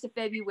the 1st of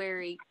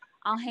February,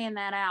 I'll hand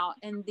that out.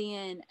 And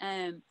then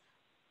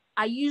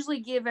I usually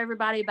give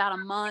everybody about a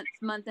month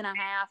and a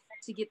half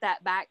to get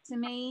that back to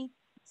me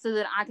so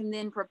that I can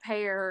then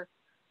prepare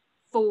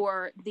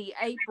for the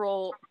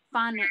April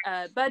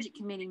budget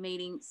committee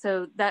meeting.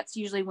 So that's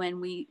usually when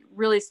we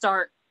really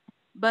start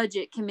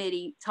budget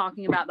committee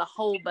talking about the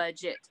whole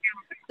budget.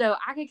 So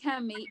I can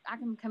come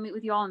meet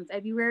with you all in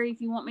February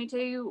if you want me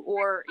to,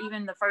 or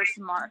even the first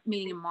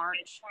meeting in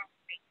March.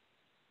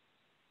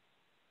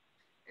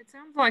 It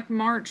sounds like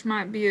March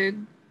might be a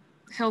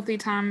healthy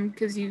time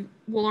because you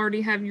will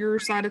already have your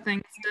side of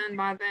things done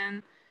by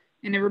then,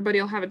 and everybody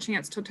will have a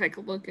chance to take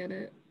a look at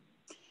it.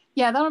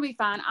 Yeah, that'll be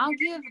fine. I'll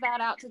give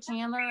that out to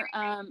Chandler,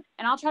 and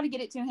I'll try to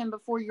get it to him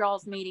before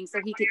y'all's meeting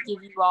so he could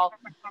give you all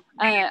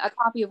a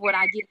copy of what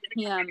I give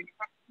to him,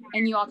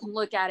 and you all can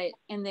look at it.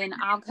 And then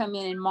I'll come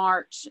in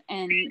March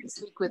and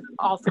speak with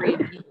all three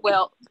of you.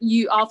 Well,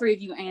 all three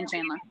of you and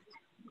Chandler.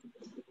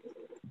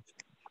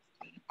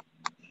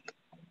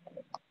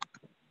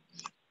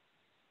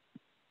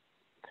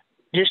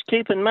 Just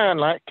keep in mind,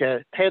 like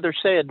Heather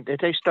said, that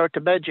they start the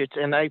budgets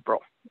in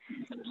April.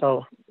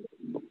 So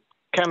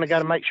kind of got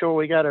to make sure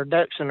we got our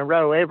ducks in a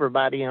row,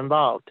 everybody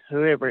involved,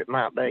 whoever it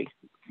might be.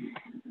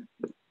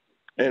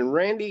 And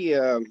Randy,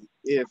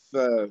 if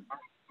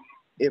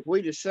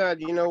we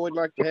decide, you know, we'd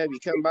like to have you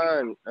come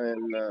by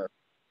and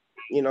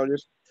you know,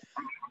 just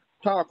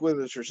talk with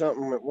us or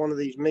something at one of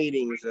these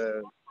meetings,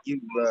 who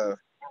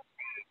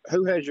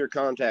has your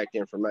contact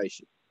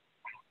information?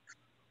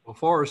 Well,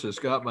 Forrest has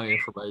got my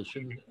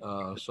information,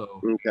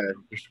 so okay.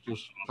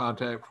 Just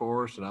contact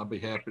Forrest, and I'll be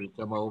happy to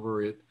come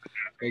over. It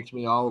takes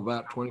me all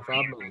about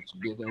 25 minutes to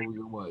get over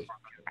your way.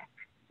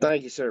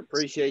 Thank you, sir.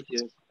 Appreciate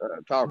you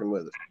talking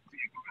with us.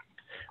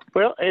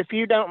 Well, if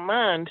you don't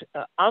mind,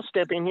 I'll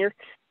step in here.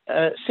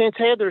 Since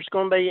Heather's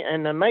going to be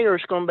and the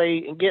mayor's going to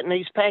be getting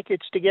these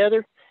packets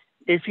together,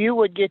 if you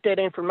would get that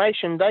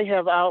information, they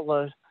have all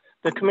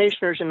the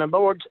commissioners and the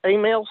board's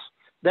emails.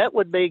 That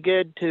would be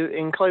good to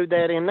include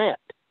that in that.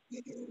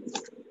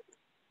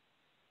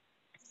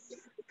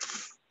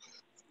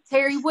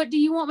 Terry, what do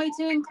you want me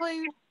to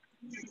include?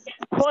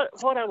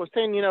 What I was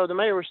saying, you know, the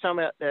mayor was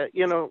talking about,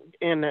 you know,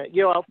 and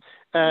you all,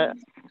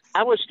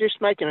 I was just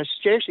making a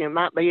suggestion. It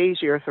might be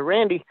easier for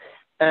Randy,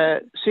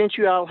 since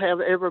you all have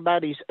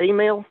everybody's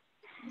email,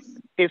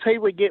 if he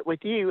would get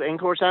with you, and of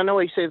course I know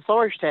he said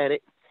Forrest had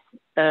it,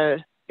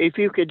 if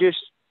you could just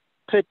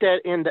put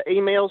that in the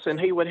emails and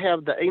he would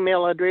have the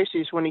email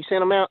addresses when he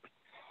sent them out.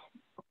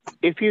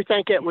 If you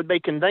think that would be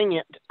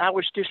convenient, I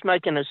was just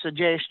making a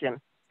suggestion.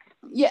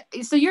 Yeah,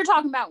 so you're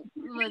talking about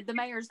the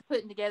mayor's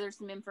putting together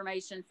some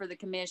information for the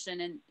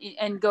commission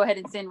and go ahead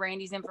and send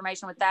Randy's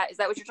information with that. Is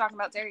that what you're talking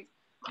about, Terry?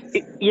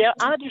 Yeah,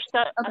 I just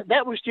thought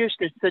that was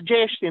just a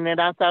suggestion that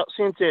I thought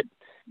since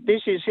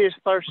this is his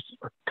first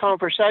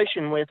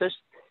conversation with us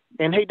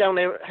and he don't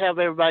have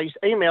everybody's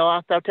email,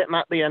 I thought that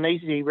might be an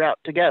easy route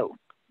to go.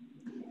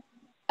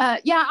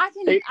 Yeah,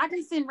 I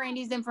can send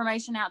Randy's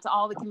information out to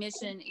all the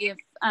commission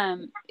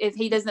if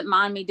he doesn't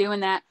mind me doing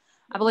that.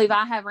 I believe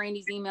I have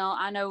Randy's email.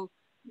 I know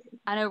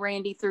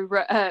Randy through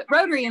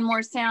Rotary in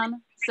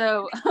Morristown,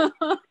 so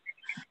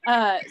so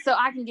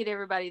I can get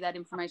everybody that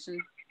information.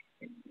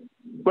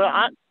 Well,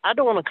 I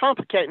don't want to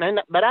complicate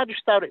it, but I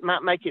just thought it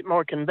might make it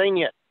more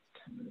convenient.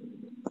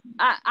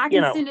 I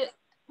can send it.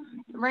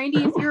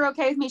 Randy, if you're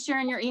okay with me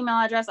sharing your email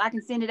address, I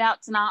can send it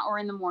out tonight or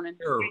in the morning.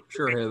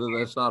 Sure, Heather.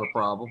 That's not a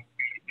problem.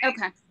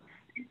 Okay.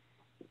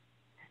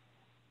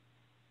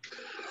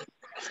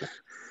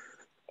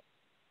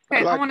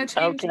 Okay, I want to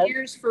change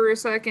gears for a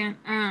second.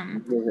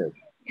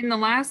 In the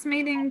last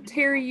meeting,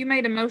 Terry, you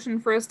made a motion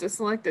for us to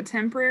select a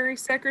temporary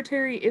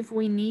secretary if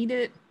we need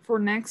it. for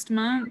next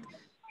month.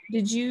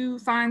 Did you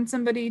find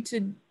somebody to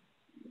do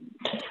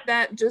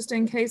that just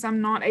in case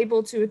I'm not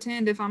able to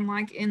attend if I'm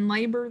like in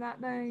labor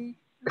that day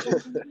or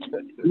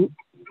something?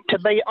 To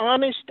be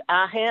honest,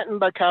 I hadn't,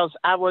 because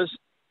I was,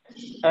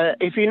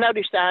 if you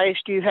noticed, I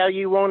asked you how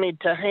you wanted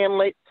to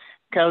handle it,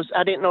 because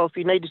I didn't know if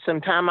you needed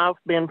some time off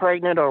being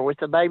pregnant or with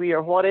the baby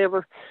or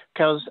whatever,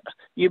 because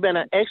you've been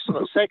an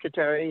excellent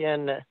secretary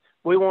and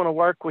we want to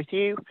work with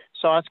you.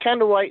 So I was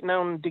kind of waiting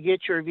on to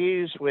get your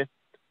views with.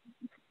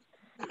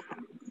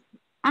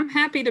 I'm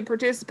happy to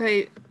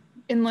participate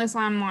unless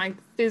I'm like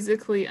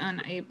physically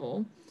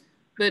unable.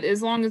 But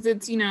as long as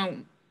it's, you know,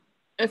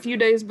 a few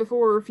days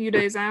before or a few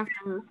days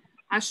after,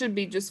 I should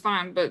be just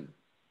fine. But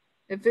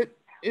if it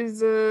is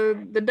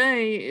the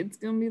day, it's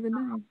going to be the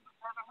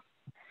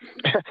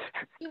day.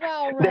 You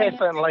all run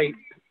Definitely.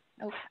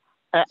 Oh,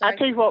 I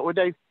tell you what we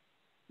do.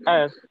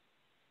 Of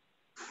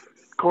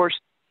course,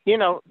 you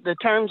know, the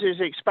terms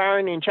is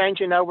expiring and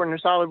changing over in the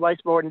solid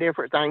waste board and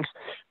different things.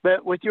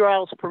 But with your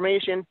all's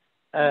permission,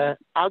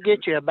 I'll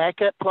get you a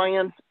backup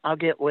plan. I'll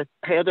get with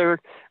Heather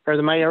or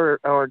the mayor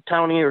or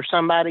Tony or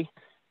somebody,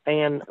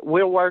 and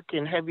we'll work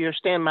and have you a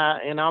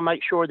standby, and I'll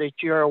make sure that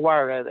you're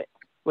aware of it.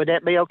 Would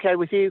that be okay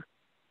with you?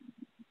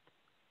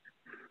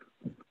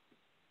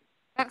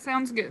 That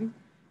sounds good.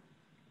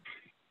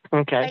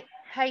 Okay.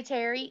 Hey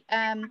Terry,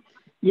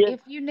 Yes.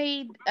 if you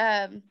need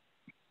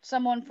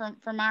someone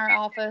from our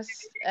office,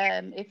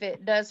 if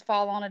it does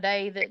fall on a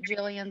day that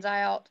Jillian's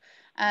out,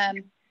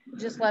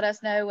 just let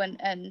us know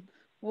and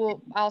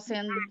we'll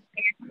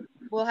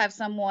have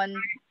someone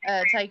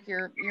take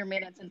your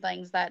minutes and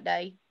things that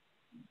day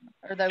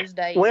or those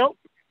days. Well,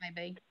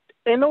 maybe.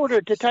 In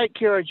order to take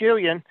care of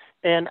Jillian,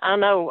 and I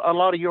know a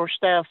lot of your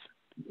staff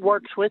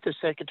works with the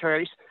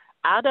secretaries,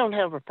 I don't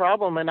have a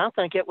problem, and I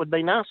think it would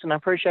be nice, and I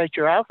appreciate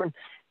your offering.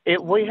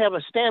 We have a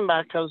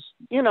standby because,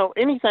 you know,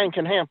 anything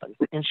can happen,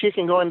 and she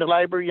can go into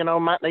labor, you know,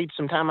 might need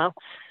some time off.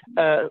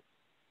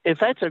 If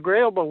that's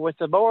agreeable with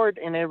the board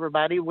and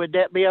everybody, would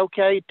that be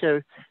okay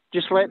to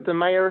just let the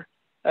mayor,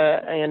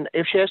 and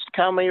if she has to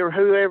call me or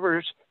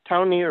whoever's,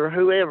 Tony or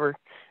whoever,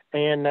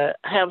 and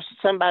have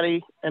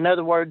somebody, in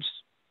other words,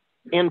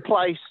 in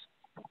place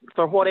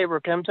for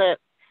whatever comes up?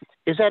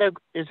 Is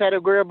that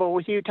agreeable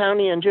with you,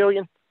 Tony and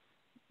Jillian?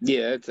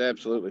 Yeah, it's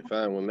absolutely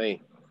fine with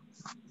me.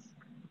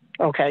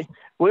 Okay.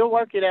 We'll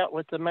work it out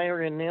with the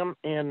mayor and them,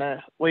 and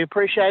we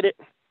appreciate it,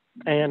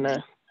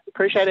 and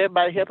appreciate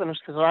everybody helping us,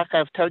 because like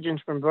I've told you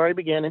from the very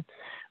beginning,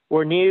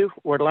 we're new,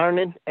 we're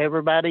learning,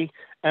 everybody,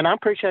 and I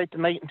appreciate the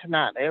meeting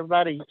tonight.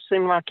 Everybody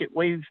seemed like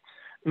we've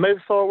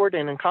moved forward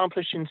and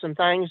accomplishing some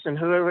things, and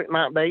whoever it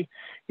might be.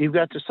 You've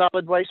got the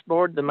Solid Waste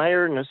Board, the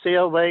mayor, and the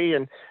CLV,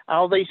 and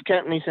all these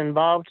companies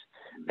involved,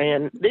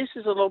 and this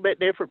is a little bit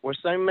different with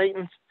Zoom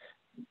meetings,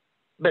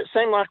 but it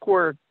seems like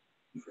we're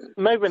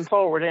moving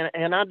forward,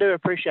 and I do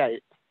appreciate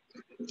it.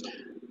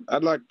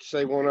 I'd like to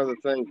say one other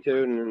thing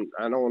too, and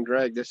I don't want to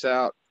drag this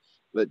out,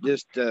 but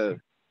just to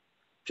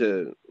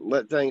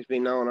let things be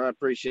known, I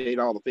appreciate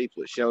all the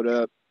people that showed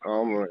up,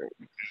 all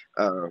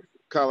my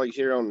colleagues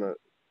here on the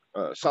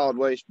Solid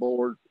Waste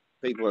Board,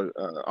 people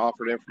that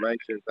offered information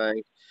and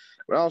things.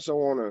 But I also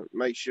want to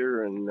make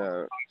sure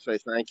and say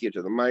thank you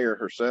to the mayor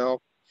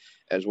herself,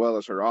 as well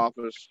as her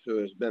office, who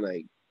has been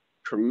a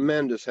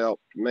tremendous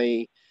help to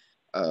me.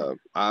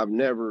 I've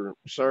never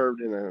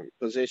served in a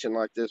position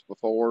like this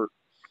before,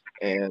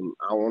 and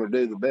I want to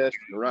do the best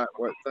and the right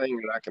thing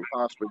that I can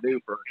possibly do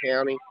for our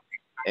county.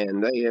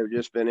 And they have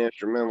just been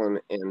instrumental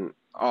in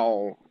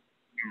all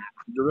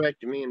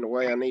directing me in the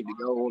way I need to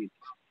go and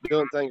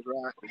doing things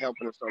right and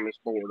helping us on this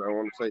board. I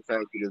want to say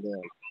thank you to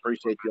them.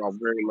 Appreciate you all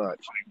very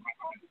much.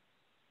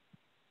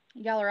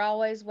 Y'all are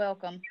always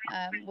welcome.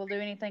 We'll do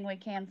anything we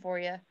can for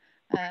you,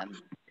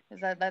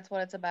 because that's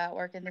what it's about,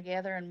 working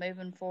together and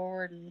moving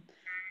forward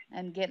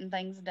and getting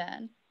things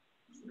done.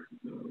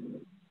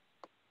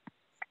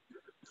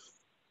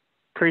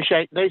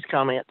 Appreciate these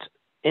comments.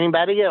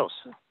 Anybody else?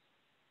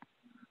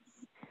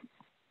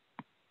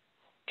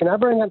 Can I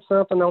bring up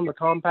something on the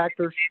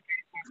compactors?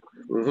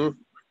 Mm-hmm.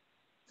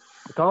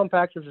 The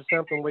compactors is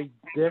something we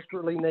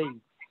desperately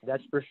need.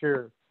 That's for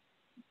sure.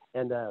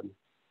 And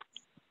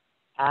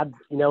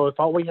if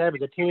all we have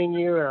is a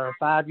 10-year or a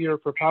 5-year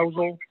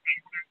proposal,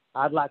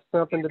 I'd like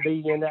something to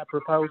be in that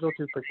proposal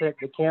to protect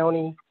the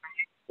county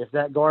if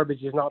that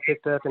garbage is not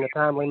picked up in a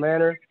timely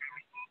manner.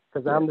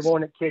 Because I'm the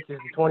one that catches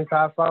the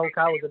 25 phone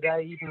calls a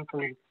day, even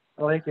from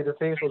elected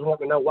officials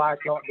wanting to know why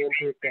it's not being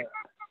picked up.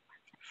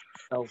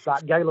 So,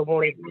 like Gayla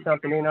wanted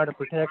something in there to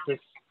protect us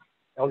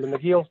on the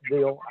McGill's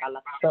deal, I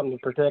like something to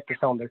protect us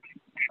on the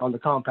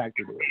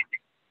compactor deal.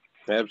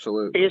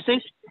 Absolutely. Is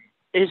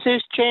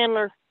this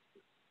Chandler?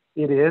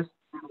 It is.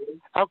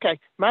 Okay,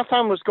 my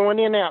phone was going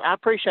in and out. I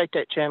appreciate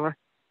that, Chandler.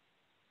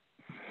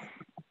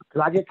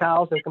 Because I get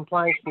calls and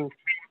complaints from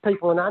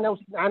people, and I know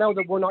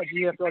that we're not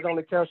GFL's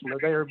only customer.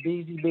 They are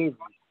busy,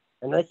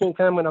 and they can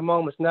come in a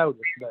moment's notice.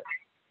 But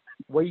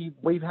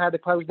we've had to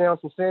close down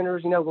some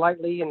centers,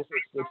 lately, and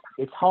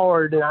it's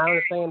hard. And I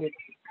understand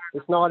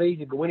it's not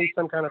easy, but we need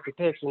some kind of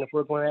protection if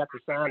we're going to have to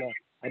sign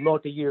a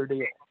multi-year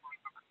deal.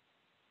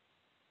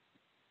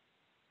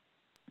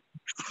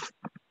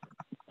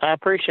 I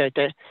appreciate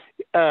that.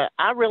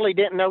 I really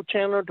didn't know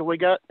Chandler till we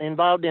got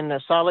involved in the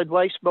solid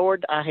waste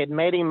board. I had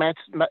met him at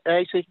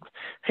basic.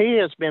 He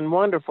has been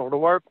wonderful to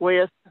work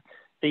with.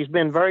 He's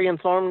been very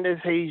informative.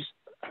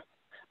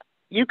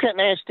 You couldn't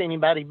ask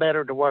anybody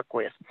better to work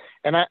with.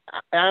 And I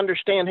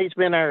understand he's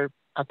been there,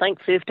 I think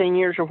 15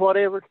 years or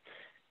whatever.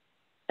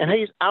 And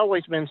he's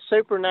always been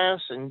super nice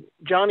and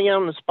Johnny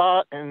on the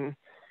spot. And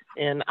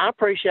I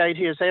appreciate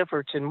his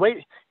efforts. And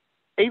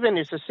even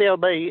as a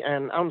CLB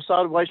and on the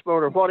solid waste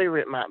board or whatever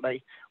it might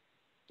be,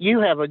 you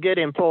have a good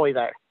employee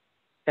there.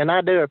 And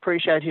I do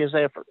appreciate his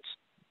efforts.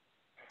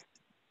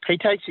 He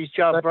takes his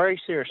job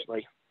very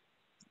seriously.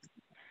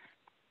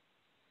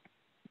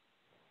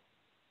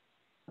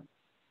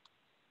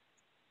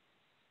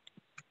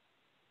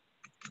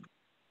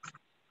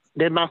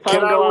 Did my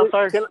phone go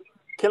off there?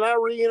 Can I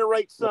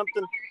reiterate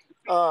something?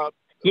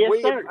 Yes,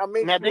 sir. I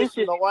mentioned this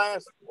in the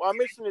last. Well, I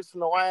mentioned this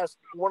in the last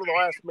one of the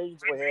last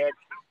meetings we had.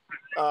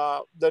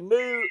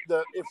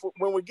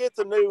 When we get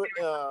the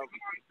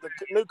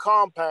new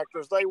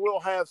compactors, they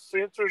will have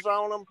sensors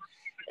on them,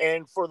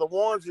 and for the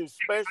ones who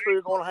especially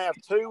are going to have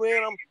 2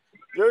 in them,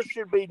 there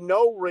should be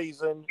no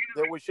reason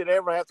that we should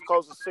ever have to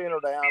close the center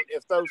down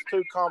if those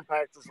 2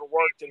 compactors are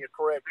worked in the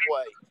correct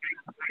way.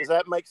 Does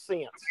that make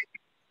sense?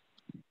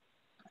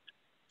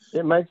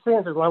 It makes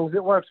sense as long as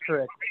it works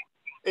correctly.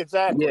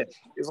 Exactly. Yes.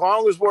 As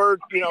long as we're,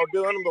 doing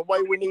them the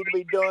way we need to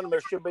be doing them, there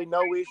should be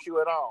no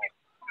issue at all.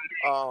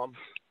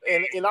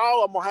 And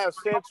all of them will have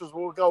sensors.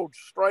 Will go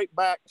straight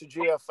back to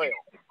GFL.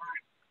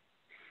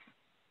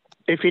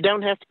 If you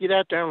don't have to get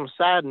out there on the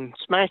side and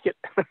smack it.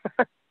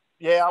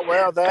 Yeah,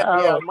 well,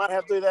 we might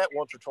have to do that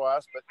once or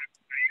twice, but.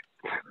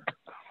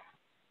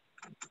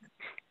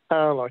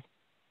 Oh, Lord.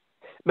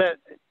 But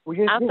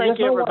I think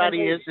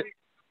everybody is.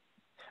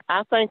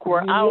 I think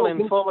we're all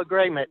in full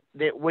agreement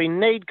that we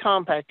need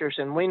compactors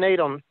and we need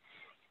them.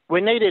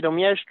 We needed them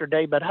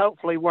yesterday, but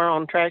hopefully we're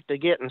on track to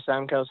getting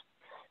some because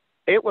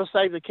it will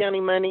save the county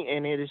money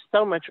and it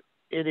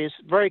is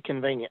very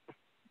convenient.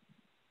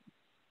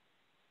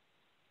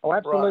 Oh,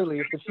 absolutely.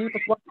 Right. It's the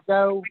cheapest way to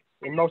go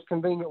and most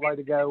convenient way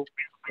to go.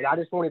 But I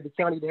just wanted the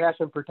county to have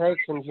some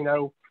protections,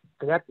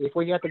 because if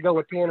we have to go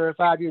a 10 or a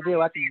 5-year deal,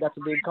 that's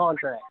a big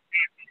contract.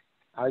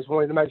 I just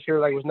wanted to make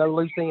sure there was no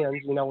loose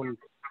ends, and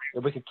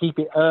if we could keep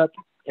it up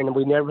and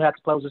we never have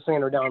to close the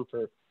center down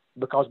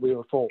because we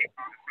were full.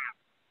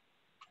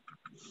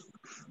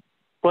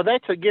 Well,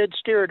 that's a good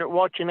steward at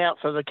watching out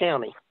for the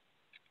county.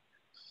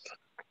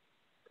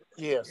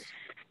 Yes.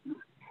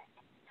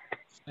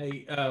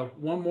 Hey,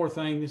 one more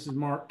thing. This is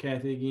Mark,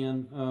 Kathy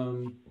again.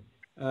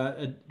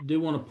 I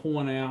do want to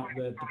point out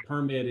that the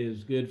permit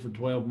is good for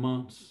 12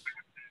 months.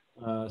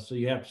 So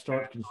you have to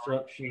start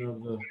construction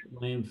of the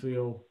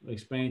landfill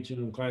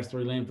expansion, the Class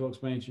 3 landfill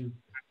expansion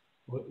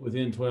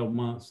within 12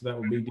 months. That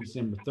would be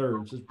December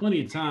 3rd. So there's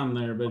plenty of time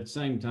there, but at the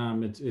same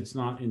time, it's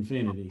not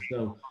infinity.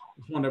 So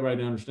I just want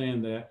everybody to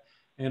understand that.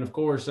 And of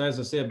course, as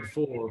I said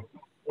before,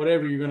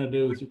 whatever you're going to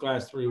do with your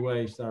Class 3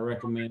 waste, I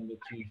recommend that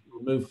you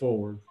move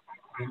forward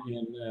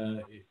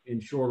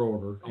in short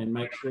order and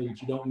make sure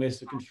that you don't miss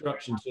the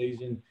construction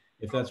season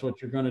if that's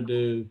what you're going to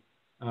do.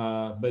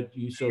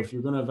 So if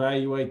you're going to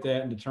evaluate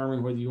that and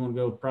determine whether you want to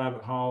go with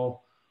private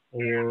haul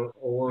or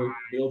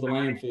build a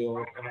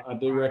landfill, I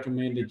do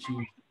recommend that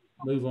you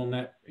move on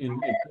that in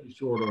pretty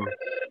short order.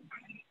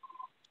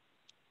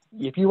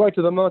 If you wait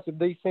till the months of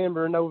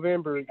December and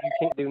November, you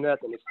can't do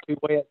nothing. It's too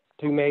wet,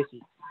 too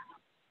messy.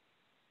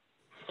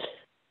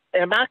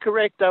 Am I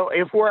correct, though?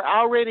 If we're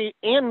already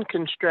in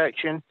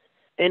construction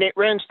and it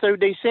runs through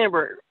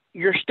December,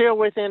 you're still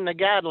within the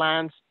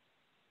guidelines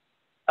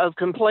of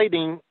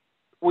completing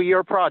with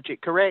your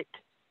project, correct?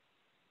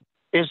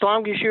 As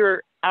long as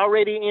you're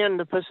already in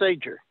the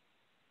procedure.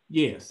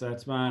 Yes,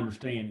 that's my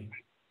understanding.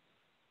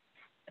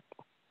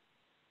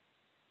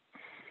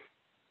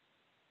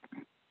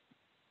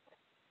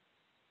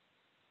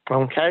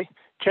 Okay.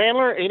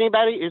 Chandler,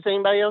 is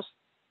anybody else?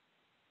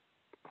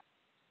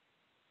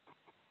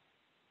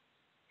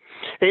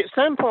 At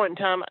some point in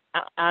time,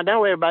 I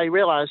know everybody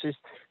realizes,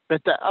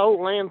 but the old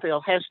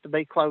landfill has to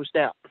be closed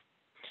out.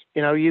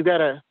 You got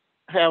to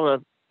have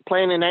a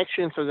plan in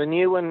action for the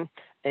new one,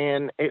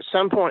 and at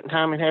some point in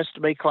time, it has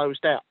to be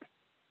closed out.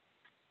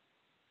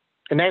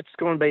 And that's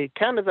going to be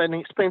kind of an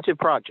expensive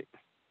project.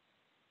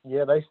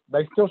 Yeah,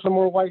 there's still some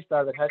more waste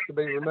there that has to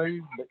be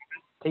removed, but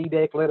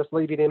TDEC let us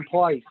leave it in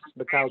place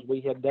because we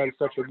had done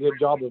such a good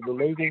job of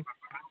removing,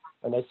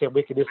 and they said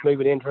we could just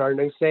move it into our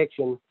new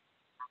section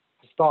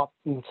to stop,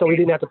 and so we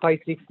didn't have to pay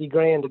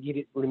 $60,000 to get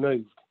it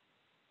removed.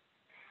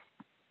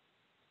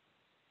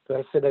 So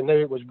they said they knew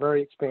it was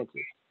very expensive.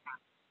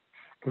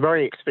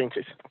 Very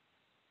expensive.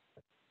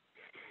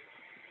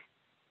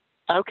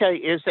 Okay,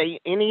 is there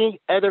any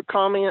other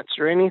comments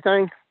or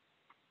anything?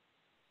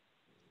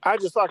 I'd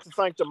just like to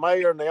thank the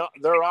mayor and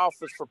their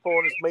office for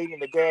pulling this meeting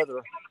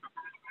together.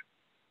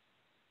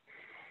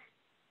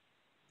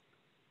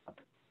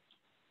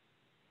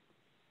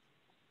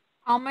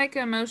 I'll make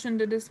a motion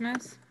to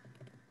dismiss.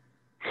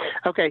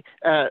 Okay,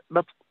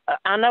 but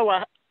I know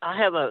I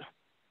have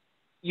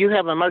you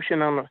have a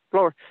motion on the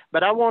floor,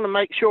 but I want to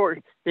make sure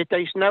that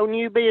there's no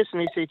new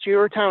business that you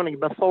or Tony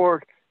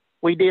before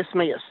we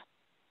dismiss.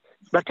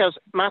 Because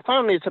my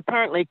phone is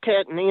apparently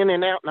cutting in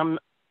and out, and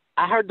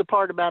I heard the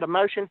part about a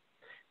motion,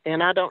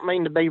 and I don't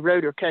mean to be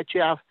rude or cut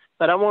you off,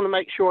 but I want to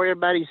make sure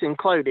everybody's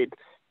included.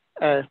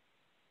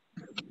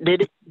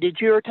 Did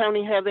you or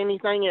Tony have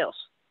anything else,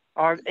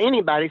 or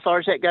anybody, as far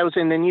as that goes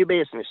in the new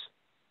business,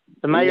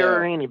 the mayor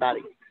or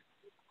anybody?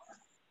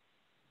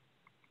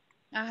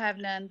 I have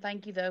none.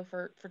 Thank you though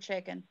for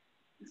checking.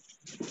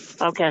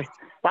 Okay.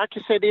 Like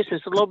I said, this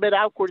is a little bit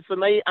awkward for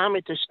me. I'm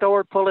at the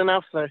store pulling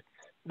off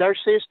their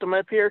system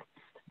up here,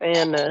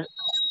 and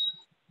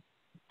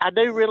I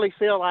do really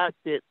feel like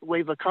that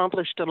we've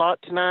accomplished a lot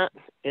tonight,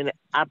 and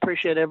I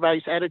appreciate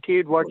everybody's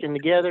attitude, working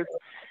together,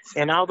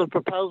 and all the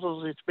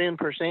proposals that's been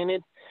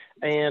presented,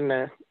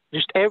 and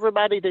just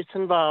everybody that's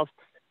involved.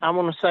 I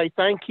want to say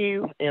thank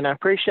you, and I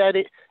appreciate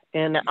it,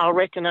 and I'll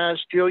recognize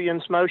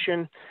Julian's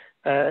motion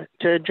to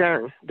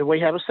adjourn. Do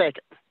we have a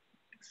second?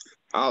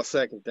 I'll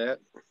second that.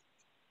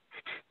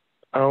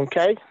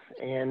 Okay,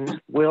 and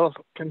we'll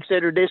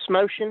consider this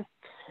motion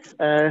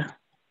a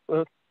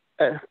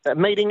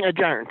meeting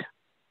adjourned.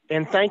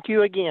 And thank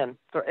you again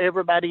for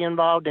everybody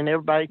involved and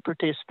everybody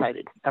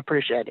participated. I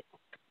appreciate it.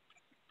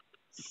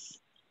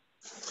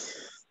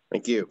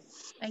 Thank you.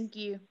 Thank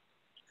you.